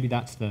cooperate, and maybe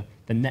that's the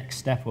next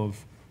step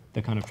of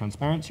the kind of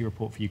transparency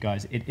report for you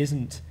guys. It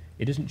isn't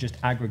just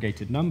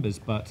aggregated numbers,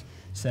 but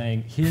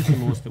saying, here's the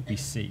laws that we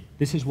see.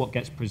 This is what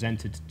gets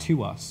presented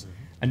to us,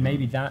 and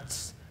maybe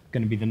that's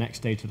going to be the next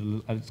stage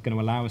that's going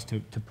to allow us to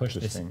push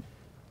this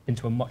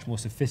into a much more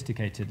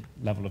sophisticated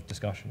level of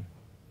discussion.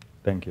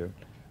 Thank you.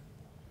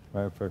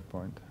 Very fair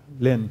point.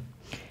 Lynn,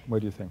 what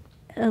do you think?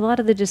 A lot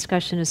of the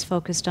discussion is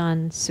focused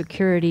on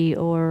security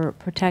or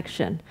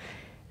protection.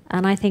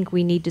 And I think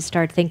we need to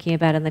start thinking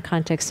about it in the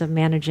context of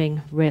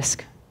managing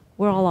risk.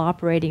 we're all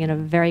operating in a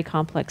very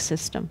complex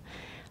system.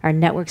 Our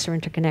networks are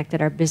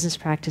interconnected, our business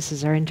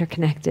practices are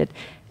interconnected,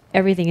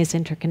 everything is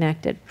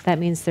interconnected. That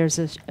means there's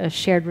a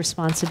shared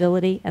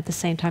responsibility at the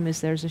same time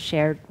as there's a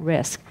shared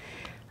risk.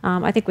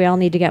 I think we all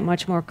need to get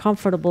much more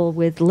comfortable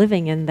with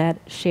living in that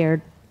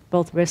shared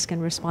both risk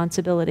and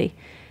responsibility.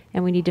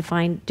 And we need to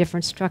find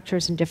different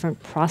structures and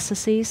different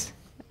processes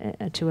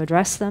to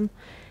address them.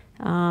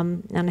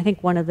 And I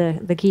think one of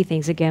the key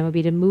things, again, would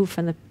be to move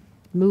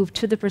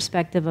to the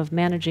perspective of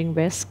managing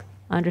risk,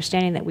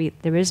 understanding that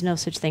there is no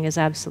such thing as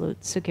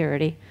absolute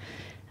security,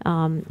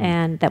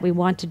 and that we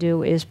want to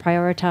do is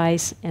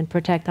prioritize and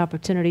protect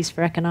opportunities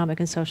for economic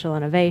and social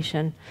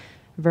innovation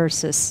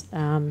versus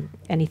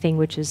anything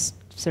which is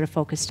sort of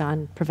focused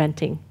on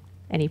preventing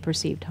any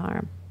perceived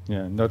harm.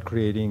 Yeah, not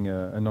creating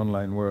an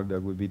online world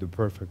that would be the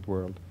perfect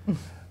world.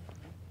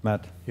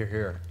 Matt?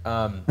 Here.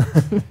 I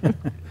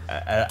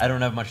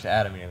don't have much to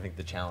add. I mean, I think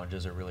the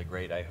challenges are really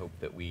great. I hope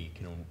that we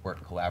can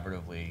work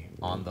collaboratively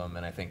on them.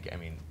 And I think, I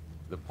mean,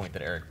 the point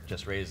that Eric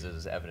just raised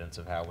is evidence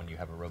of how when you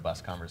have a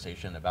robust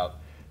conversation about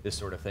this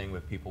sort of thing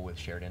with people with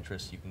shared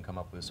interests, you can come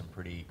up with some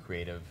pretty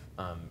creative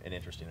and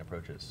interesting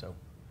approaches. So,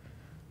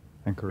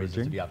 encouraging.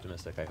 Reasons to be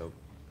optimistic, I hope.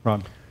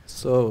 Ron?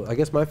 So I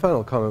guess my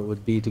final comment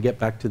would be to get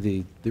back to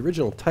the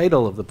original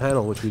title of the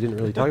panel, which we didn't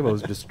really talk about,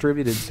 was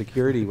distributed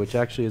security, which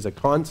actually is a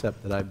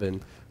concept that I've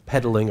been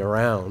peddling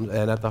around.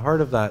 And at the heart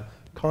of that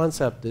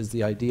concept is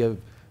the idea of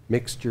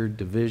mixture,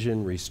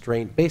 division,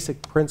 restraint,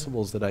 basic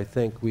principles that I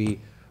think we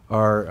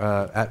are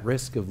at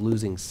risk of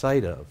losing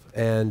sight of.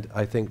 And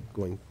I think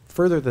going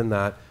further than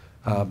that,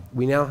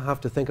 we now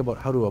have to think about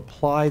how to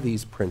apply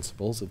these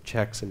principles of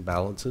checks and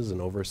balances and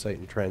oversight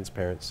and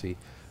transparency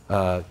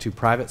to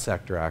private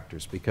sector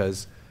actors,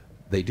 because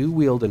they do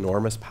wield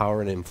enormous power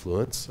and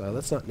influence.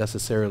 That's not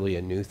necessarily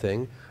a new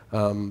thing,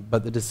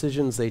 but the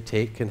decisions they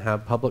take can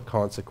have public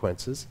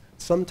consequences,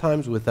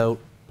 sometimes without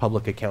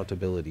public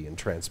accountability and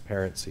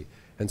transparency.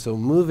 And so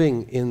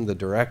moving in the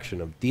direction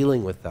of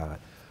dealing with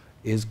that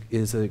is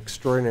an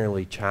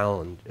extraordinarily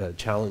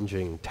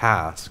challenging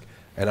task.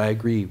 And I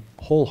agree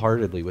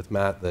wholeheartedly with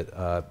Matt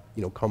that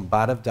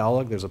combative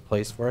dialogue, there's a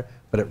place for it,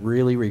 but it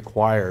really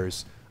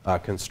requires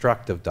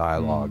constructive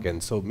dialogue.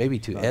 And so maybe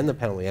to end the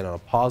panel, we end on a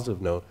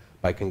positive note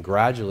by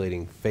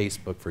congratulating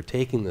Facebook for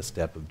taking the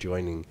step of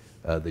joining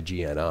the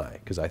GNI,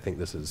 because I think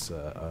this is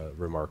a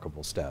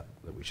remarkable step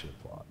that we should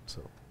applaud.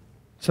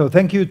 So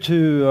thank you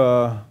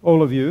to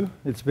all of you.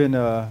 It's been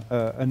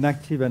an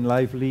active and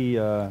lively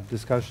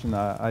discussion,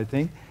 I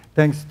think.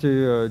 Thanks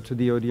to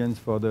the audience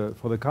for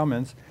the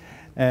comments.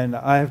 And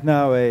I have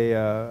now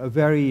a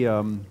very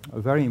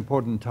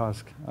important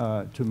task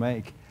to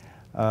make.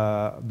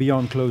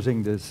 Beyond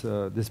closing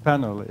this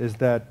panel, is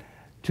that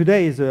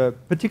today is a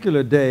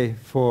particular day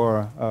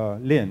for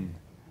Lynn.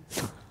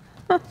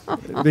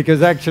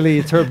 Because actually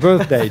it's her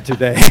birthday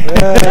today.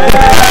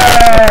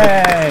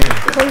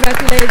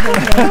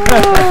 Congratulations.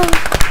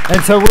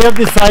 And so we have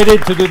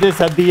decided to do this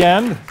at the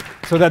end,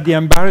 so that the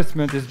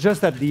embarrassment is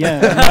just at the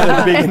end, not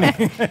at the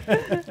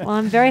beginning. Well,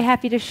 I'm very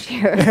happy to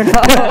share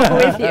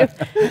with you.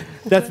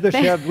 That's the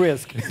shared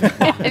risk.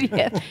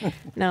 Yeah.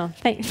 No,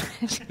 thank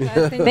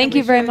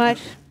you very much.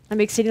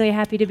 I'm exceedingly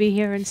happy to be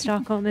here in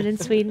Stockholm and in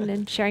Sweden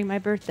and sharing my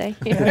birthday.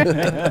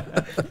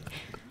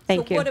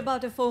 Thank you. What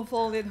about a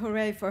full-folded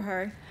hooray for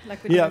her?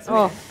 Like we did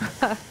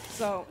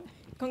So,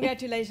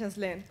 congratulations,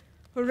 Lynn.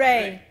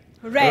 Hooray!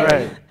 Hooray!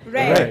 Hooray!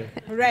 Hooray!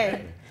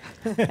 Hooray!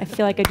 I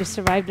feel like I just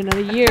survived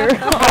another year or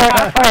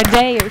a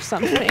day or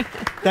something.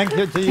 Thank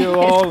you to you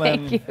all.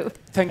 Thank you.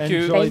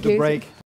 Enjoy the break.